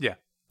 Yeah.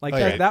 Like Oh,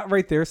 that, yeah. that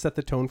right there set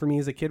the tone for me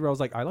as a kid where I was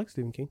like, I like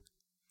Stephen King.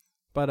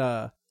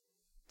 But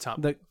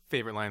Top the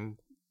favorite line.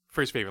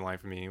 First favorite line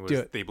for me was Do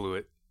it. "They blew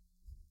it."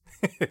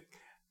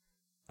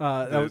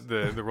 that was,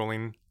 the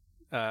rolling,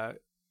 I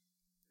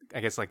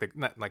guess like the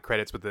not like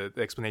credits, but the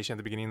explanation at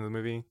the beginning of the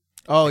movie.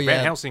 Oh, Van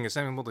yeah. Helsing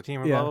assembled the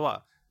team. Yeah. Blah blah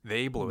blah.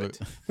 They blew it.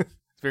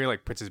 It's very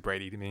like Princess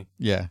Brady to me.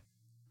 Yeah.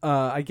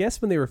 I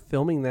guess when they were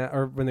writing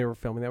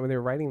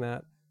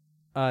that,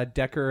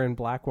 Decker and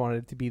Black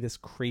wanted it to be this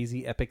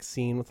crazy epic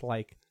scene with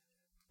like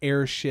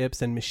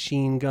airships and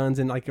machine guns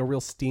and like a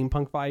real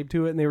steampunk vibe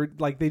to it.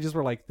 And they just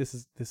were like,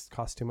 this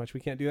costs too much. We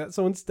can't do that.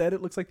 So instead,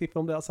 it looks like they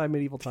filmed it outside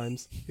medieval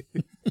times.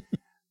 I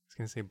was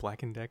gonna say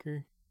Black and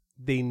Decker.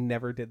 They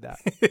never did that.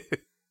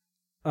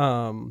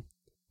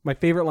 My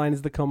favorite line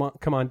is the come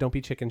on, don't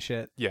be chicken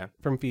shit Yeah.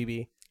 from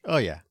Phoebe. Oh,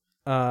 yeah.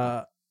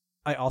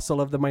 I also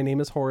love the my name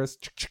is Horace.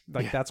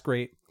 Like, Yeah. that's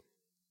great.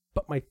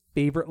 But my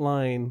favorite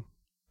line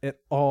at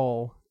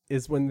all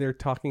is when they're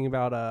talking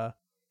about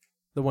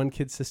the one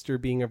kid's sister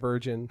being a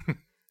virgin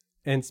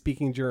and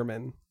speaking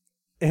German.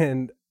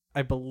 And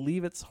I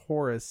believe it's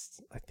Horace.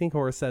 I think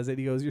Horace says it.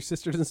 He goes, "Your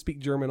sister doesn't speak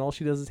German. All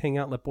she does is hang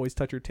out and let boys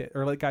touch her tit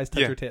or let guys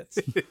touch Yeah. her tits."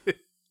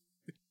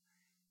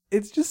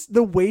 It's just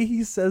the way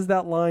he says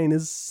that line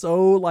is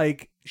so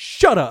like,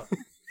 shut up.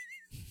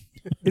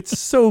 It's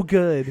so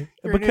good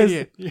You're an because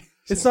idiot.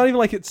 it's not even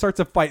like it starts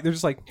a fight. They're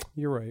just like,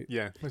 you're right.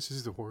 Yeah, this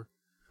is the whore.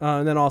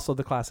 And then also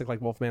the classic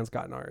like Wolfman's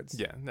got nards.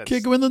 Yeah, that's,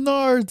 Kick him in the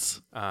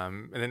nards.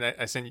 and then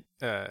I sent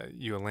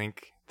you a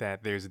link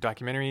that there's a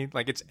documentary.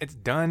 Like it's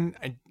done.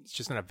 It's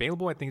just not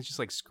available. I think it's just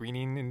like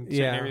screening in certain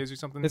Yeah. areas or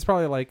something. It's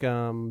probably like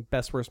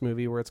best worst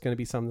movie where it's going to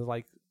be something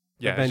like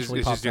yeah, eventually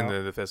it's pops just doing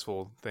out. the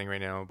festival thing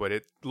right now. But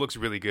it looks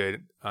really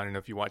good. I don't know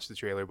if you watched the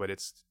trailer, but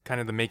it's kind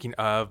of the making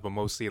of, but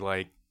mostly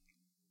like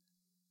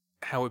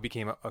how it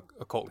became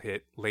a cult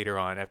hit later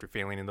on after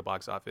failing in the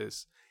box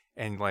office,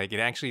 and like it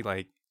actually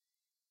like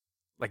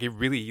it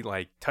really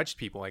like touched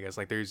people. I guess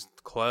like there's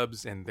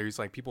clubs and there's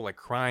like people like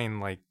crying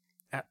like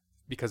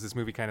because this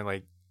movie kind of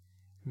like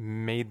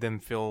made them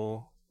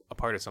feel a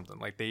part of something.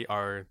 Like they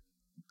are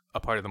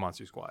a part of the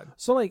Monster Squad.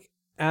 So like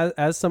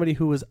as somebody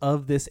who was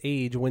of this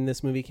age when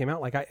this movie came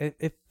out, like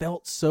it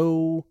felt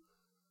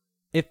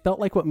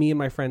like what me and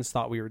my friends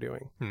thought we were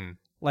doing.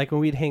 Like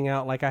when we'd hang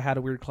out, like I had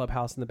a weird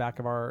clubhouse in the back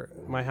of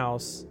my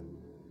house,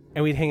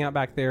 and we'd hang out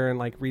back there and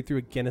like read through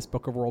a Guinness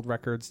Book of World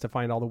Records to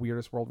find all the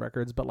weirdest world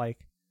records. But like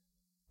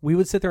we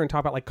would sit there and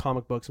talk about like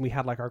comic books, and we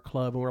had like our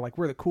club, and we're like,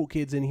 we're the cool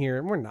kids in here,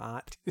 and we're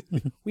not.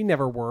 We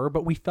never were,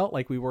 but we felt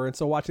like we were. And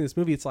so watching this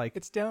movie, it's like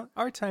It's down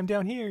our time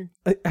down here.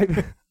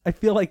 I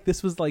feel like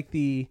this was like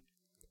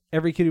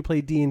every kid who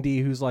played D&D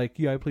who's like,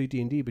 yeah, I play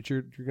D&D, but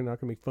you're not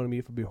gonna make fun of me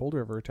if a beholder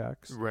ever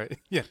attacks. Right.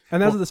 Yeah.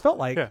 And that's what this felt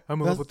like. Yeah.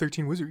 I'm a That's- level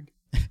 13 wizard.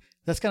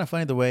 That's kind of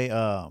funny the way,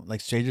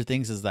 like Stranger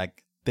Things is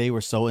like they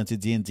were so into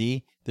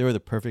D&D, they were the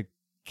perfect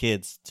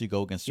kids to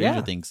go against Stranger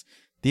Yeah. Things.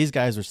 These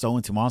guys were so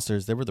into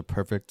monsters, they were the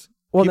perfect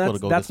Well, people to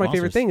go that's against my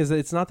favorite monsters. thing is that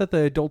it's not that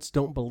the adults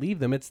don't believe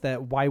them. It's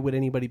that why would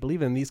anybody believe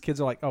them? These kids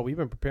are like, oh, we've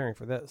been preparing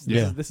for this.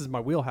 This is my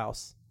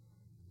wheelhouse.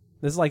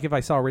 This is like if I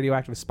saw a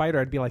radioactive spider,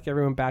 I'd be like,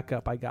 everyone back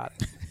up. I got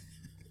it.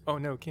 Oh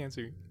no,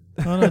 cancer.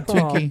 Oh, no, Aw,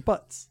 Twinkie.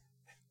 butts.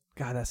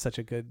 God, that's such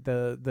a good.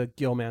 The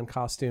Gilman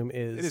costume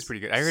is. It is pretty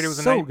good. I heard it was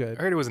good.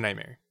 I heard it was a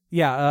nightmare.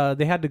 Yeah,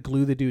 they had to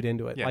glue the dude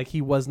into it. Yeah. Like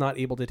he was not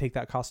able to take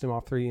that costume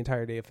off through the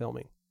entire day of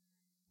filming.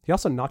 He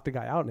also knocked a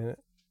guy out in it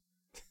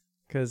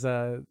because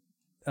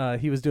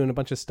he was doing a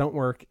bunch of stunt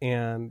work,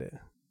 and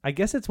I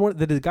guess it's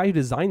the guy who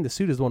designed the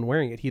suit is the one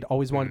wearing it. He'd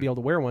always wanted to be able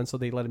to wear one, so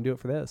they let him do it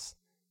for this.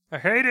 I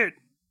hate it.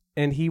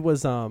 And he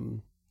was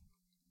in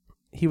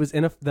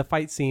the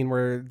fight scene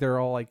where they're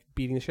all like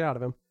beating the shit out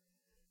of him.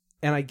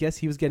 And I guess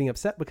he was getting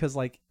upset because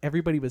like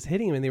everybody was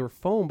hitting him and they were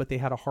foam, but they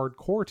had a hard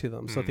core to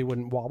them so that they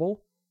wouldn't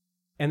wobble.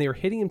 And they were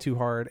hitting him too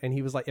hard. And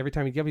he was like, every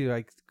time he'd give you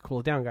like, cool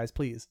it down, guys,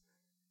 please.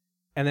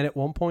 And then at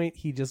one point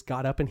he just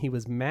got up and he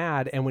was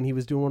mad. And when he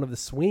was doing one of the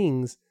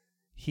swings,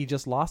 he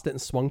just lost it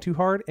and swung too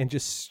hard and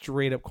just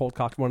straight up cold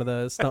cocked one of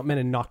the stuntmen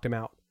and knocked him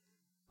out.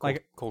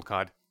 Like Cold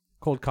cod.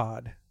 cold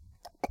cod.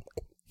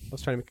 I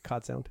was trying to make a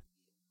cod sound.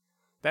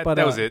 That But,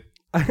 was it.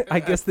 I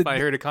guess If I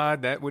heard a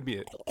cod, that would be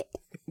it.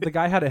 the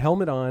guy had a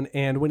helmet on,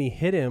 and when he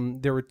hit him,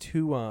 there were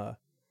two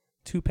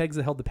pegs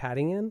that held the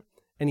padding in,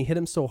 and he hit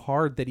him so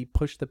hard that he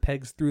pushed the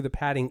pegs through the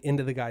padding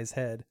into the guy's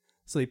head.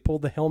 So they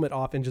pulled the helmet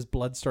off, and just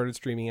blood started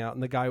streaming out.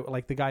 And the guy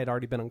had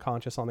already been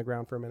unconscious on the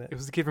ground for a minute. It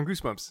was the kid from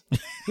Goosebumps.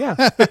 Yeah,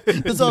 That's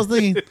what I was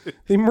thinking.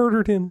 they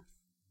murdered him.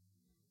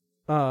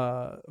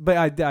 But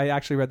I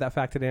actually read that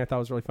fact today, and I thought it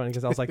was really funny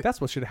because I was like, that's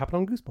what should have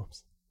happened on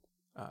Goosebumps.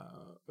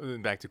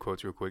 Back to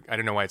quotes real quick. I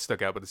don't know why it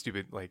stuck out, but the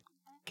stupid like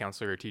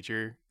counselor or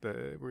teacher,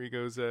 where he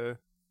goes,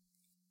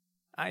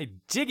 I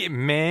dig it,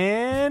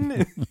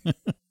 man.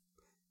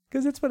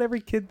 Because it's what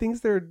every kid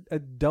thinks their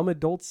dumb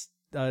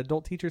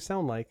adult teachers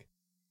sound like.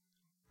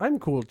 I'm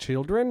cool,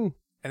 children.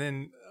 And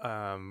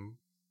then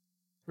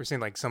we're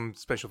saying like some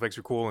special effects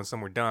were cool and some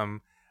were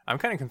dumb. I'm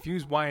kind of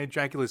confused why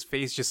Dracula's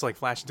face just like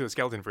flashed into a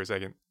skeleton for a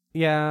second.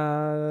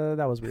 Yeah,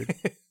 that was weird.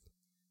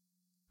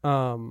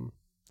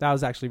 That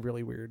was actually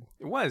really weird.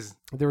 It was.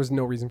 There was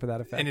no reason for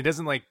that effect. And it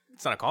doesn't like,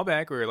 it's not a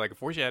callback or like a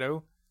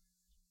foreshadow.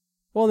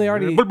 Well, they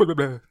already,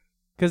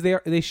 because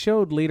they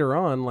showed later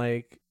on,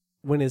 like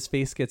when his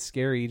face gets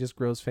scary, he just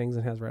grows fangs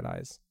and has red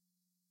eyes.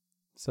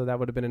 So that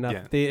would have been enough.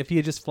 Yeah. If he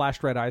had just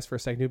flashed red eyes for a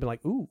second, he'd been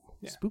like, "Ooh,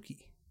 Yeah.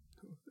 spooky."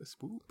 The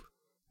spoop.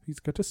 He's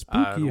got a spooky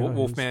eyes.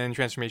 Wolfman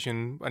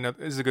transformation.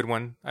 This is a good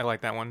one. I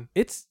like that one.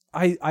 It's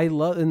I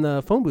love in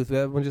the phone booth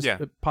that one just Yeah.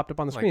 it popped up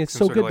on the Like screen. It's some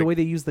so sort good of, the like, way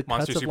they use the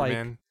Monster cuts of like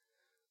Superman.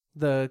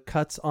 the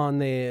cuts on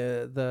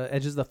the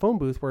edges of the phone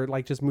booth where it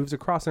like just moves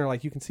across and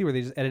like you can see where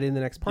they just edit in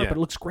the next part, Yeah. but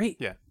it looks great.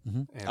 Yeah.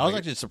 Mhm. And I was like-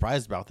 actually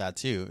surprised about that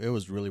too. It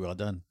was really well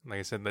done. Like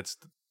I said, that's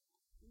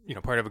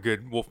part of a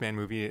good Wolfman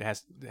movie. It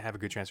has to have a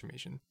good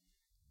transformation.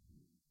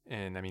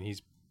 And I mean,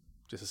 he's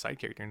just a side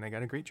character, and they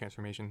got a great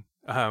transformation.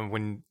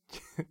 When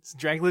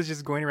Dracula's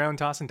just going around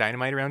tossing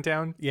dynamite around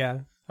town, Yeah.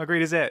 how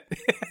great is that?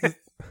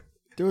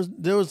 There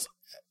was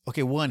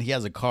okay. One, he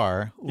has a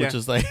car, which Yeah.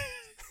 is like,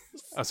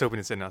 I was hoping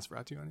it said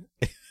Nosferatu on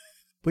it.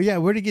 but yeah,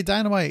 where did he get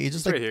dynamite? He just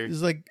It's like right here.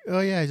 he's like, oh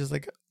yeah, he's just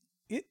like,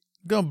 I'm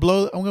gonna I'm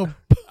Blow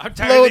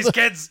tired of these the-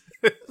 kids.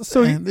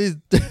 So and these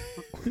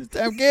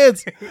damn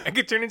kids. I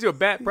could turn into a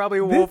bat, probably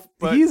a wolf,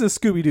 but he's a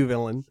Scooby-Doo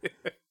villain.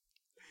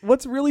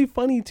 What's really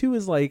funny too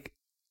is like,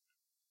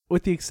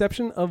 with the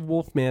exception of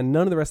Wolfman,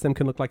 none of the rest of them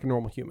can look like a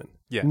normal human.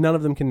 Yeah. None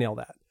of them can nail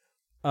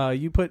that.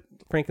 You put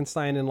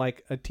Frankenstein in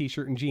like a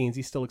t-shirt and jeans,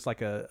 he still looks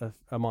like a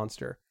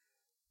monster.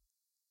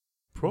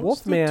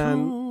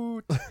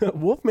 Wolfman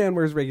Wolfman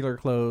wears regular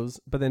clothes,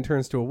 but then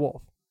turns to a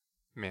wolf.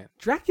 Man,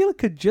 Dracula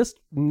could just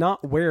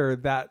not wear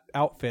that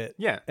outfit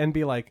yeah. and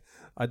be like,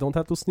 I don't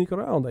have to sneak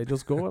around. I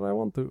just go when I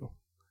want to.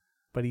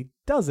 But he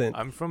doesn't.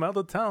 I'm from out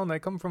of town. I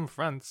come from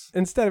France.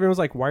 Instead, everyone's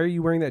like, why are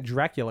you wearing that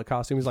Dracula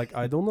costume? He's like,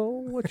 I don't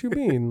know what you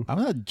mean. I'm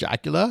not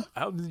Dracula.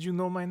 How did you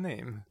know my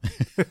name?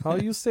 How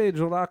you say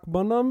Drac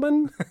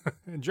Bonumban?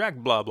 Drac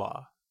blah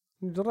blah.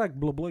 Drac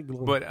blah blah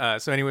blah.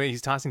 But so anyway,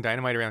 he's tossing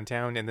dynamite around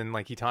town, and then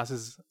like he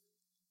tosses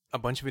a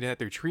bunch of it at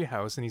their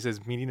treehouse, and he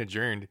says meeting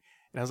adjourned.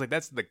 And I was like,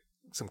 that's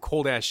some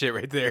cold ass shit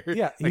right there.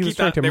 Yeah, he Like, was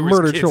trying thought to there was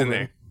murder kids in children.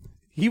 there.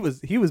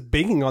 He was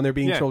begging on there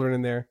being Yeah. children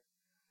in there.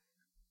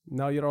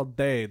 Now you're all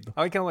dead.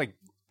 I like how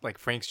like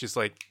Frank's just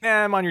like,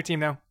 nah, I'm on your team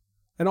now.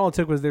 And all it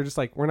took was they're just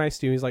like, we're nice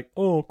to you. He's like,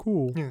 oh,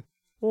 cool. Yeah.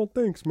 Oh,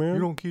 thanks, man. You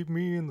don't keep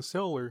me in the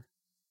cellar.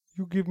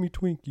 You give me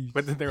Twinkies.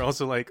 But then they're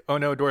also like, oh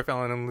no, door fell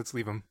on him. Let's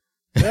leave him.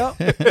 Well,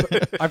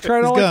 I've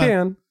tried all He's I gone.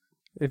 can.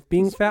 If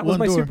being fat was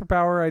one my door.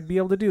 superpower, I'd be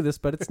able to do this,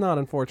 but it's not,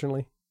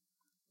 unfortunately.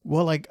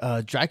 Well, like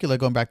Dracula,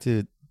 going back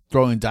to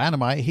throwing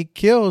dynamite, he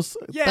kills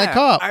Yeah, that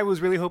cop, I was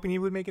really hoping he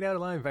would make it out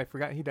alive. I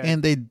forgot he died.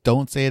 and they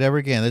don't say it ever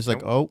again. They're just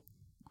like, oh,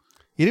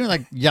 he didn't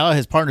like yell out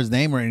his partner's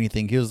name or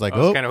anything. He was like, I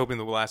was oh, kind of hoping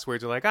the last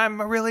words are like,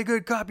 I'm a really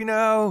good cop, you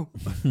know.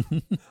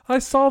 I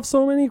solved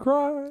so many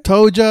crimes.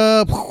 told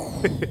ya.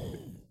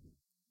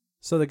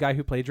 So the guy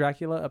who played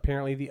Dracula,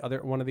 apparently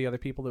one of the other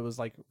people that was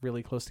like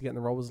really close to getting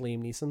the role was Liam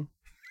Neeson.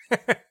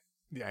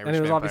 The Irish And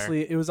it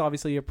vampire. was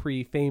obviously a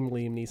pre-fame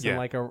Liam Neeson, Yeah.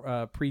 like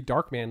a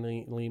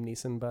pre-Darkman Liam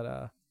Neeson,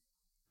 but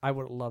I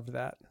would have loved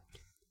that.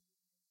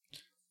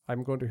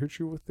 I'm going to hit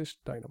you with this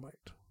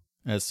dynamite.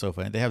 That's so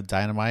funny. They have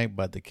dynamite,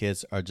 but the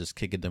kids are just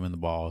kicking them in the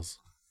balls.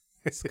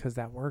 It's because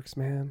that works,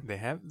 man. They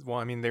have. Well,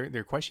 I mean,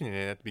 they're questioning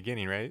it at the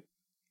beginning, right?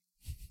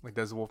 Like,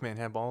 does the Wolfman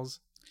have balls?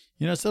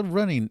 You know, instead of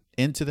running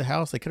into the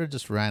house, they could have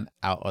just ran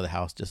out of the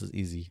house just as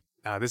easy.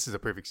 This is a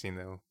perfect scene,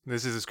 though.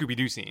 This is a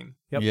Scooby-Doo scene.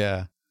 Yep.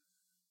 Yeah.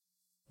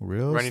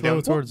 Real Running slow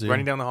down towards you.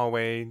 running down the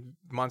hallway,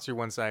 monster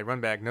one side,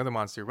 run back, another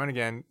monster, run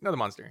again, another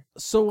monster.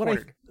 So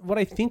Cornered. what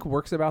I think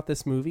works about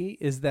this movie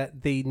is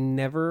that they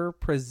never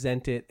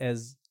present it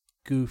as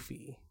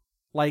goofy.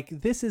 Like,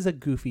 this is a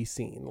goofy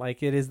scene.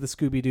 Like, it is the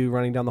Scooby-Doo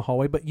running down the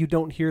hallway, but you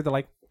don't hear the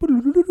like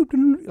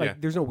Yeah.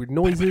 there's no weird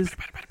noises.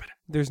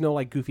 There's no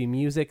like goofy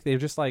music. They're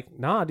just like,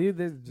 nah, dude,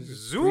 there's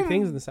just three Zoom.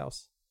 things in this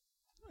house.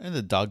 And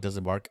the dog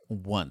doesn't bark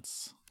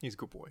once. He's a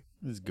good boy.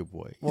 He's a good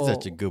boy. Well- He's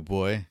such a good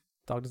boy.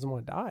 Dog doesn't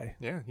want to die.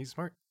 Yeah, he's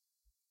smart.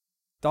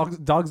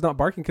 Dog's not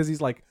barking because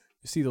he's like,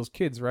 you see those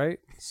kids, right?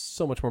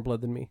 So much more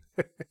blood than me.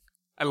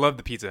 I love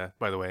the pizza,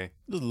 by the way.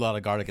 There's a lot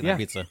of garlic in Yeah. that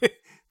pizza.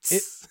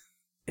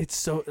 It's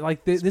so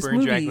like this Burn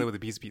movie. Dracula with a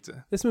piece of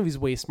pizza. This movie's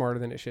way smarter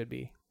than it should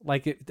be.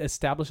 Like, it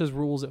establishes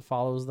rules, it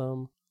follows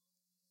them.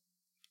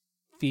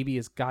 Phoebe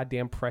is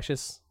goddamn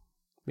precious.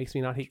 Makes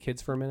me not hate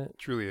kids for a minute.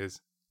 Truly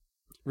is.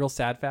 Real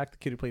sad fact: the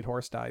kid who played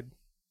Horace died.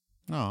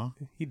 Oh.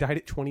 He died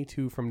at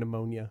 22 from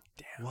pneumonia.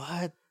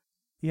 What?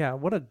 Yeah,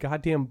 what a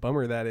goddamn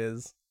bummer that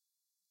is.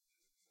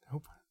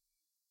 Nope.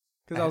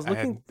 Because I was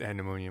looking, I had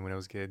pneumonia when I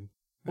was a kid.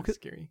 Well, That's 'cause-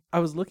 scary. I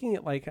was looking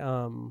at like, it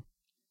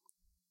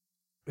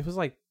was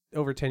like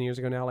over 10 years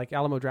ago now. Like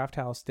Alamo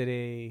Drafthouse did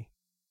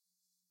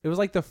it was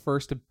like the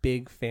first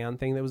big fan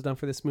thing that was done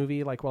for this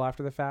movie. Like well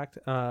after the fact,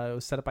 it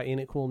was set up by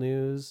Ain't It Cool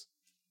News.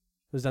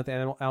 It was done at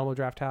the Alamo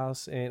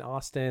Drafthouse in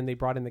Austin. They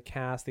brought in the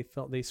cast.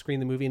 They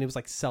screened the movie, and it was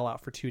like sell out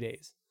for 2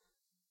 days.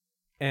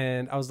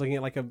 And I was looking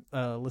at like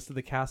a list of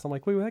the cast. I'm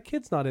like, wait, well, that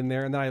kid's not in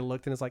there. And then I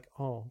looked, and it's like,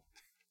 oh,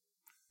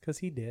 because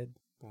he did.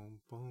 Boom,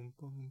 boom,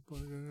 boom,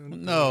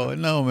 boom.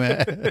 No,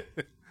 man.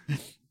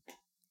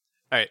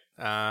 All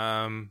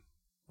right.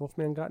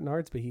 Wolfman got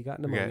nards, but he got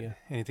We got pneumonia.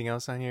 anything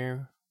else on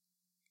here?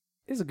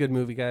 It's a good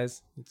movie,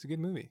 guys. It's a good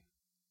movie.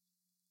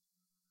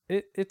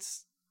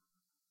 It's.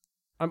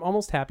 I'm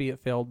almost happy it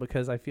failed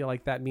because I feel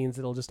like that means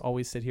it'll just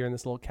always sit here in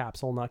this little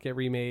capsule, not get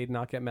remade,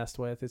 not get messed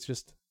with. It's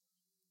just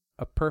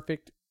a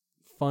perfect,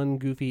 fun,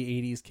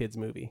 goofy 80s kids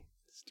movie.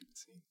 Stupid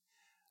scene.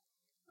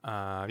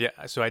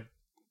 Yeah. So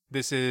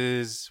this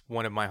is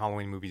one of my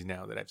Halloween movies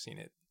now that I've seen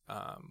it.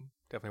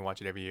 Definitely watch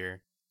it every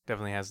year.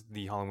 Definitely has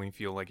the Halloween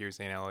feel, like you were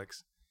saying,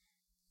 Alex.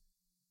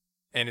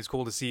 And it's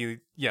cool to see,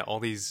 all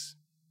these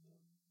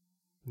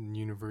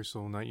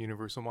not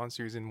universal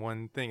monsters in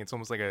one thing. It's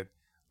almost like a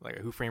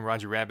Who Framed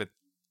Roger Rabbit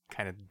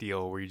kind of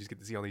deal where you just get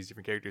to see all these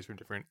different characters from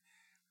different.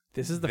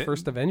 This is the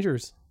first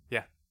Avengers.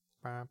 Yeah.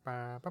 Ba,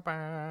 ba, ba,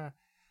 ba.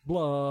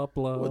 Blah,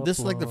 blah, Well, this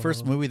is like the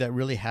first blah. movie that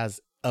really has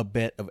a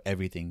bit of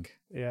everything.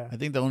 Yeah. I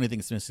think the only thing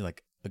that's missing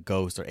like a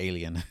ghost or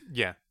alien.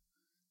 Yeah.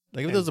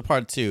 Like if there's a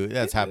part 2,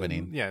 that's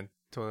happening. Yeah.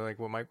 Totally like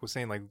what Mike was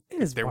saying. Like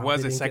It is if there wild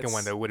was they a didn't second get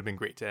one, that would have been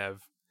great to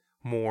have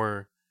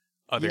more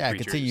other Yeah,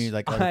 creatures. continue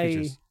like other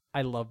creatures.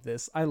 I love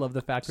this. I love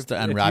the fact Just that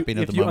the unwrapping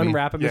of if the you mummy.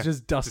 unwrap them, Yeah, it's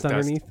just dust just dust.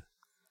 underneath.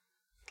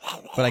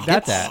 But I get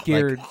That that.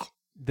 scared Like,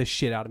 the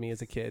shit out of me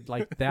as a kid.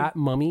 Like that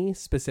mummy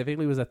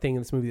specifically was a thing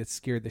in this movie that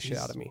scared the shit He's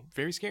out of me.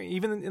 Very scary.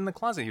 Even in the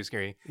closet, he was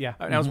scary. Yeah.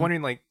 And I was Mhm.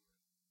 wondering, like,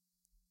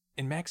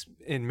 in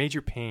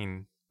Major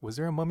Pain, was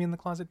there a mummy in the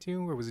closet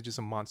too, or was it just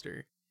a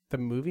monster? The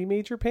movie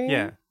Major Pain?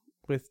 Yeah.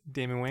 With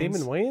Damon Wayans.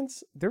 Damon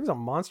Wayans? There was a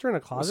monster in a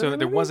closet? So in the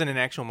there movie? wasn't an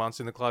actual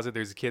monster in the closet.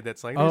 There's a kid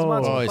that's like, "There's a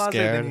monster Oh, in the he's closet."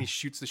 scared. Then he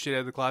shoots the shit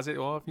out of the closet.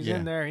 Well, if he's Yeah.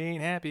 in there, he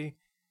ain't happy.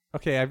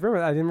 Okay, I didn't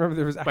remember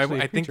there was But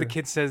actually I think the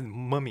creature. kid says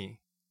 "mummy."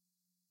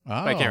 oh,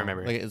 I can't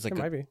remember. Like it's like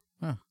There might be.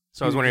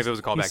 So I was wondering if it was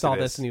a He callback saw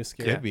to this this. and he was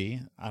scared. could be.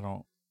 I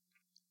don't.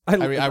 I I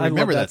love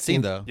remember that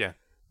scene though. Yeah.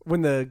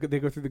 When they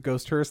go through the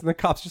ghost tourist and the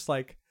cop's just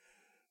like,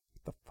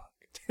 what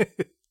the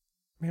fuck?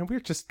 Man, we're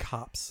just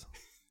cops.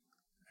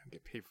 I don't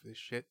get paid for this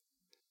shit.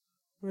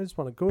 I just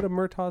want to go to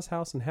Murtaugh's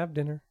house and have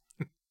dinner.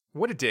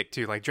 What a dick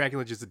too. Like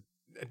Dracula just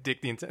a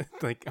dick the entire,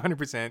 like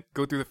 100%.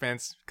 Go through the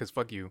fence because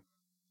fuck you.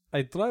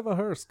 I drive a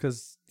hearse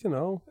because,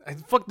 I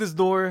fuck this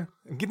door.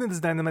 I'm getting this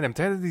dynamite. I'm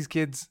tired of these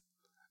kids.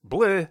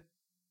 Bleh.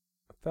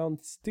 I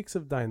found sticks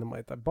of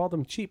dynamite. I bought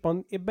them cheap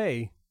on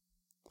eBay.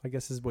 I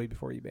guess this is way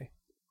before eBay.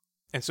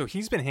 And so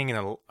he's been hanging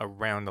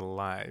around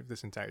alive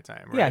this entire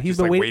time, right? Yeah, he's Just,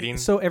 been like, waiting.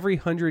 So every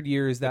 100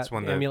 years that That's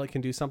when the- amulet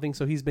can do something.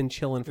 So he's been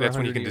chilling for That's 100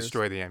 when you can years.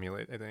 destroy the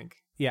amulet, I think.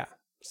 Yeah.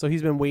 So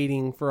he's been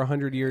waiting for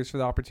 100 years for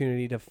the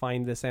opportunity to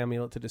find this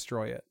amulet to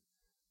destroy it.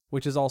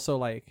 Which is also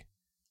like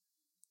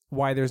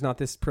why there's not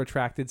this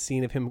protracted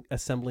scene of him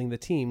assembling the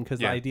team. Because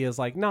Yeah. the idea is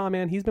like, nah,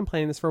 man, he's been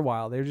playing this for a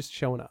while. They're just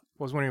showing up.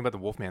 I was wondering about the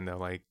Wolfman though.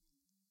 Like,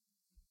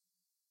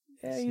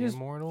 Yeah, is you he just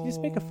immortal?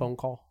 make a phone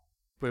call.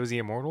 But was he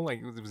immortal?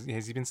 Like,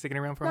 has he been sticking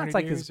around for 100 That's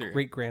like years? his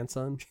great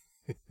grandson.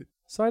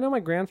 So I know my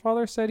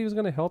grandfather said he was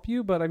going to help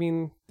you, but I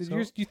mean,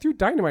 you threw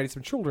dynamite at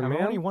some children, I'm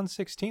man. only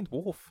 1/16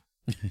 wolf.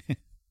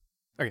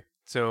 Okay,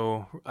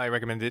 so I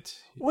recommend it.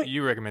 Wait,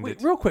 you recommend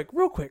Wait, it. real quick.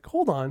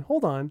 Hold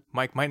on.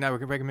 Mike might not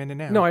recommend it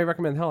now. No, I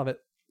recommend the hell of it.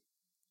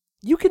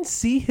 You can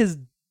see his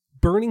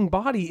burning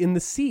body in the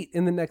seat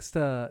in the next.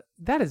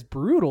 That is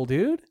brutal,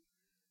 dude.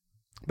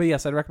 But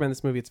yes, I'd recommend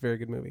this movie. It's a very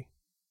good movie.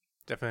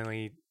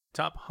 Definitely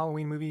top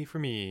Halloween movie for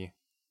me.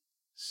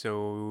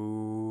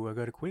 So I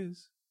got a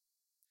quiz.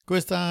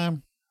 Quiz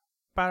time.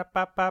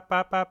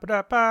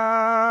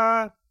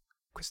 Ba-da-ba-ba-ba-ba-da-ba.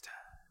 Quiz time.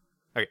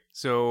 Okay,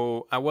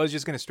 so I was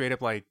just gonna straight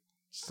up like,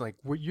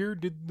 what year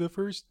did the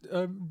first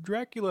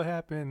Dracula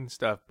happen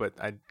stuff, but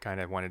I kind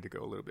of wanted to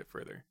go a little bit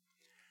further.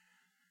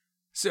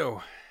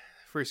 So,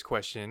 first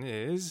question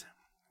is,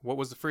 what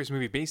was the first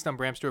movie based on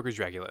Bram Stoker's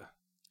Dracula?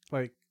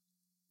 Like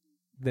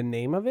the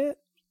name of it?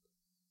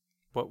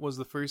 What was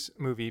the first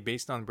movie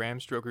based on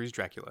Bram Stoker's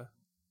Dracula?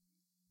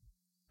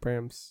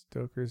 Bram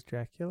Stoker's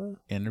Dracula?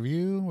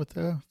 Interview with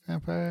the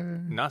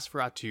vampire.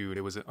 Nosferatu.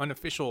 It was an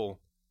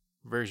unofficial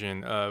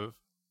version of.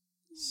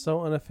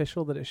 So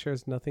unofficial that it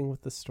shares nothing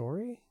with the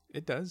story?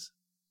 It does.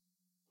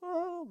 A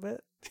little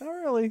bit. Not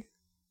really.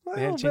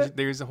 They had changed.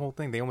 There's a whole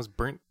thing. They almost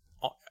burnt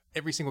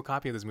every single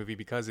copy of this movie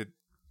because it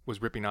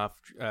was ripping off.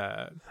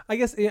 I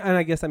guess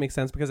that makes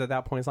sense because at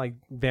that point, it's like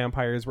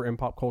vampires were in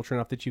pop culture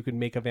enough that you could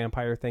make a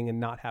vampire thing and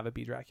not have it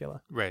be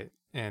Dracula. Right.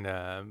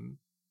 And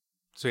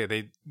so yeah,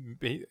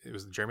 it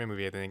was the German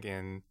movie, I think,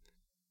 and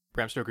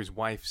Bram Stoker's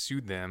wife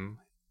sued them,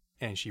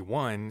 and she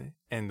won,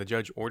 and the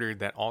judge ordered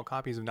that all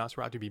copies of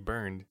Nosferatu be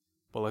burned.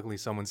 But luckily,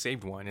 someone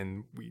saved one,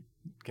 and we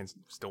can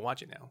still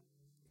watch it now.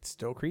 It's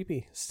still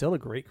creepy. Still a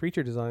great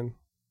creature design.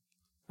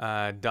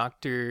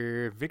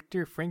 Dr.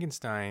 Victor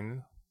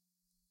Frankenstein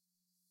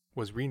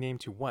was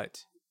renamed to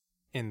what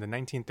in the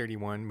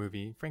 1931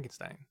 movie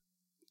Frankenstein?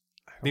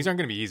 These aren't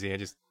going to be easy.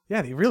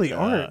 Yeah, they really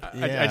aren't.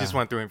 I just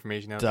want to throw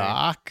information out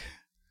Doc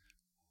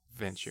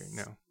there. Venture,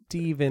 no.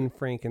 Steven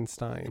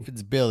Frankenstein. If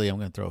it's Billy, I'm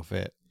going to throw a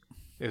fit.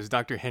 It was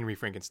Dr. Henry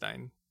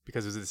Frankenstein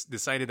because it was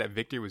decided that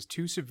Victor was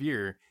too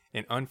severe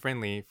and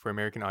unfriendly for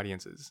American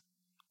audiences.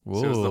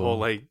 Whoa. So it was the whole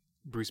like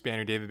Bruce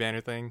Banner, David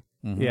Banner thing.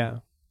 Mm-hmm. Yeah.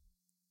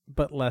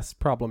 But less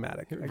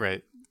problematic.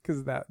 Right.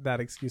 Because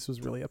that excuse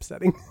was really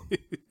upsetting.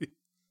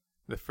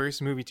 The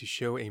first movie to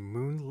show a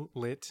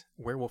moonlit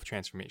werewolf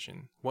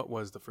transformation. What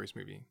was the first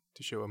movie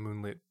to show a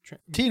moonlit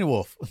Teen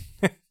Wolf.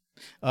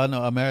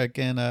 No,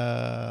 American,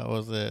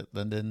 was it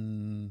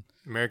London?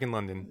 American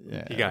London.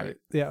 Yeah. You got it.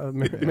 Yeah,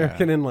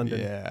 American in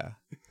London. Yeah.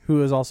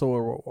 Who is also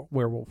a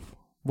werewolf.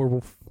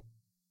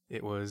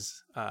 It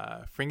was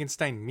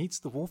Frankenstein meets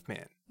the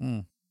Wolfman.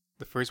 Mm.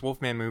 The first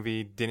Wolfman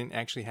movie didn't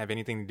actually have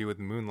anything to do with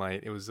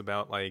moonlight. It was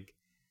about like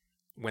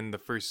when the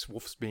first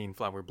wolfsbane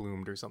flower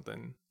bloomed or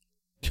something.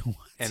 What?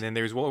 And then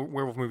there's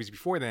werewolf movies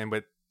before then,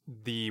 but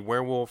the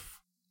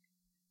werewolf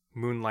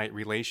moonlight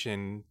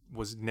relation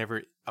was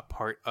never a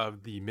part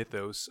of the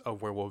mythos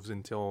of werewolves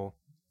until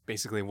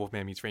basically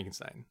Wolfman meets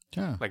Frankenstein.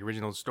 Yeah. Like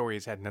original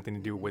stories had nothing to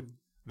do with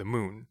the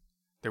moon.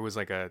 There was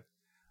like a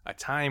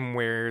time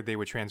where they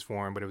would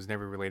transform, but it was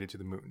never related to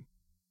the moon.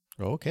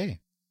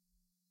 Okay.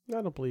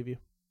 I don't believe you.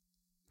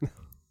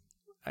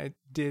 I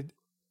did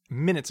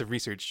minutes of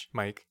research,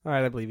 Mike. All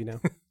right, I believe you now.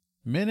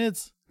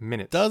 Minutes?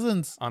 Minutes.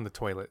 Dozens? On the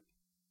toilet.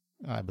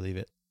 I believe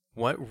it.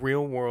 What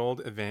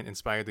real-world event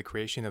inspired the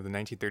creation of the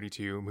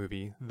 1932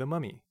 movie The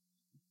Mummy?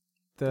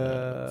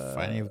 The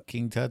Finding of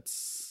King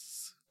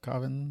Tut's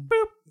coffin?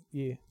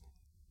 Yeah.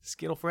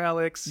 Skittle for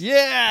Alex.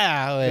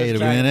 Yeah! Wait a Let's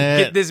try it.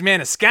 minute. Get this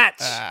man a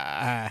scotch.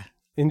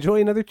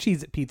 Enjoy another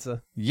Cheez-It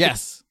pizza.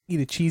 Yes. Eat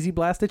a cheesy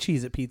blast of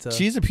Cheez-It pizza.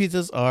 Cheese-It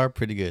pizzas are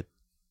pretty good.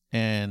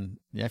 And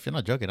yeah, if you're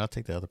not joking, I'll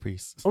take the other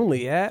piece.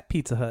 Only at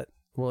Pizza Hut.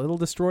 Well, it'll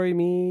destroy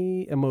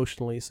me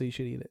emotionally, so you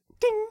should eat it.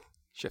 Ding.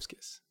 Chef's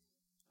kiss.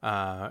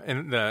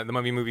 And the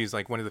Mummy movie is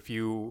like one of the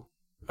few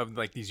of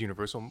like these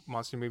Universal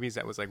monster movies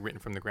that was like written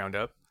from the ground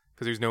up,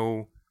 because there's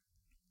no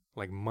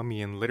like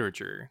mummy in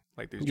literature.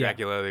 Like there's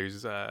Dracula,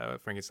 there's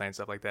Frankenstein,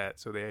 stuff like that.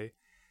 So they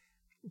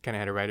kind of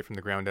had to write it from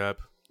the ground up.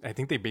 I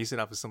think they based it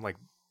off of some like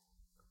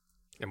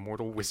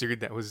immortal wizard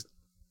that was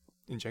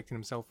injecting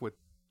himself with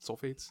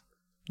sulfates.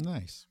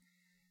 Nice.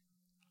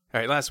 All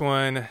right, last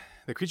one.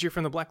 The Creature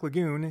from the Black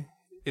Lagoon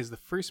is the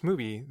first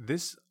movie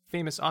this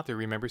famous author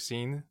remembers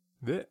seeing.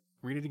 Read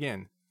it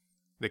again.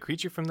 The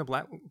Creature from the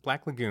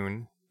Black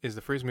Lagoon is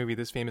the first movie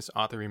this famous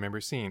author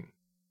remembers seeing.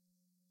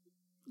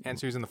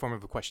 Answers in the form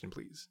of a question,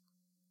 please.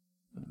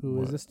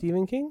 Who is this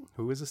Stephen King?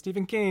 Who is a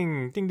Stephen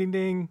King? Ding, ding,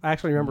 ding. I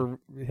actually remember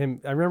him.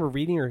 I remember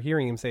reading or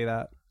hearing him say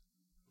that.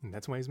 And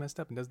that's why he's messed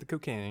up and does the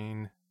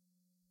cocaine.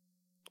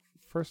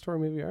 First horror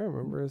movie I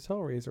remember is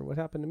Hellraiser. What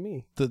happened to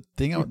me? The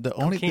thing, the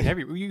only Cocaine thing,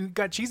 heavy. You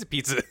got Cheez-It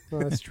pizza. Oh,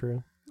 that's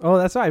true. Oh,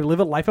 that's right. I live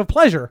a life of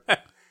pleasure.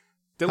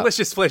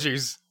 Delicious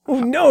pleasures.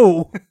 Oh,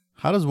 no.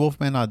 how does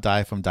Wolfman not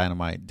die from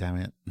dynamite? Damn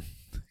it!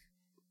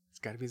 It's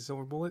got to be the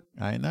silver bullet.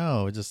 I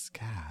know. Just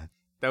God.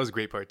 That was a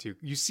great part too.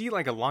 You see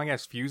like a long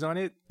ass fuse on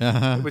it,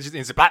 Uh-huh. which is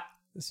instant. Pop!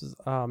 This is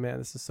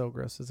this is so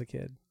gross as a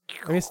kid.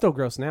 I mean, it's still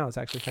gross now. It's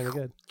actually kind of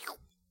good.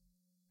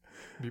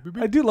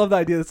 I do love the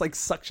idea. It's like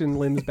suction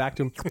limbs back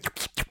to him.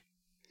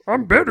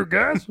 I'm better,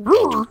 guys.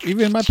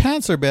 Even my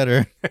pants are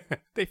better.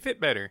 They fit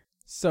better.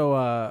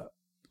 So,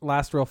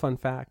 last real fun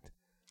fact.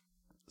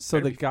 So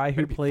Better the guy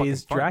who be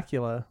plays fucking fun.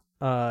 Dracula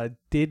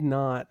did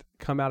not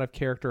come out of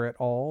character at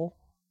all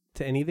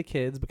to any of the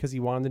kids because he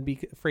wanted them to be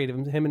afraid of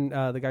him. Him and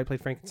the guy who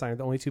played Frankenstein are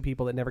the only two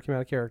people that never came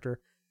out of character.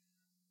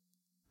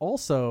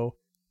 Also,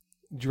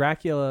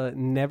 Dracula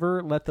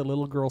never let the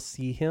little girl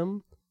see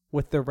him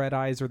with the red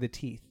eyes or the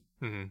teeth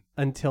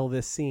until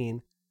this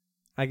scene.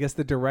 I guess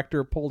the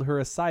director pulled her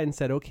aside and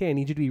said, okay, I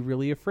need you to be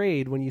really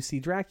afraid when you see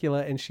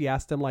Dracula. And she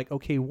asked him, like,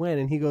 okay, when?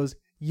 And he goes,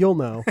 you'll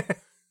know.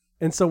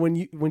 And so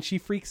when she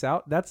freaks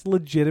out, that's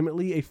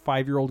legitimately a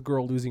 5-year-old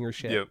girl losing her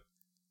shit. Yep.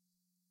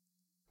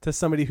 To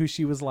somebody who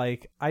she was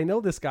like, I know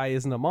this guy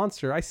isn't a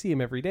monster. I see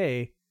him every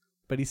day.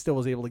 But he still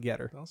was able to get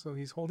her. Also,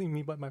 he's holding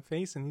me by my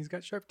face and he's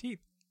got sharp teeth.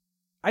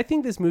 I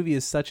think this movie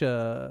is such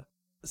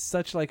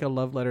like a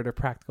love letter to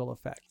practical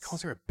effects. He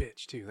calls her a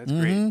bitch, too. That's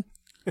great.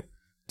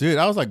 Dude,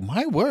 I was like,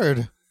 my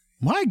word.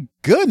 My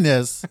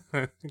goodness.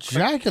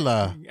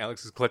 Dracula.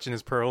 Alex is clutching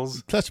his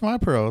pearls. Clutch my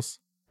pearls.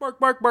 Bark,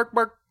 bark, bark,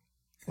 bark.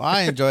 Well,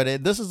 I enjoyed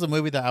it. This is a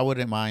movie that I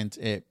wouldn't mind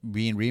it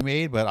being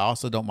remade, but I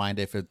also don't mind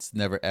if it's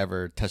never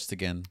ever touched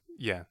again.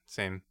 Yeah,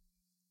 same.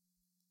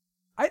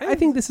 I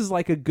think this is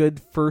like a good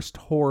first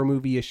horror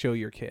movie to show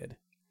your kid.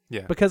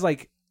 Yeah. Because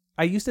like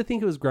I used to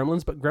think it was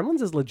Gremlins, but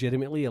Gremlins is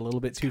legitimately a little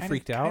bit too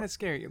freaked out. Kind of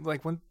scary.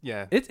 Like when,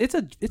 yeah.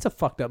 It's a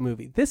fucked up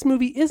movie. This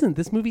movie isn't.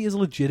 This movie is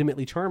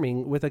legitimately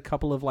charming with a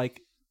couple of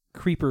like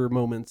creeper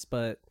moments,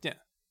 but yeah,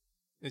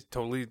 it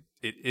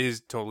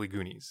is totally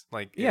Goonies.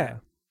 Like yeah.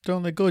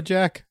 Don't let go,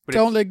 Jack. But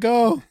Don't let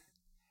go.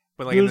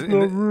 But like There's no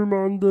room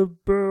on the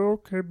bed.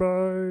 Okay,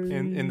 bye.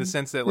 in the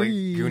sense that like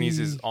Goonies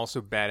is also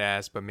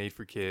badass, but made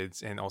for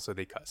kids, and also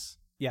they cuss.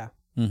 Yeah.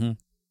 Mm-hmm.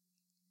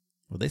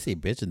 Well, they say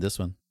bitch in this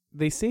one.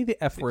 They say the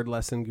F word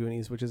less in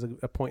Goonies, which is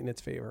a point in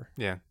its favor.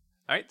 Yeah.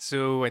 All right.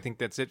 So I think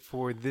that's it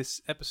for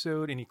this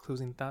episode. Any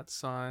closing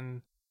thoughts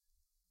on?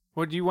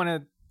 What do you want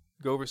to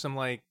go over? Some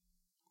like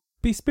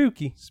Be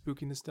spooky.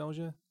 spooky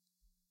nostalgia.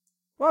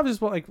 Well, I'm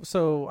just like,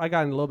 so I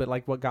got in a little bit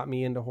like what got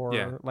me into horror.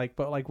 Yeah. Like,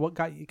 but like what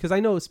got you? Because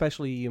I know,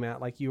 especially you, Matt,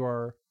 like you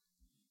are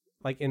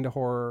like into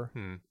horror.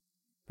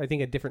 I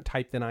think a different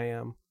type than I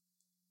am.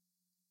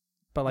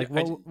 But like,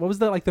 Yeah, what was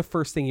the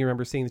first thing you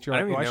remember seeing that you're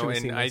I like, don't oh, I even should know,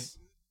 have seen and this?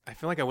 I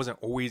feel like I wasn't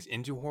always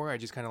into horror. I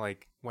just kind of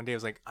like one day I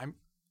was like,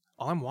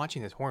 I'm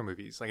watching is horror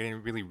movies. Like I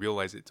didn't really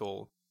realize it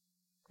till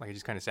like I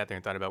just kind of sat there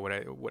and thought about what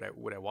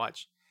I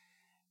watched.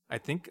 I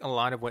think a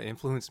lot of what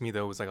influenced me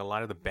though was like a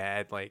lot of the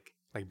bad like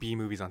B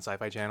movies on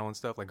Sci-Fi Channel and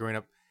stuff. Like growing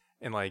up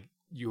in like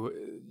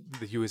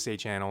the USA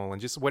Channel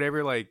and just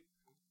whatever like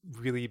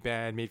really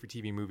bad made for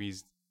TV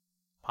movies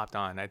popped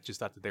on. I just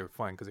thought that they were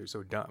fun because they were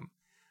so dumb.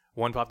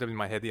 One popped up in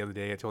my head the other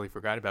day I totally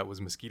forgot about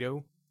was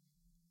Mosquito.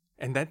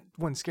 And that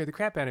one scared the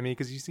crap out of me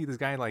because you see this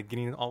guy like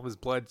getting all of his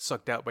blood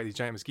sucked out by these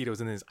giant mosquitoes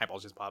and then his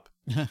eyeballs just pop.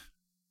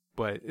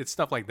 But it's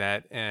stuff like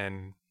that.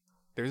 And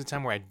there was a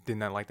time where I did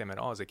not like them at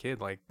all as a kid.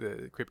 Like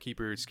the Crypt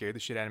Keeper scared the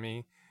shit out of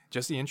me.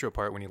 Just the intro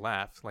part when he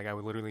laughed. Like I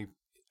would literally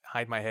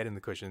hide my head in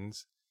the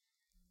cushions.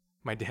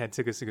 My dad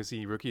took us to go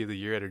see Rookie of the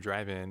Year at a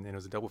drive-in, and it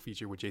was a double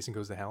feature with Jason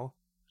Goes to Hell.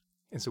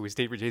 And so we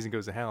stayed for Jason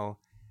Goes to Hell.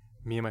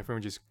 Me and my friend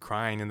were just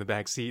crying in the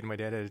back seat, and my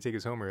dad had to take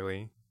us home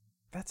early.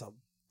 That's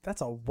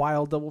a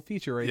wild double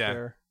feature right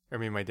there. I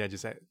mean, my dad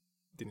just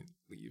didn't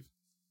leave.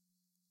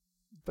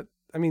 But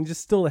I mean,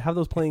 just still to have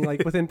those playing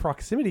like within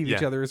proximity of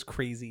each Yeah. other is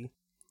crazy.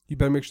 You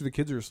better make sure the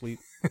kids are asleep.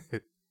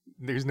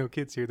 There's no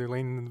kids here. They're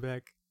laying in the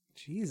back.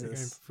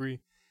 Jesus. For free.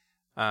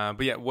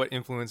 But yeah, what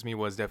influenced me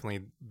was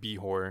definitely B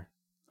horror.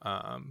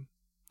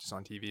 Just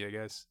on TV, I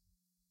guess.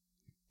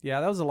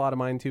 Yeah, that was a lot of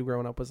mine too.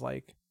 Growing up was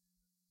like,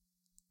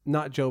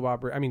 not Joe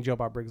Bob. I mean Joe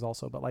Bob Briggs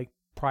also, but like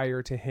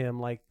prior to him,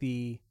 like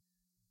the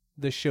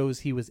shows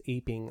he was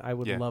aping. I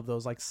would love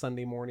those like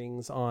Sunday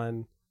mornings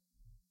on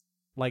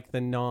like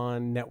the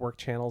non-network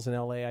channels in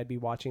LA. I'd be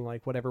watching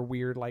like whatever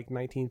weird like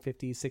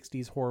 1950s,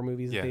 60s horror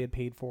movies that they had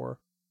paid for.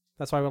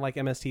 That's why when like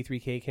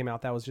MST3K came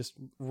out, that was just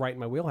right in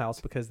my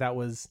wheelhouse because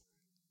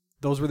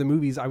those were the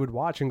movies I would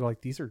watch and go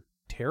like, these are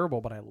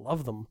terrible, but I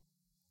love them.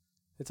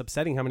 It's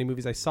upsetting how many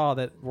movies I saw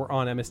that were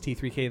on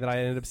MST3K that I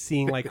ended up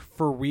seeing like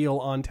for real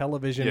on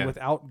television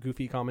without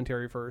goofy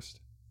commentary first.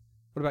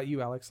 What about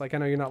you, Alex? Like, I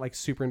know you're not like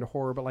super into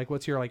horror, but like,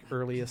 what's your like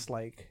earliest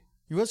like?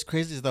 What's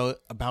crazy though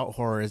about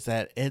horror is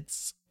that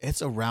it's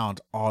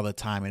around all the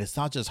time, and it's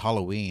not just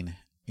Halloween,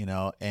 you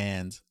know.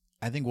 And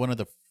I think one of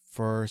the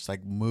first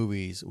like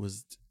movies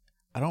was,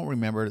 I don't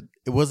remember,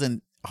 it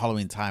wasn't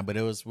Halloween time, but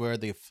it was where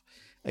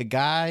a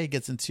guy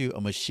gets into a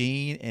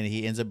machine and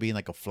he ends up being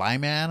like a fly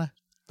man.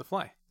 The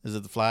Fly. Is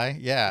it The Fly?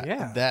 Yeah.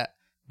 Yeah.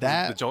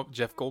 That the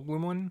Jeff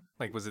Goldblum one.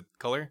 Like, was it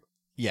color?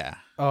 Yeah.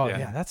 Oh Yeah.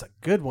 yeah, that's a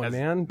good one,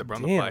 man. the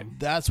Brahma Damn. Fly.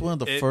 That's one of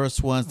the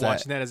first ones that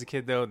Watching that as a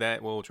kid though,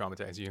 that will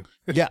traumatize you.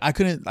 yeah, I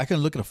couldn't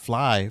look at a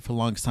fly for the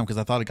longest time because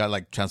I thought it got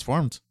like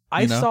transformed.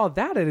 I you know? saw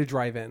that at a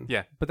drive-in.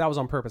 Yeah. But that was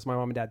on purpose. My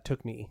mom and dad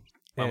took me.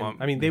 My And, mom-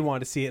 I mean, they wanted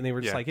to see it, and they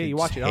were just Yeah, like, "Hey, They you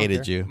watch just it." I don't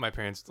hated care. you. My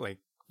parents like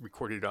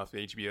recorded it off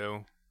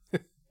HBO.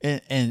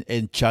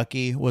 And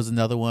Chucky was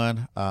another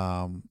one.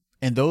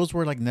 And those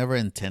were like never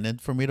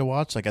intended for me to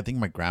watch. Like I think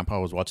my grandpa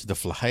was watching The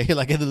Fly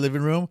like in the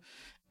living room,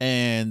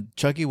 and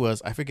Chucky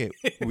was, I forget,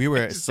 we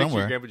were Just picture your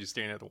somewhere. grandpa just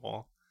staring at the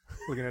wall,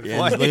 looking at the Yeah,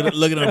 fly. just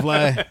looking at the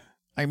fly.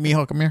 Hey,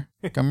 mijo, come here.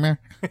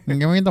 Give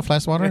me the fly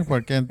swatter.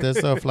 Porque there's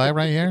a fly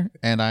right here,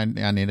 and I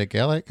need to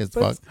kill it. It's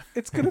But fucked.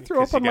 it's gonna throw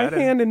 'Cause up on you my gotta-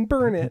 hand and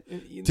burn it.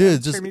 You know,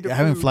 Dude, just turn me to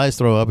having food. flies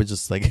throw up, it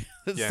just like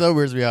it Yeah. so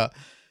weirds me out.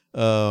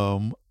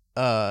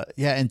 Yeah,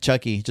 and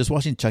Chucky, just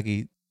watching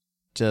Chucky,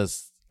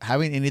 just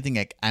having anything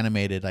like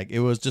animated, like it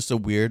was just a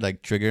weird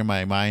like trigger in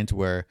my mind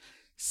where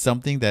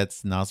something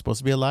that's not supposed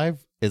to be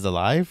alive is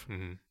alive,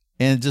 Mhm.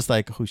 and just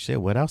like, oh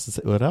shit, what else is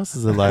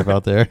alive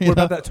out there? You What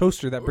know? about that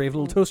toaster? That brave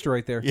little toaster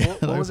right there. Yeah,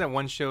 What was that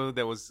one show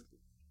that was?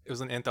 It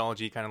was an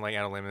anthology, kind of like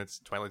Outer Limits,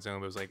 Twilight Zone.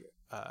 But it was like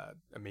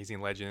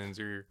Amazing Legends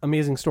or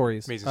Amazing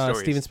Stories. Amazing Stories.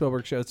 Steven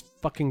Spielberg show. It's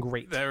fucking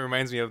great. that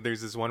reminds me of.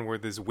 There's this one where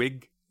this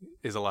wig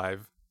is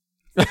alive.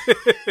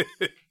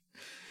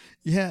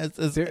 Yeah,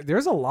 it's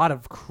There's a lot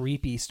of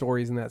creepy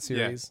stories in that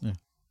series. Yeah.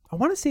 I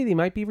want to say they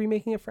might be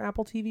remaking it for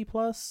Apple TV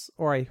Plus,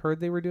 or I heard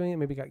they were doing it.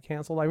 Maybe got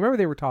canceled. I remember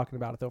they were talking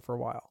about it though for a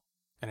while.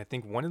 And I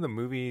think one of the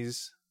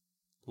movies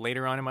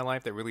later on in my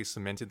life that really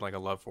cemented like a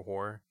love for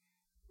horror,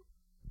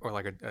 or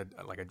like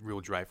a real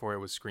drive for it,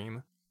 was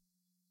Scream.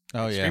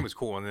 oh yeah. Scream was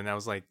cool, and then that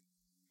was like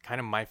kind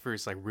of my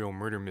first like real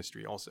murder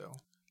mystery also.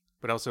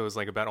 But also it was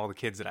like about all the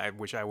kids that I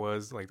wish I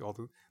was, like all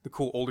the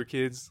cool older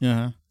kids.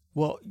 Uh-huh.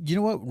 Well, you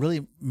know what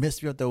really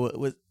messed me up though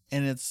was,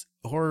 and it's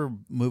horror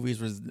movies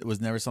was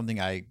never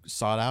something I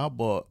sought out,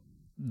 but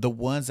the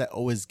ones that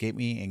always get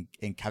me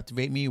and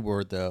captivate me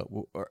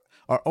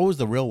are always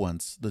the real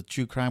ones, the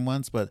true crime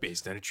ones, but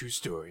Based on a true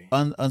story.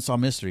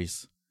 unsolved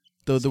mysteries.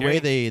 The way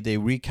they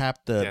recap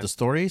the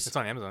stories. It's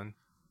on Amazon.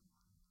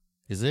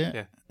 Is it?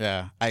 Yeah.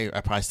 Yeah.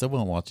 I probably still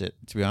won't watch it,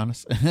 to be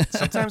honest.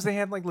 Sometimes they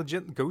had like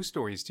legit ghost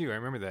stories too. I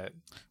remember that.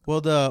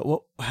 Well,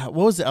 what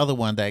was the other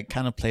one that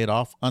kind of played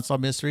off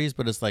unsolved mysteries,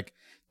 but it's like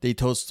they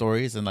told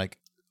stories and like,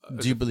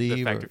 do you believe?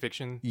 the fact or- or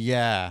fiction?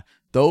 Yeah,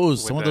 some of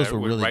With, those were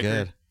with really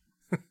Riker.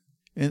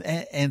 good,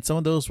 and some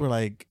of those were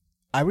like,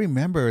 I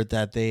remember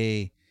that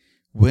they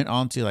went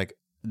on to like,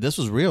 this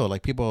was real.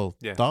 Like people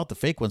Yeah. thought the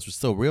fake ones were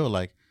still real.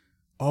 Like,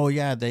 oh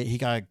yeah, he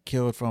got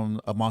killed from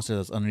a monster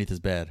that's underneath his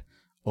bed,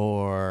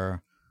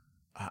 or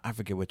I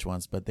forget which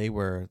ones, but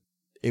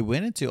it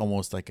went into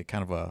almost like a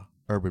kind of a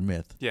urban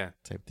myth Yeah.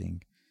 type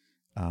thing.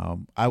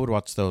 I would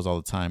watch those all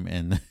the time,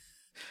 and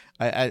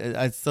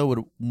I still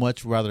would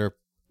much rather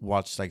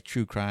watch like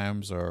true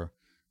crimes or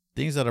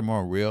things that are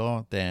more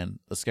real than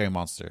a scary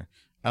monster.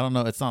 I don't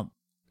know. It's not.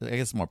 I guess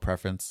it's more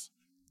preference.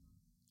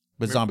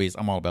 But zombies,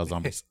 I'm all about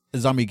zombies.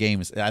 Zombie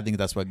games. I think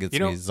that's what gets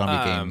me.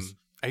 Zombie games.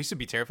 I used to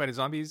be terrified of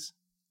zombies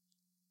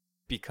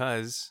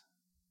because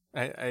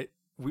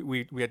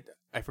we had,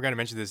 I forgot to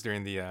mention this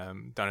during the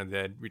Dawn of the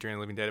Dead, Return of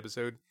the Living Dead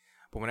episode.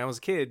 But when I was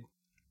a kid,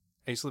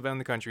 I used to live out in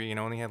the country and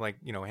I only had like,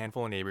 a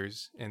handful of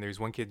neighbors. And there's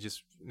one kid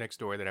just next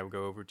door that I would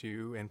go over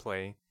to and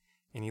play.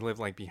 And he lived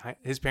like behind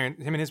him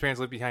and his parents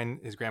lived behind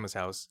his grandma's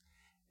house.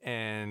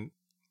 And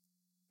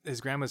his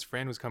grandma's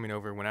friend was coming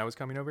over when I was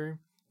coming over.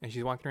 And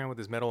she's walking around with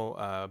this metal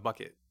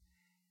bucket.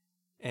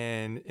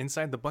 And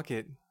inside the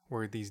bucket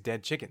were these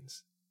dead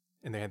chickens.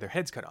 And they had their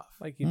heads cut off.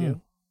 Like you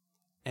do.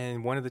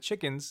 And one of the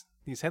chickens,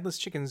 these headless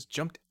chickens,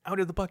 jumped out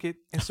of the bucket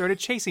and started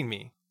chasing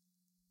me.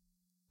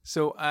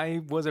 So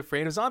I was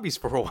afraid of zombies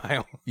for a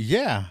while.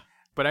 Yeah.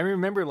 But I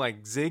remember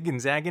like zig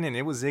and zagging, and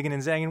it was zigging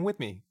and zagging with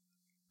me.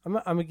 I'm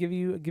gonna give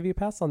you a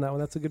pass on that one.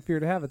 That's a good fear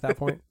to have at that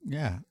point.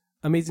 Yeah.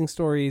 Amazing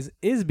Stories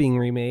is being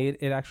remade.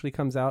 It actually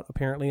comes out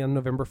apparently on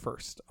November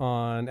 1st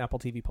on Apple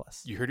TV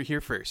Plus. You heard it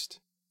here first.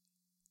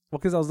 Well,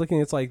 because I was looking,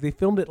 it's like they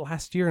filmed it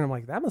last year, and I'm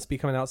like, that must be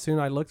coming out soon.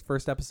 I looked,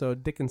 first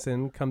episode,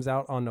 Dickinson, comes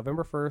out on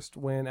November 1st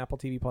when Apple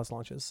TV Plus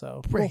launches.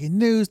 So Breaking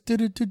news. I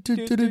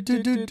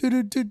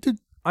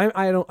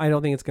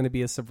don't think it's going to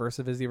be as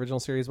subversive as the original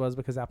series was,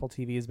 because Apple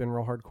TV has been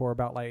real hardcore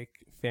about like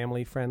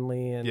family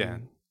friendly and Yeah.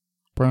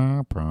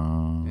 Yeah.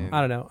 I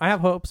don't know. I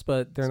have hopes,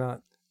 but they're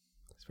not.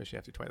 Especially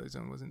after Twilight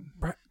Zone wasn't.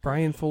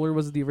 Brian Fuller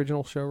was the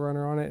original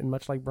showrunner on it, and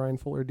much like Brian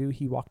Fuller do,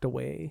 he walked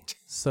away.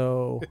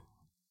 So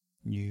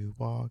You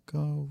walk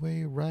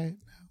away right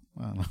now.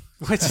 I don't know.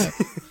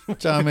 What?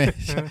 Trying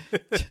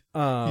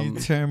to you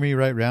turn me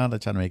right round. I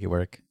try to make it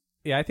work.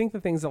 yeah, I think the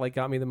things that like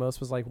got me the most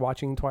was like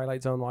watching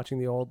Twilight Zone, watching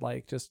the old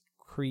like just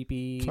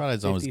creepy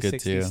Twilight Zone was 50s, good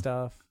 60s too.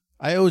 stuff.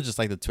 I always just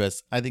like the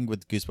twist. I think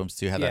with Goosebumps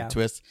too had Yeah. that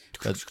twist.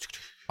 But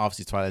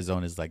obviously Twilight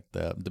Zone is like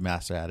the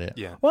master at it.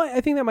 Yeah. Well,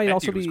 I think that might That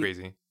also dude was be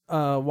crazy.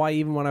 why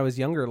even when I was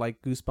younger,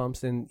 like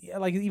Goosebumps and yeah,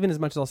 like even as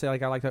much as I'll say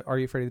like I like Are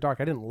You Afraid of the Dark,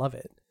 I didn't love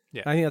it.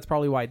 Yeah. I think that's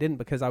probably why I didn't,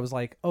 because I was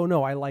like, oh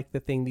no, I like the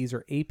thing these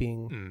are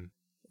aping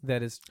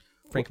that is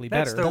frankly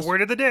That's better. the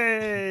word of the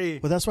day.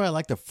 But that's why I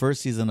like the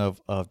first season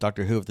of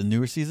Doctor Who, of the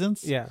newer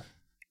seasons. Yeah.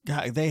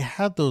 God, they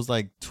had those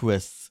like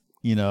twists,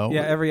 you know?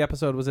 Yeah, every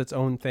episode was its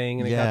own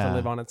thing and it got Yeah. to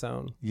live on its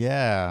own.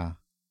 Yeah.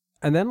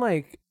 And then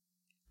like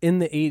in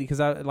the 80s, because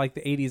I like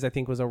the 80s, I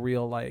think was a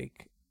real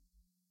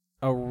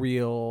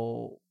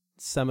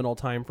seminal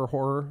time for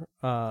horror,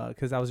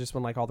 because that was just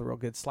when like all the real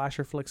good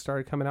slasher flicks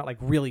started coming out, like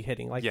really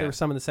hitting. Like there were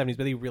some in the 70s,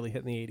 but they really hit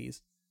in the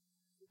 80s.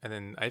 And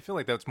then I feel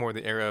like that's more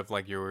the era of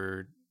like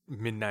your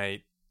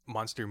midnight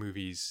monster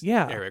movies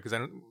Yeah. era, because I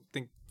don't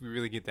think we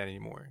really get that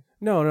anymore.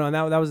 No, and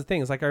that was the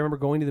thing. It's like I remember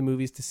going to the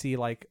movies to see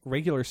like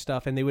regular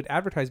stuff, and they would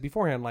advertise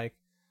beforehand, like,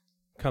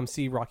 come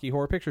see Rocky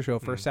Horror Picture Show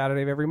first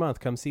Saturday of every month.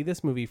 Come see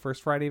this movie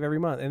first Friday of every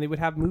month. And they would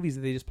have movies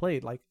that they just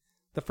played. Like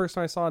the first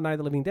time I saw Night of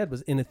the Living Dead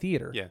was in a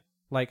theater. Yeah.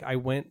 Like I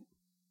went,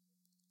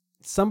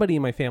 somebody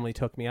in my family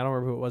took me. I don't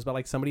remember who it was, but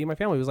like somebody in my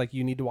family was like,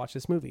 you need to watch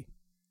this movie.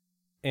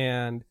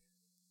 And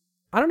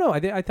I don't know.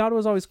 I thought it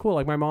was always cool.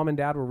 Like my mom and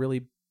dad were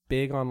really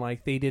big on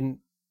like, they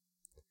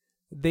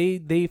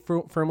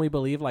firmly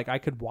believe like I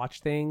could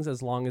watch things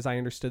as long as I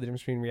understood the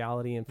difference between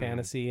reality and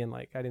fantasy. And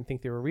like, I didn't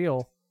think they were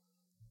real.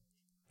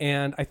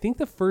 And I think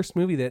the first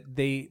movie that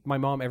my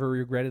mom ever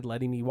regretted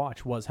letting me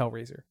watch was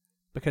Hellraiser,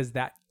 because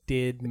that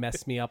did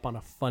mess me up on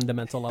a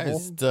fundamental I level.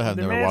 still have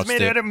The never man's watched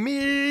made it. out of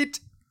meat.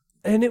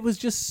 And it was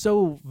just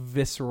so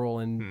visceral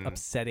and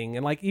upsetting.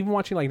 And like even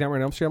watching like Nightmare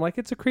on Elm Street, I'm like,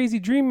 it's a crazy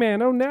dream,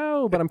 man. Oh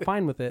no, but I'm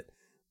fine with it.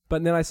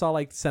 But then I saw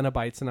like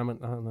Cenobites, and I'm like,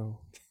 oh no.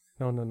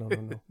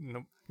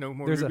 No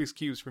more There's Rubik's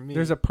cubes for me.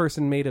 There's a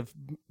person made of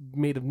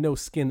no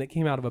skin that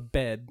came out of a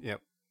bed.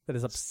 Yep. That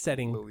is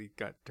upsetting. Slowly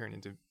got turned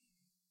into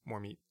more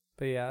meat.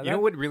 But yeah, You know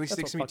what really that's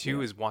sticks to what me fucked me too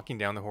up. is walking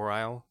down the horror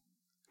aisle,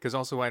 because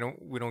also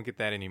we don't get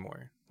that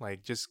anymore.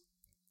 Like just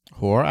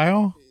Horror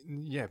aisle?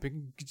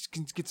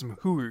 get some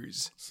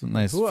hooers. Some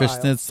nice Who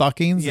fishnet aisle?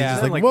 stockings. Yeah. Yeah.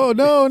 Just like, Like- whoa,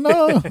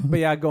 no. But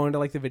yeah, going to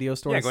like the video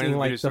store Yeah, and going to seeing the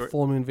like video the store.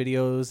 full moon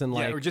videos and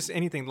like Yeah, or just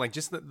anything, like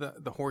just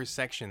the horror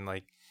section.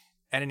 Like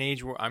at an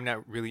age where I'm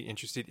not really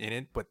interested in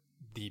it, but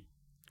the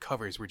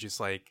covers were just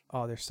like,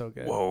 oh, they're so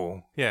good.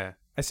 whoa, yeah,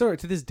 I still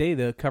to this day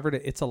the cover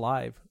to It's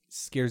Alive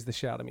scares the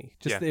shit out of me.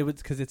 Just Yeah. it was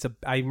because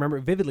I remember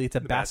it vividly. It's a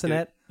the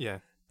bassinet basket. Yeah,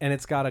 and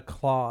it's got a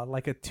claw,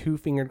 like a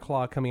 2-fingered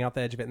claw coming out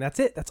the edge of it, and that's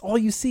it. That's all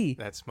you see.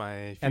 that's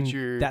my And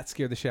future that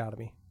scared the shit out of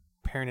me.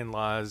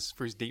 parent-in-law's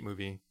first date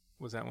movie.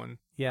 Was that one?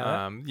 Yeah,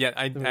 I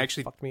that movie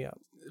actually fucked me up.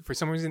 for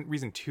some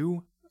reason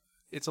 2,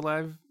 It's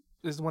Alive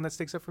is the one that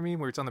sticks up for me,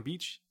 where it's on the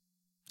beach.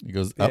 It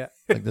goes up Yeah.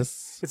 like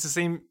this. It's the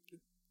same.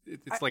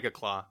 It's like a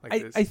claw,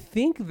 like this. I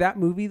think that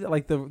movie,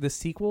 like the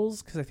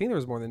sequels, because I think there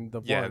was more than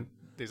the yeah, one.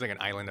 there's like an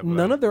island of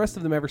None of the rest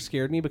of them ever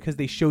scared me because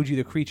they showed you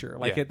the creature.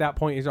 Like Yeah. at that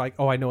point, you're like,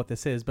 oh, I know what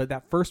this is. But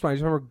that first one, I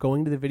just remember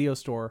going to the video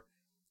store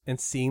and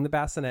seeing the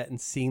bassinet and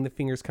seeing the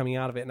fingers coming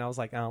out of it, and I was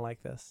like, I don't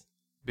like this.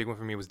 Big one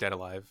for me was Dead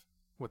Alive,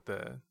 with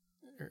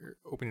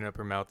opening up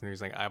her mouth and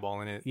there's like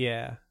eyeball in it.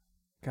 Yeah,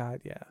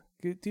 God, yeah,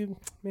 good dude,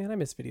 man, I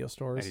miss video I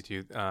stores.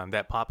 do too.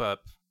 That pop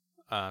up,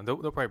 they'll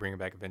probably bring it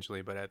back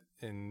eventually. But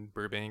in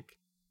Burbank,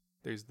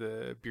 there's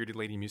the Bearded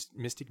Lady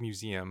Mystic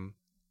Museum,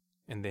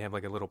 and they have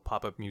like a little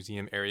pop up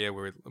museum area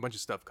where a bunch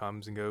of stuff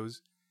comes and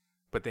goes.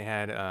 But they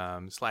had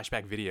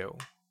Slashback Video.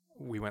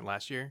 We went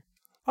last year.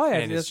 Oh yeah,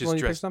 and that's the one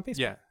you posted on Facebook.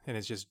 Yeah, and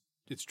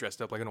it's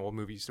dressed up like an old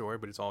movie store,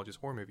 but it's all just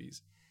horror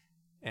movies.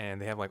 And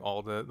they have like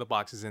all the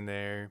boxes in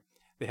there.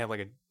 They have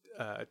like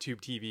a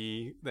tube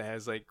TV that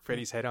has like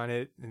Freddy's head on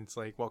it, and it's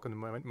like "Welcome to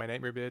my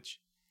nightmare, bitch."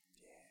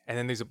 And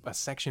then there's a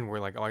section where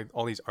like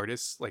all these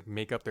artists like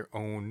make up their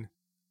own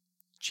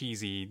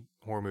cheesy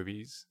horror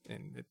movies,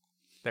 and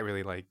that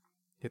really like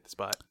hit the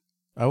spot.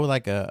 I would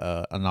like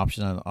an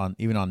option on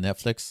even on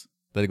Netflix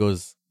that it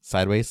goes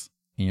sideways,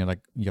 and you're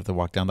like you have to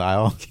walk down the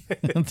aisle.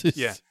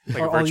 Yeah, like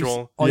Or a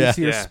virtual. all you Yeah.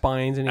 see are Yeah.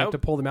 spines, and you have That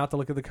to pull them out to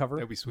look at the cover.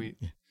 That'd be sweet.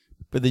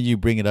 But then you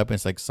bring it up and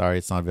it's like, sorry,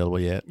 it's not available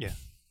yet. Yeah,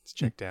 it's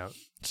checked out.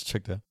 Just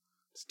check that.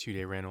 It's a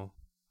 2-day rental.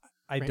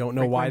 I Frank- don't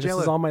know Frank why this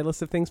Langella. is on my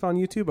list of things found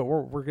on YouTube, but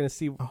we're gonna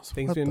see Oh, so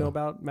things what we know the-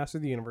 about Master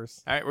of the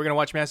Universe. All right, we're gonna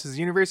watch Masters of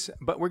the Universe,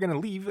 but we're gonna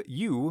leave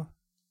you.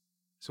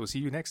 So we'll see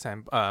you next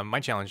time.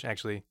 My challenge,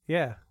 actually.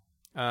 Yeah,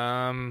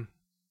 Um,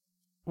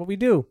 what we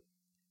do.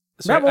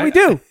 so Matt, what we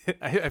do.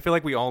 I feel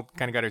like we all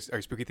kind of got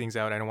our spooky things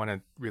out. I don't want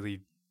to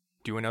really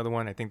do another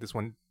one. I think this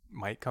one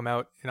might come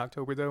out in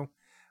October, though.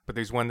 But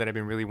there's one that I've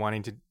been really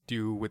wanting to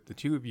do with the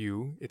two of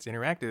you. It's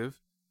interactive.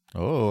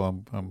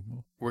 Oh,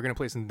 We're going to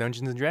play some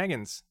Dungeons and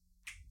Dragons.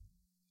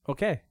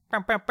 Okay.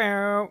 Bow, bow,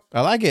 bow.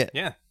 I like it.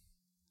 Yeah.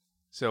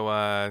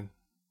 So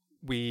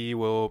we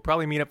will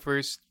probably meet up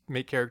first,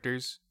 make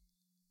characters.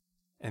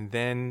 And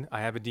then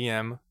I have a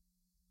DM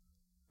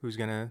who's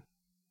going to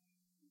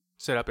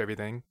set up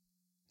everything.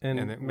 And,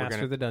 And then we're master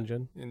gonna- the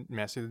dungeon. And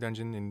master the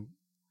dungeon and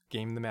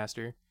game the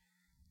master.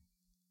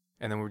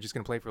 And then we're just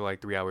going to play for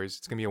like 3 hours.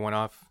 It's going to be a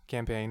one-off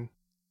campaign.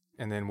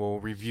 And then we'll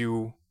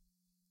review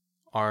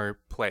our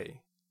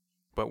play.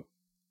 But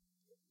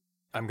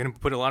I'm going to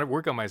put a lot of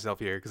work on myself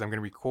here because I'm going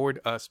to record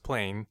us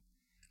playing.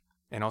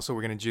 And also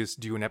we're going to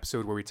just do an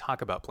episode where we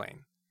talk about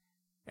playing.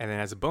 And then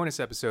as a bonus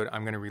episode,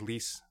 I'm going to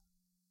release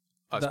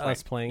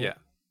us playing. it. Yeah.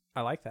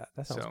 I like that.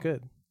 That sounds So-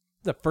 good.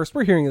 The first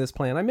we're hearing of this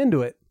plan, I'm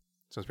into it.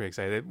 So I was pretty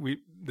excited.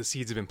 The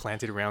seeds have been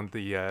planted around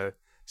the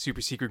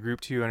super secret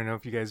group too. I don't know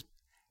if you guys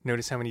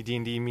notice how many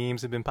D&D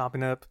memes have been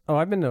popping up Oh,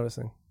 I've been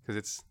noticing. because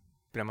it's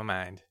been on my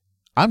mind.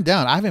 I'm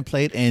down. I haven't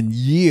played in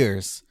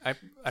years. I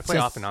play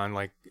off and on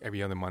like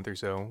every other month or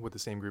so with the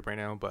same group right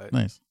now. But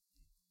Nice.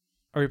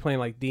 Are we playing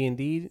like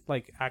D&D,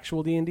 like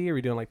actual D&D? Or are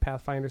we doing like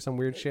Pathfinder, some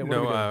weird shit? What no,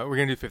 are we doing? we're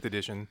gonna do 5th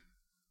edition.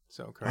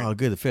 So correct. Oh,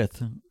 good. The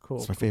 5th. Cool.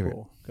 It's my favorite.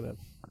 Cool. Gonna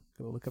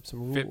look up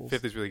some rules.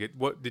 Fifth is really good.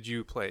 What did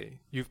you play?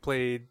 You've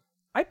played.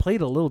 I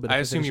played a little bit. Of I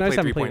fifth assume you edition.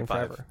 I played just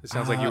haven't 3.5. It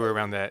sounds like you were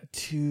around that.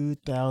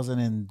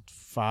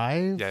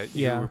 2005. Yeah,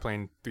 Yeah. you were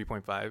playing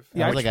 3.5.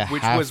 Yeah, was like a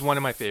which half- was one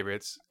of my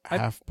favorites.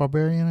 Half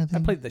barbarian, I I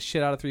think. played the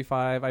shit out of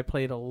 3.5. I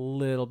played a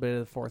little bit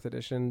of the 4th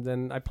edition.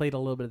 Then I played a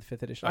little bit of the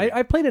 5th edition. Okay.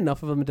 I played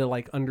enough of them to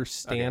like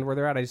understand Okay. where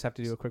they're at. I just have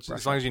to do a quick So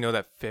brush. as long as you know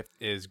that 5th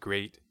is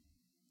great,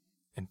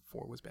 and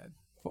 4 was bad.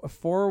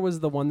 4 was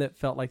the one that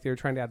felt like they were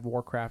trying to add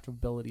Warcraft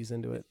abilities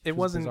into it. It which was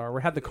wasn't- bizarre.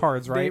 We had the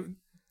cards, right?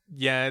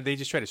 They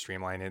just tried to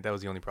streamline it. That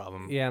was the only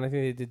problem. Yeah, and I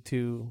think they did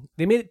too.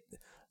 They made it.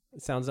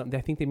 It sounds. I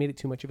think they made it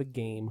too much of a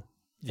game.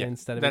 Yeah,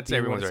 instead of it that's being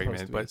everyone's what it's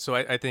supposed argument. to be.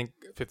 But so I think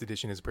 5th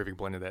edition is a perfect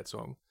blend of that.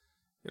 So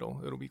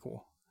it'll be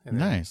cool. And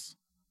then Nice.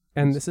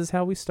 And this is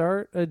how we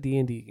start a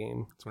D&D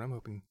game. That's what I'm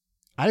hoping.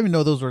 I didn't even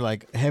know those were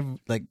like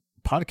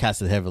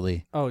podcasted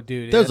heavily. Oh,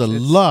 dude, There's a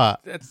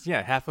lot. That's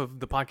half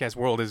of the podcast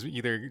world is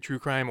either true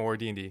crime or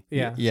D&D.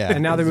 Yeah, Yeah,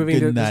 And now they're it's a moving to.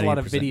 good There's a lot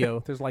of 90%. video.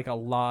 There's like a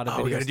lot of.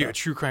 Oh, we video got to do a stuff.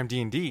 true crime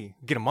D&D.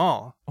 Get them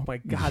all. Oh my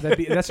god,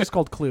 that's just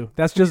called Clue.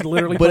 That's just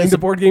literally But playing it's the a-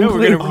 board game. No,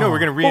 Clue. we're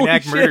gonna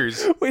reenact Holy shit.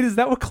 murders. Wait, is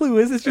that what Clue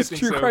is? It's I just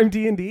think true so. crime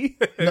D&D.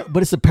 No,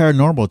 but it's a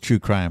paranormal true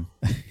crime.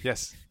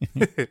 Yes.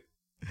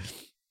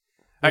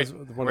 All right,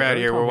 One of we're our out of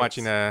here. We're topics.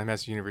 watching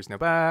Master Universe now.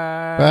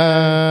 Bye.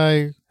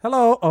 Bye.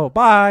 Hello. Oh,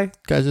 bye.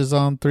 Guys, is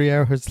on 3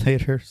 hours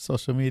later.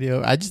 Social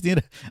media. I just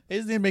need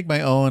to make my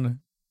own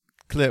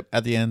clip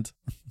at the end,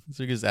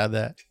 so you can just add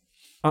that.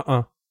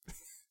 Bye.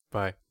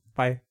 Bye.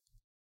 Bye.